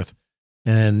 contrasting with.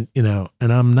 And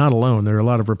I'm not alone. There are a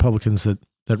lot of Republicans that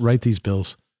write these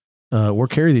bills or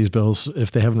carry these bills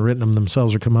if they haven't written them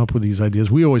themselves or come up with these ideas.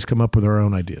 We always come up with our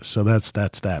own ideas. So that's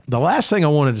that. The last thing I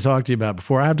wanted to talk to you about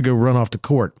before I have to go run off to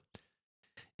court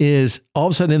is all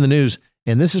of a sudden in the news,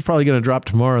 and this is probably going to drop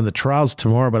tomorrow in the trials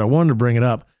tomorrow, but I wanted to bring it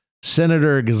up.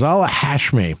 Senator Ghazala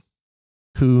Hashmi,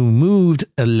 who moved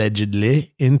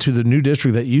allegedly into the new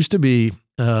district that used to be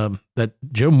that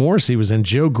Joe Morrissey was in.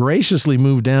 Joe graciously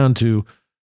moved down to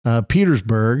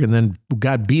Petersburg and then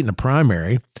got beat in a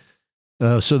primary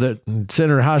so that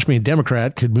Senator Hashmi, a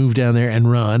Democrat, could move down there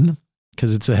and run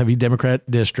because it's a heavy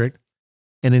Democrat district.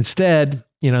 And instead,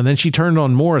 then she turned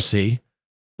on Morrissey.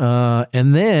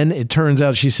 And then it turns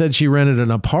out she said she rented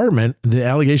an apartment. The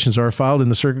allegations are filed in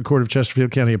the Circuit Court of Chesterfield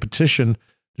County, a petition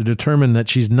to determine that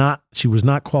she was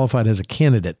not qualified as a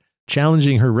candidate,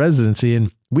 challenging her residency.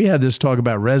 And we had this talk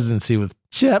about residency with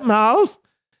Chipmouth.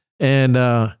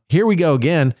 And here we go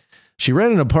again. She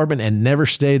rented an apartment and never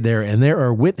stayed there. And there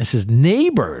are witnesses,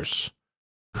 neighbors,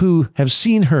 who have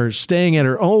seen her staying at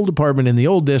her old apartment in the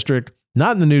old district,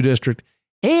 not in the new district.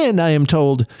 And I am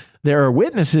told there are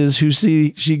witnesses who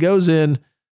see she goes in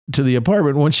to the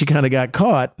apartment once she kind of got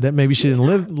caught that maybe she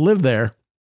didn't live there.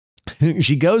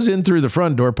 She goes in through the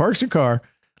front door, parks her car,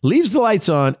 leaves the lights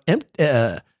on,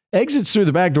 exits through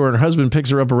the back door, and her husband picks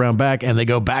her up around back, and they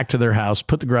go back to their house,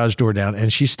 put the garage door down,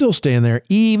 and she's still staying there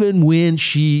even when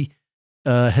she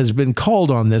has been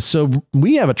called on this. So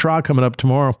we have a trial coming up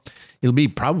tomorrow. It'll be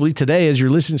probably today as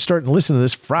you're starting to listen to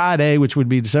this, Friday, which would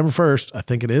be December 1st. I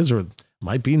think it is, or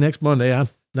might be next Monday. I'm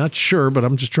not sure, but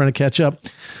I'm just trying to catch up,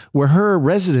 where her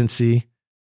residency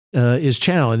is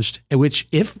challenged, which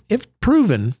if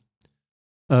proven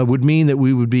would mean that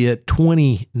we would be at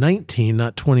 2019,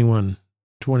 not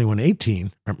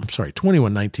 2118. I'm sorry,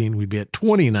 2119. We'd be at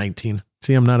 2019.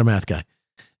 See, I'm not a math guy.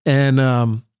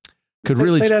 And could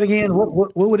really say that again.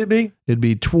 What would it be? It'd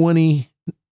be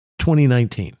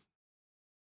 2019.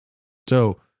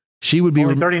 So she would be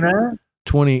 39?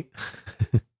 20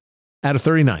 out of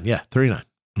 39. Yeah, 39.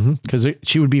 Because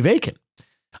she would be vacant.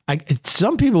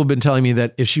 Some people have been telling me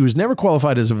that if she was never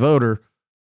qualified as a voter,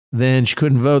 then she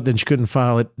couldn't vote, then she couldn't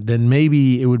file it, then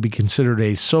maybe it would be considered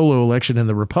a solo election, and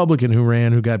the Republican who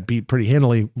ran, who got beat pretty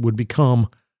handily, would become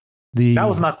the... That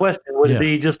was my question. Would it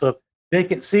be just a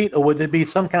vacant seat, or would there be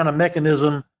some kind of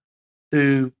mechanism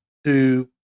to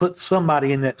put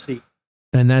somebody in that seat?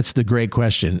 And that's the great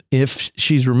question. If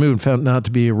she's removed, found not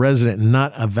to be a resident and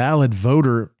not a valid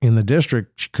voter in the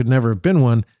district, she could never have been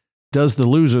one, does the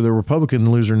loser, the Republican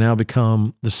loser, now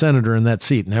become the senator in that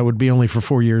seat? And that would be only for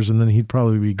 4 years, and then he'd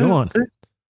probably be gone.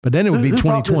 But then it would be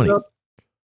 2020.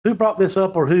 Who brought this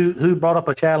up, or who brought up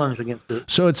a challenge against it?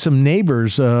 So it's some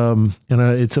neighbors, and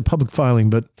it's a public filing,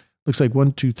 but looks like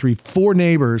 1, 2, 3, 4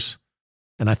 neighbors.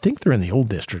 And I think they're in the old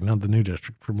district, not the new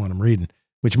district, from what I'm reading,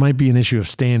 which might be an issue of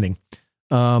standing.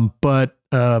 But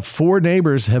 4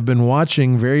 neighbors have been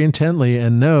watching very intently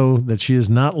and know that she is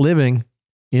not living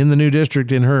in the new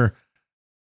district in her,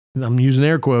 I'm using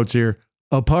air quotes here,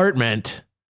 apartment.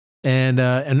 And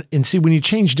see, when you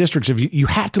change districts, if you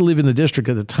have to live in the district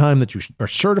at the time that you are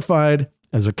certified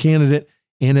as a candidate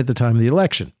and at the time of the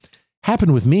election.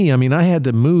 Happened with me. I mean, I had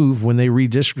to move when they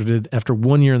redistricted after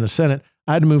 1 year in the Senate.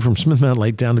 I had to move from Smith Mountain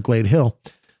Lake down to Glade Hill.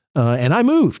 And I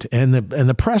moved, and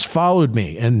the press followed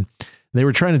me, and they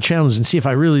were trying to challenge and see if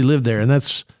I really lived there. And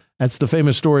that's the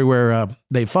famous story where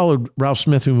they followed Ralph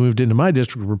Smith, who moved into my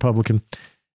district, Republican,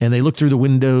 and they looked through the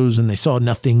windows and they saw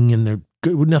nothing, and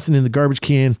nothing in the garbage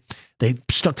can. They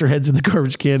stuck their heads in the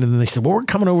garbage can, and then they said, "Well, we're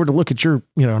coming over to look at your,"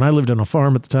 and I lived on a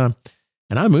farm at the time,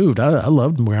 and I moved. I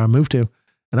loved where I moved to,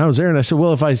 and I was there, and I said,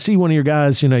 "Well, if I see one of your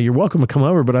guys, you're welcome to come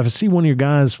over, but if I see one of your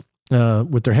guys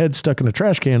with their head stuck in a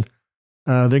trash can,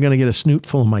 they're going to get a snoot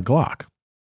full of my Glock."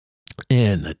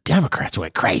 And the Democrats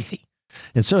went crazy.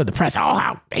 And so did the press. "Oh,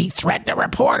 how he threatened a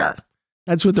reporter."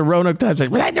 That's what the Roanoke Times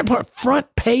said.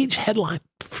 Front page headline.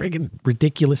 Friggin'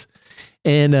 ridiculous.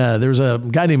 And there was a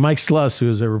guy named Mike Sluss, who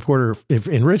was a reporter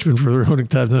in Richmond for the Roanoke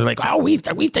Times. And they're like, "Oh, we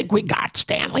think we got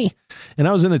Stanley." And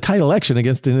I was in a tight election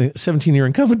against a 17-year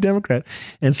incumbent Democrat.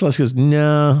 And Sluss goes,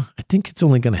 "No, I think it's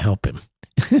only going to help him."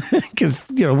 Because,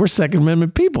 we're Second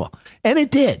Amendment people. And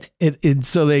it did.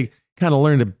 So they kind of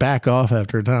learned to back off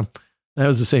after a time. That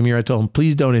was the same year I told him,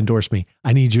 "Please don't endorse me.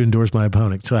 I need you to endorse my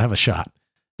opponent so I have a shot."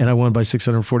 And I won by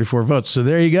 644 votes. So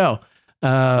there you go.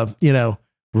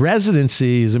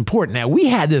 Residency is important. Now, we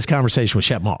had this conversation with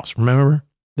Shep Moss, remember?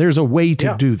 There's a way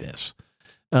to do this.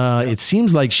 It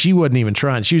seems like she wasn't even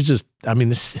trying. She was just,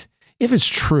 if it's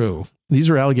true, these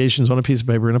are allegations on a piece of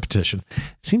paper in a petition.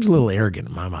 It seems a little arrogant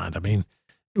in my mind.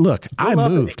 Look, I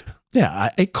moved. Yeah,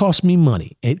 it cost me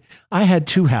money. I had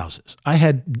 2 houses. I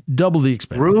had double the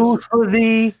expenses. Rules for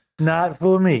thee, not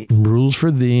for me. Rules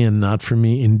for thee and not for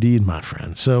me, indeed, my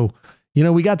friend. So,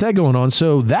 we got that going on.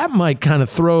 So that might kind of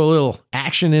throw a little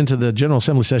action into the General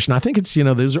Assembly session. I think it's,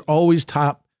 those are always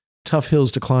tough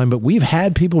hills to climb, but we've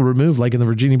had people removed, like in the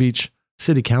Virginia Beach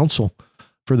City Council,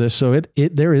 for this. So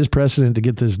there is precedent to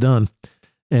get this done.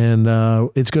 And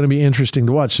it's going to be interesting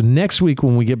to watch. So next week,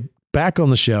 when we get back on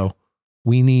the show,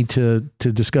 we need to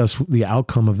discuss the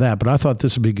outcome of that. But I thought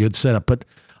this would be a good setup. But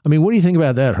what do you think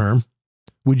about that, Herm?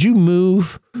 Would you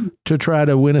move to try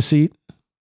to win a seat?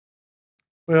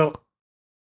 Well,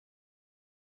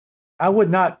 I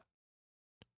would not.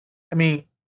 With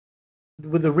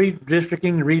the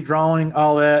redistricting, redrawing,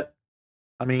 all that,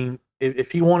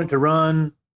 if you wanted to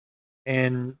run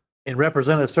and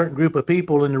represent a certain group of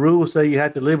people, and the rules say you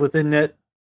have to live within that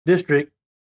district,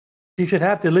 you should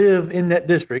have to live in that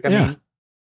district.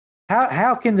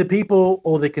 How can the people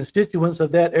or the constituents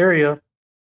of that area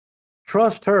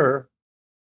trust her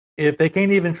if they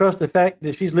can't even trust the fact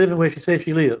that she's living where she says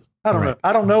she lives? I don't know.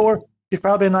 I don't know her. She's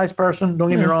probably a nice person. Don't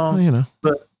get me wrong.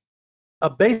 But a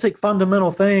basic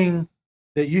fundamental thing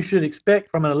that you should expect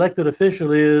from an elected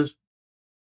official is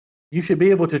you should be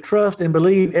able to trust and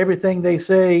believe everything they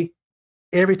say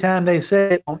every time they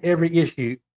say it on every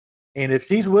issue. And if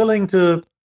she's willing to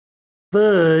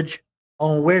fudge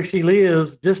on where she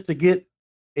lives just to get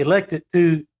elected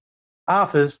to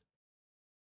office,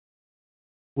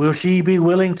 will she be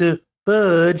willing to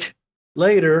fudge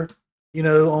later,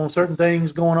 on certain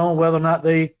things going on, whether or not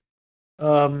they,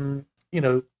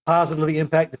 positively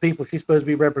impact the people she's supposed to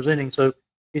be representing? So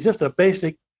it's just a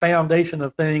basic foundation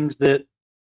of things that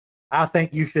I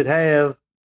think you should have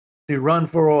to run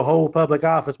for a whole public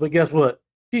office. But guess what?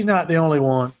 She's not the only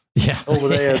one over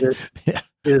there that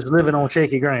is living on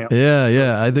shaky ground.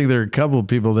 Yeah. I think there are a couple of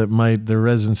people that their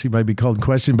residency might be called in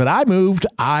question. But I moved.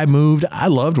 I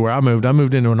loved where I moved. I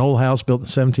moved into an old house built in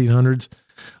the 1700s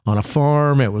on a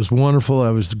farm. It was wonderful.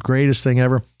 It was the greatest thing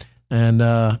ever. And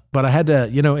but I had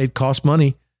to, it cost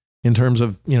money in terms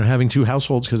of, having 2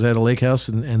 households, because I had a lake house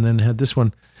and then had this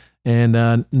one,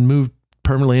 and moved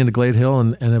permanently into Glade Hill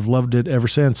and have loved it ever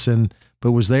since.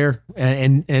 But was there.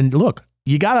 And look,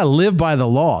 you got to live by the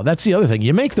law. That's the other thing.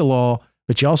 You make the law,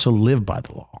 but you also live by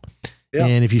the law. Yeah.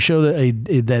 And if you show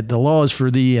that the law is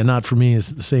for thee and not for me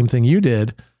is the same thing you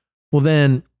did, well,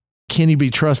 then can you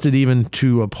be trusted even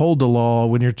to uphold the law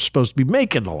when you're supposed to be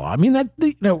making the law?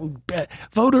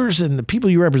 Voters and the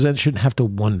people you represent shouldn't have to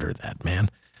wonder that, man.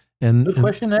 Good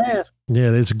question to ask.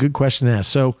 Yeah, it's a good question to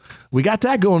ask. So we got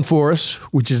that going for us,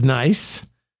 which is nice.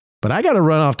 But I got to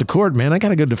run off to court, man. I got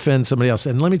to go defend somebody else.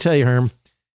 And let me tell you, Herm,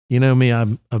 you know me,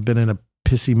 I've been in a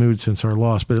pissy mood since our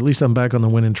loss, but at least I'm back on the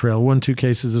winning trail. Won 2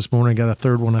 cases this morning. Got a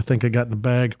third one I think I got in the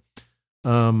bag.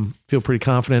 Feel pretty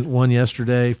confident. Won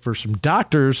yesterday for some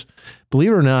doctors.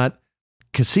 Believe it or not,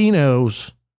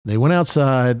 casinos They went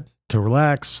outside to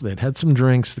relax. They'd had some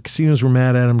drinks. The casinos were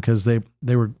mad at them because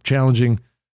they were challenging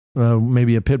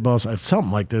maybe a pit boss,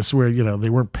 something like this, where, they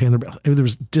weren't paying their bill. There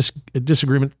was a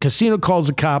disagreement. Casino calls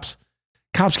the cops.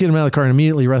 Cops get him out of the car and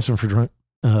immediately arrest him for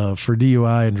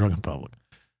DUI and drunk in public.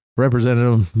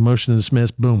 Representative, motion to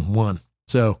dismiss, boom, won.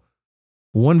 So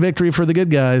one victory for the good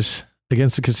guys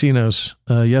against the casinos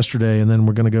yesterday, and then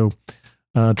we're going to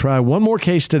go try one more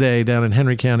case today down in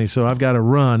Henry County. So I've got to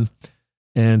run,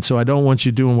 and so I don't want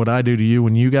you doing what I do to you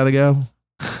when you got to go.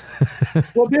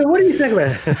 Well, Bill, what do you think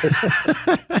about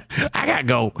it? I got to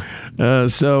go.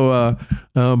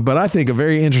 But I think a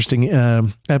very interesting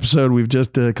episode we've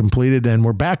just completed, and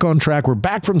we're back on track. We're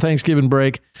back from Thanksgiving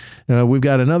break. We've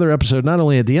got another episode not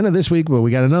only at the end of this week, but we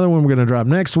got another one we're going to drop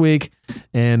next week,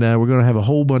 and we're going to have a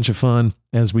whole bunch of fun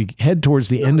as we head towards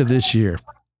the end of this year.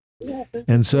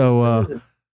 And so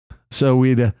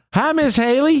we'd hi, Miss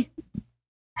Haley.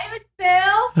 Hey, Miss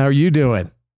Bill. How are you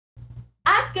doing?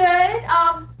 I'm good.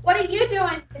 What are you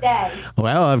doing today?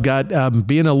 Well, I've got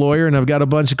being a lawyer, and I've got a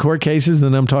bunch of court cases,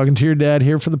 and I'm talking to your dad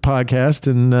here for the podcast,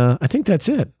 and I think that's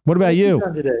it. What about you? What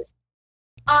have you done today?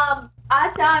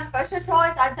 I've done first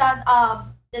choice. I've done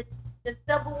the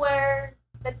silverware,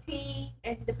 the tea,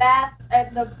 and the bath,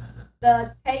 and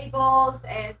the tables,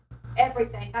 and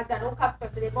everything. I've done all kinds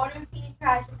of stuff. The morning routine and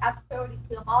trash and absolutely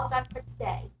too. I'm all done for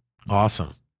today.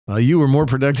 Awesome. Well, you were more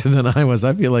productive than I was.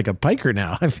 I feel like a piker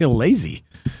now. I feel lazy.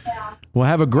 Yeah. Well,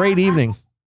 have a great evening.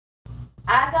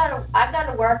 I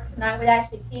gotta work tonight with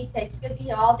Ashley Pete. She's gonna be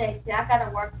here all day today. I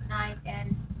gotta work tonight,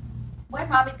 and where'd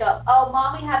Mommy go? Oh,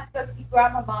 Mommy has to go see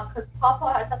Grandma because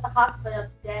Papa is at the hospital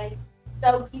today,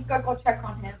 so he's gonna go check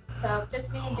on him. So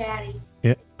just me and Daddy.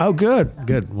 Yeah. Oh, good.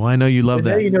 Well, I know you love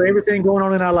Today, that. you know everything going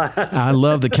on in our lives. I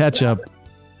love the catch up.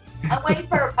 I'm waiting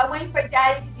for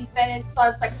Daddy to be finished so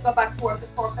I can go back to work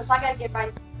because I gotta get my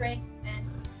drinks and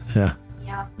Yeah.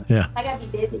 I gotta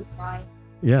be busy tonight.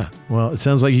 Yeah. Well, it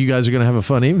sounds like you guys are going to have a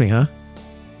fun evening, huh?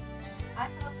 I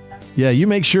hope so. Yeah. You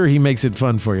make sure he makes it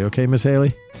fun for you. Okay, Miss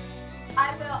Haley?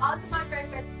 I will. I'll do my very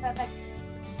best.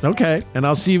 Okay. And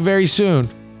I'll see you very soon.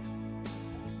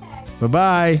 Okay.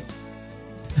 Bye-bye.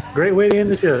 Great way to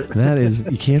end the show. That is,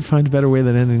 you can't find a better way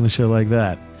than ending the show like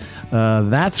that.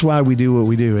 That's why we do what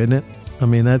we do, isn't it? I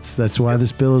mean, that's why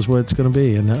this bill is what it's going to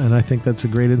be. And I think that's a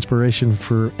great inspiration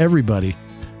for everybody.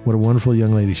 What a wonderful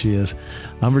young lady she is.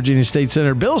 I'm Virginia State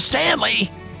Senator Bill Stanley,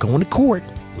 going to court,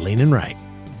 leaning right.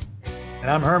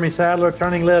 And I'm Hermie Sadler,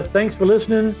 turning left. Thanks for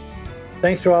listening.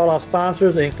 Thanks to all our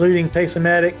sponsors, including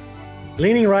Pace-O-Matic,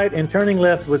 Leaning Right and Turning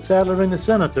Left with Sadler and the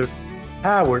Senator,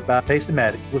 powered by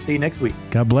Pace-O-Matic. We'll see you next week.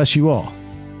 God bless you all.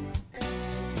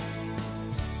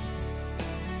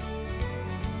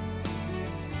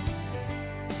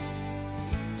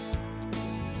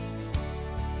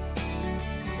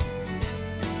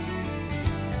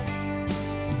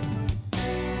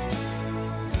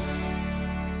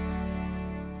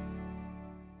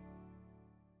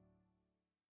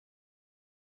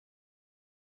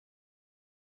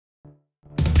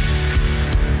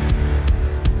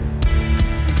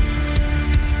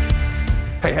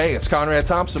 Hey, it's Conrad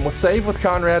Thompson with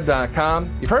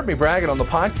SaveWithConrad.com. You've heard me bragging on the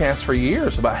podcast for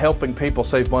years about helping people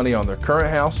save money on their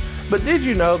current house, but did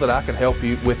you know that I could help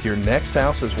you with your next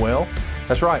house as well?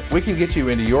 That's right, we can get you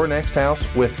into your next house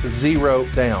with zero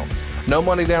down. No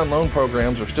money down loan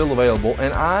programs are still available,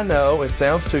 and I know it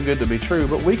sounds too good to be true,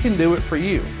 but we can do it for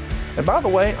you. And by the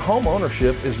way, home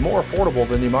ownership is more affordable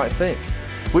than you might think.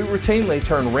 We routinely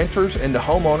turn renters into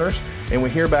homeowners, and we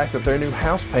hear back that their new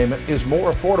house payment is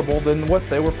more affordable than what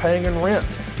they were paying in rent.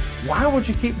 Why would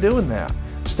you keep doing that?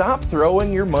 Stop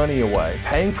throwing your money away,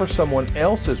 paying for someone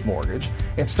else's mortgage,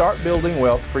 and start building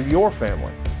wealth for your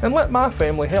family. And let my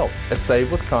family help at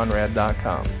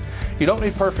SaveWithConrad.com. You don't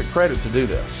need perfect credit to do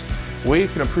this. We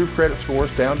can improve credit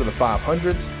scores down to the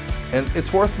 500s, and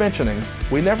it's worth mentioning,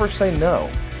 we never say no.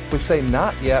 We say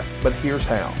not yet, but here's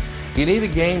how. You need a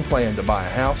game plan to buy a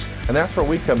house, and that's where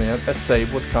we come in at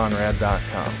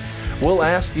SaveWithConrad.com. We'll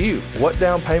ask you, what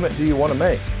down payment do you want to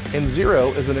make? And zero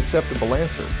is an acceptable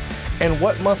answer. And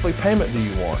what monthly payment do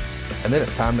you want? And then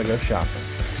it's time to go shopping.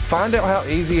 Find out how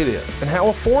easy it is and how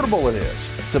affordable it is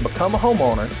to become a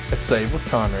homeowner at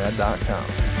SaveWithConrad.com.